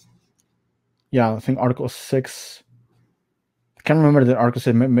think Article 6. I can't remember that Article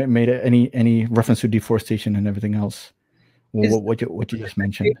 6 made any reference to deforestation and everything else. What you just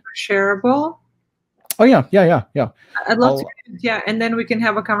mentioned. Shareable? Oh yeah. I'd love to, and then we can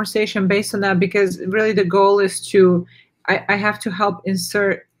have a conversation based on that, because really the goal is to, I have to help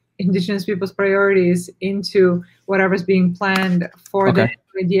insert Indigenous people's priorities into whatever's being planned for the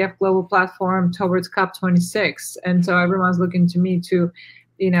IDF global platform towards COP26, and so everyone's looking to me to,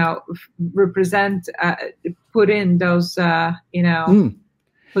 represent, put in those,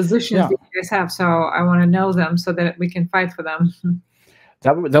 positions that you guys have. So I want to know them so that we can fight for them.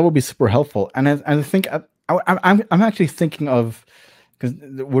 That would be super helpful. And I think I'm actually thinking of, because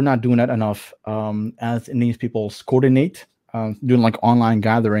we're not doing that enough, as Indigenous peoples coordinate, doing like online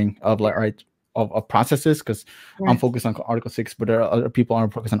gathering of of processes, because I'm focused on Article 6, but there are other people are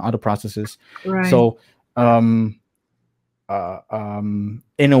focused on other processes. Right. So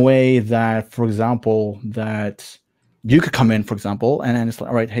in a way that, for example, that you could come in, for example, and then it's like,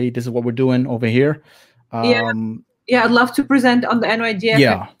 all right, hey, this is what we're doing over here. I'd love to present on the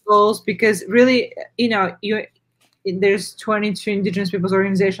NYDF goals, because really, there's 22 Indigenous people's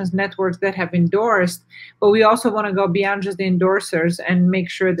organizations networks that have endorsed, but we also want to go beyond just the endorsers and make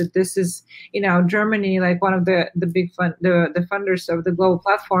sure that this is, Germany, like one of the big the funders of the global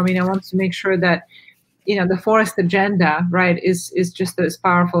platform, wants to make sure that, the forest agenda, right, is just as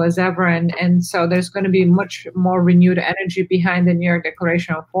powerful as ever. And so there's going to be much more renewed energy behind the New York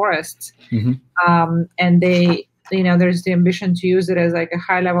Declaration of Forests. Mm-hmm. And they, there's the ambition to use it as like a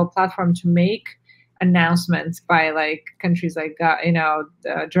high level platform to make announcements by like countries like,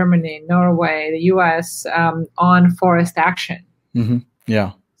 Germany, Norway, the US, on forest action. Mm-hmm.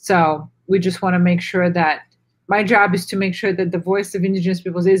 Yeah. So we just want to make sure that, my job is to make sure that the voice of Indigenous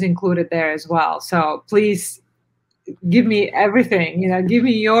peoples is included there as well. So please give me everything, give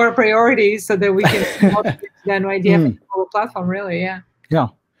me your priorities so that we can help the NYDF global platform. Really, yeah. Yeah,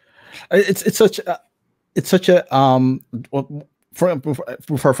 it's such a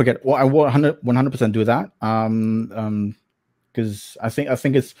before I forget. Well, I will 100% do that. Because I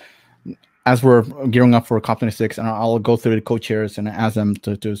think it's, as we're gearing up for COP26, and I'll go through the co-chairs and ask them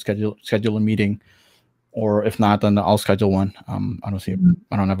to schedule a meeting. Or if not, then I'll schedule one. I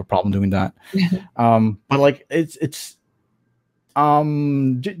don't have a problem doing that. But like it's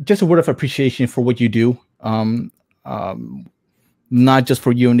just a word of appreciation for what you do. Not just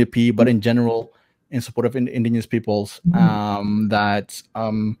for UNDP, but in general, in support of Indigenous peoples. That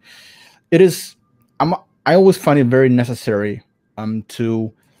it is. I always find it very necessary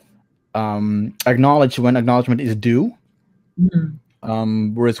to acknowledge when acknowledgement is due.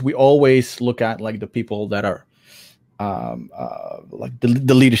 Whereas we always look at like the people that are like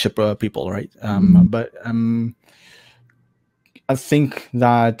the leadership people, right? But I think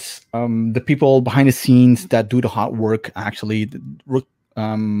that the people behind the scenes that do the hard work actually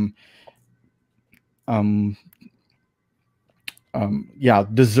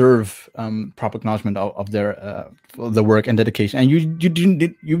deserve proper acknowledgement of their the work and dedication. And you've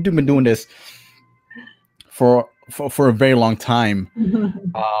been doing this for a very long time.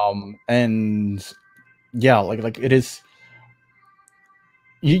 And like it is,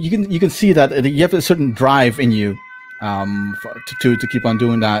 you can see that you have a certain drive in you to keep on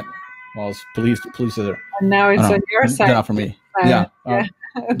doing that. Well, police are there. And now it's on your side. They're not for me.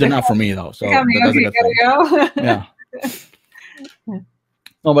 They're not for me though. So that's a good thing. Go. Yeah.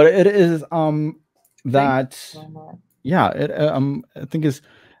 No, but it is that I think is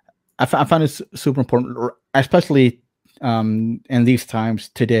I find it super important, especially in these times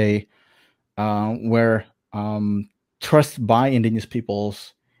today, where trust by Indigenous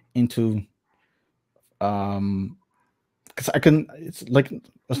peoples into because it's like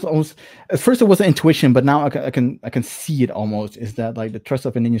it's almost, at first it was an intuition, but now I can see it almost, is that like the trust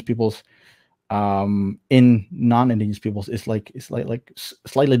of Indigenous peoples in non-Indigenous peoples is like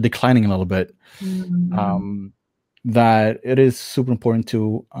slightly declining a little bit. Mm-hmm. That it is super important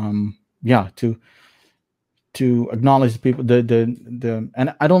to to acknowledge the people, the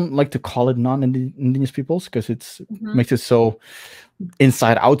and I don't like to call it non-Indigenous peoples because it's makes it so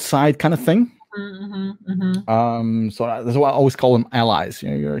inside outside kind of thing. So that's why I always call them allies. You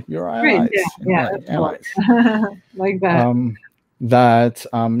know, you're allies. Right, allies. Like that.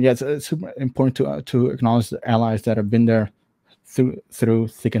 It's super important to acknowledge the allies that have been there through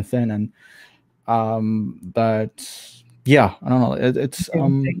thick and thin, and I don't know. It's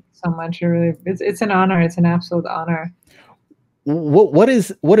Thank you so much. It's an honor. It's an absolute honor. What is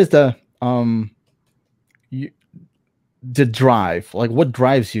the the drive? Like, what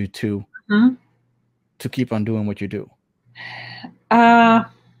drives you to keep on doing what you do?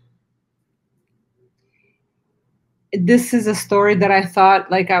 This is a story that I thought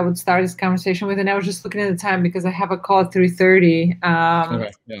like I would start this conversation with, and I was just looking at the time because I have a call at 3:30.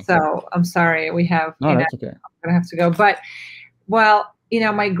 So I'm sorry, we have. No, that's okay. I'm gonna have to go. But well,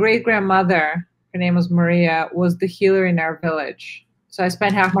 my great grandmother, her name was Maria, was the healer in our village. So I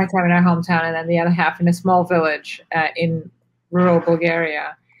spent half my time in our hometown, and then the other half in a small village in rural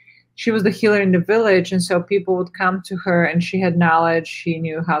Bulgaria. She was the healer in the village, and so people would come to her, and she had knowledge. She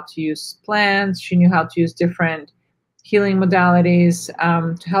knew how to use plants. She knew how to use different healing modalities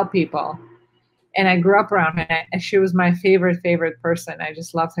to help people. And I grew up around her, and she was my favorite person. I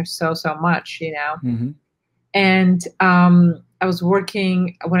just loved her so much, And I was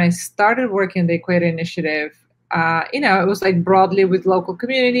working, when I started working the Equator Initiative, it was like broadly with local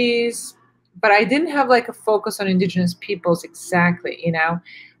communities, but I didn't have like a focus on Indigenous peoples exactly,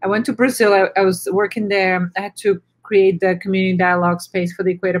 I went to Brazil. I was working there. I had to create the community dialogue space for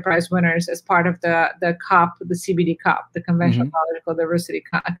the Equator Prize winners as part of the COP, the CBD COP, the Convention on Biological Diversity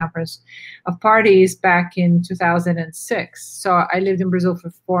Conference of Parties back in 2006. So I lived in Brazil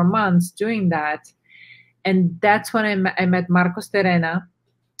for 4 months doing that. And that's when I met Marcos Terena,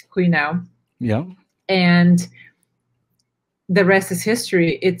 who you know. Yeah. And the rest is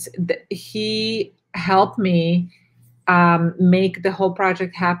history. He helped me make the whole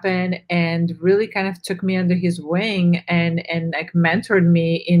project happen, and really kind of took me under his wing and like mentored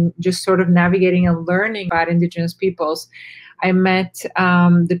me in just sort of navigating and learning about Indigenous peoples. I met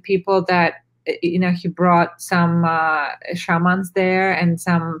the people that, he brought some shamans there and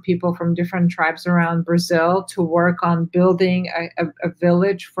some people from different tribes around Brazil to work on building a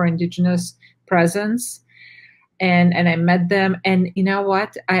village for Indigenous presence. And I met them, and you know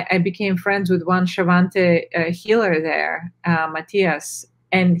what? I became friends with one Shavante healer there, Matthias,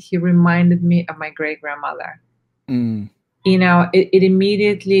 and he reminded me of my great grandmother. It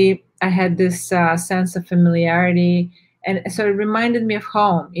immediately, I had this sense of familiarity, and so it reminded me of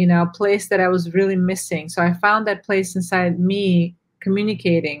home, a place that I was really missing. So I found that place inside me,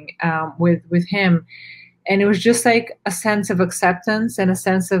 communicating with him. And it was just like a sense of acceptance and a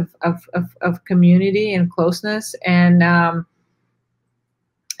sense of community and closeness, and a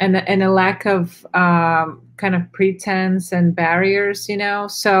lack of kind of pretense and barriers,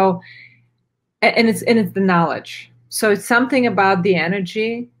 So, and it's the knowledge. So it's something about the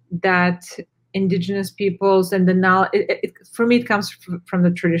energy that Indigenous peoples and the knowledge. For me, it comes from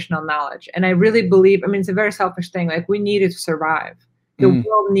the traditional knowledge, and I really believe. I mean, it's a very selfish thing. Like, we need it to survive. The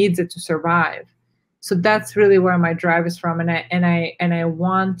world needs it to survive. So that's really where my drive is from, and I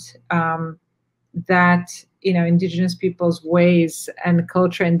want that Indigenous people's ways and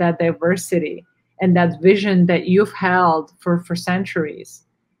culture and that diversity and that vision that you've held for centuries,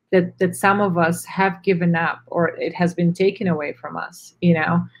 that some of us have given up, or it has been taken away from us.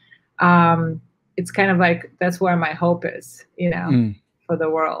 It's kind of like, that's where my hope is, for the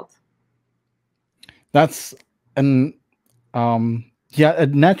world. That's a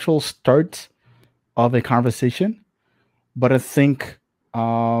natural start of a conversation, but I think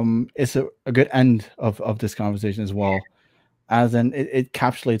it's a good end of this conversation as well, as in it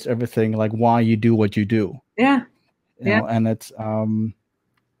encapsulates everything, like why you do what you do. And it's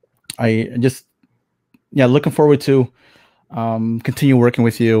I just looking forward to continue working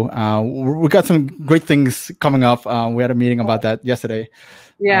with you. We got some great things coming up. We had a meeting about that yesterday.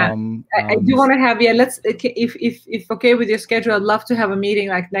 I do want to have, let's, if okay with your schedule, I'd love to have a meeting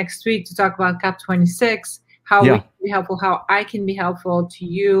like next week to talk about COP26, how we can be helpful, how I can be helpful to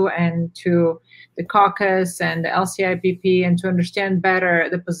you and to the caucus and the LCIPP, and to understand better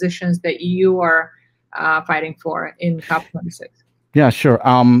the positions that you are fighting for in COP26. Yeah, sure.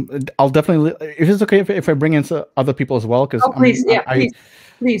 I'll definitely, if it's okay if I bring in other people as well, because please,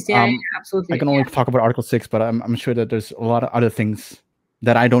 please, absolutely. I can only talk about Article 6, but I'm sure that there's a lot of other things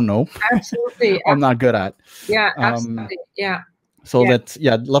that I don't know. Absolutely. I'm not good at. Yeah, absolutely. Yeah. So that's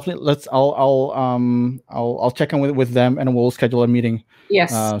lovely. I'll check in with them, and we'll schedule a meeting.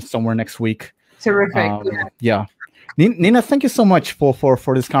 Yes. Somewhere next week. Terrific. Yeah. Nina, thank you so much for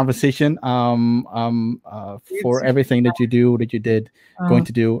this conversation. For everything that you did, going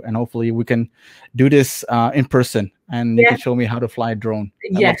to do, and hopefully we can do this in person, and you can show me how to fly a drone.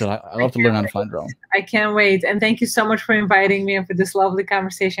 I love to learn how to fly a drone. I can't wait, and thank you so much for inviting me and for this lovely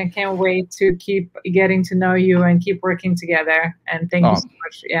conversation. I can't wait to keep getting to know you and keep working together. And thank you so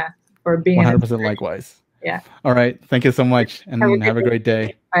much, for being 100% likewise. Yeah. All right. Thank you so much, and have a great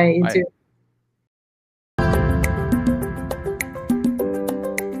day. Bye. You too.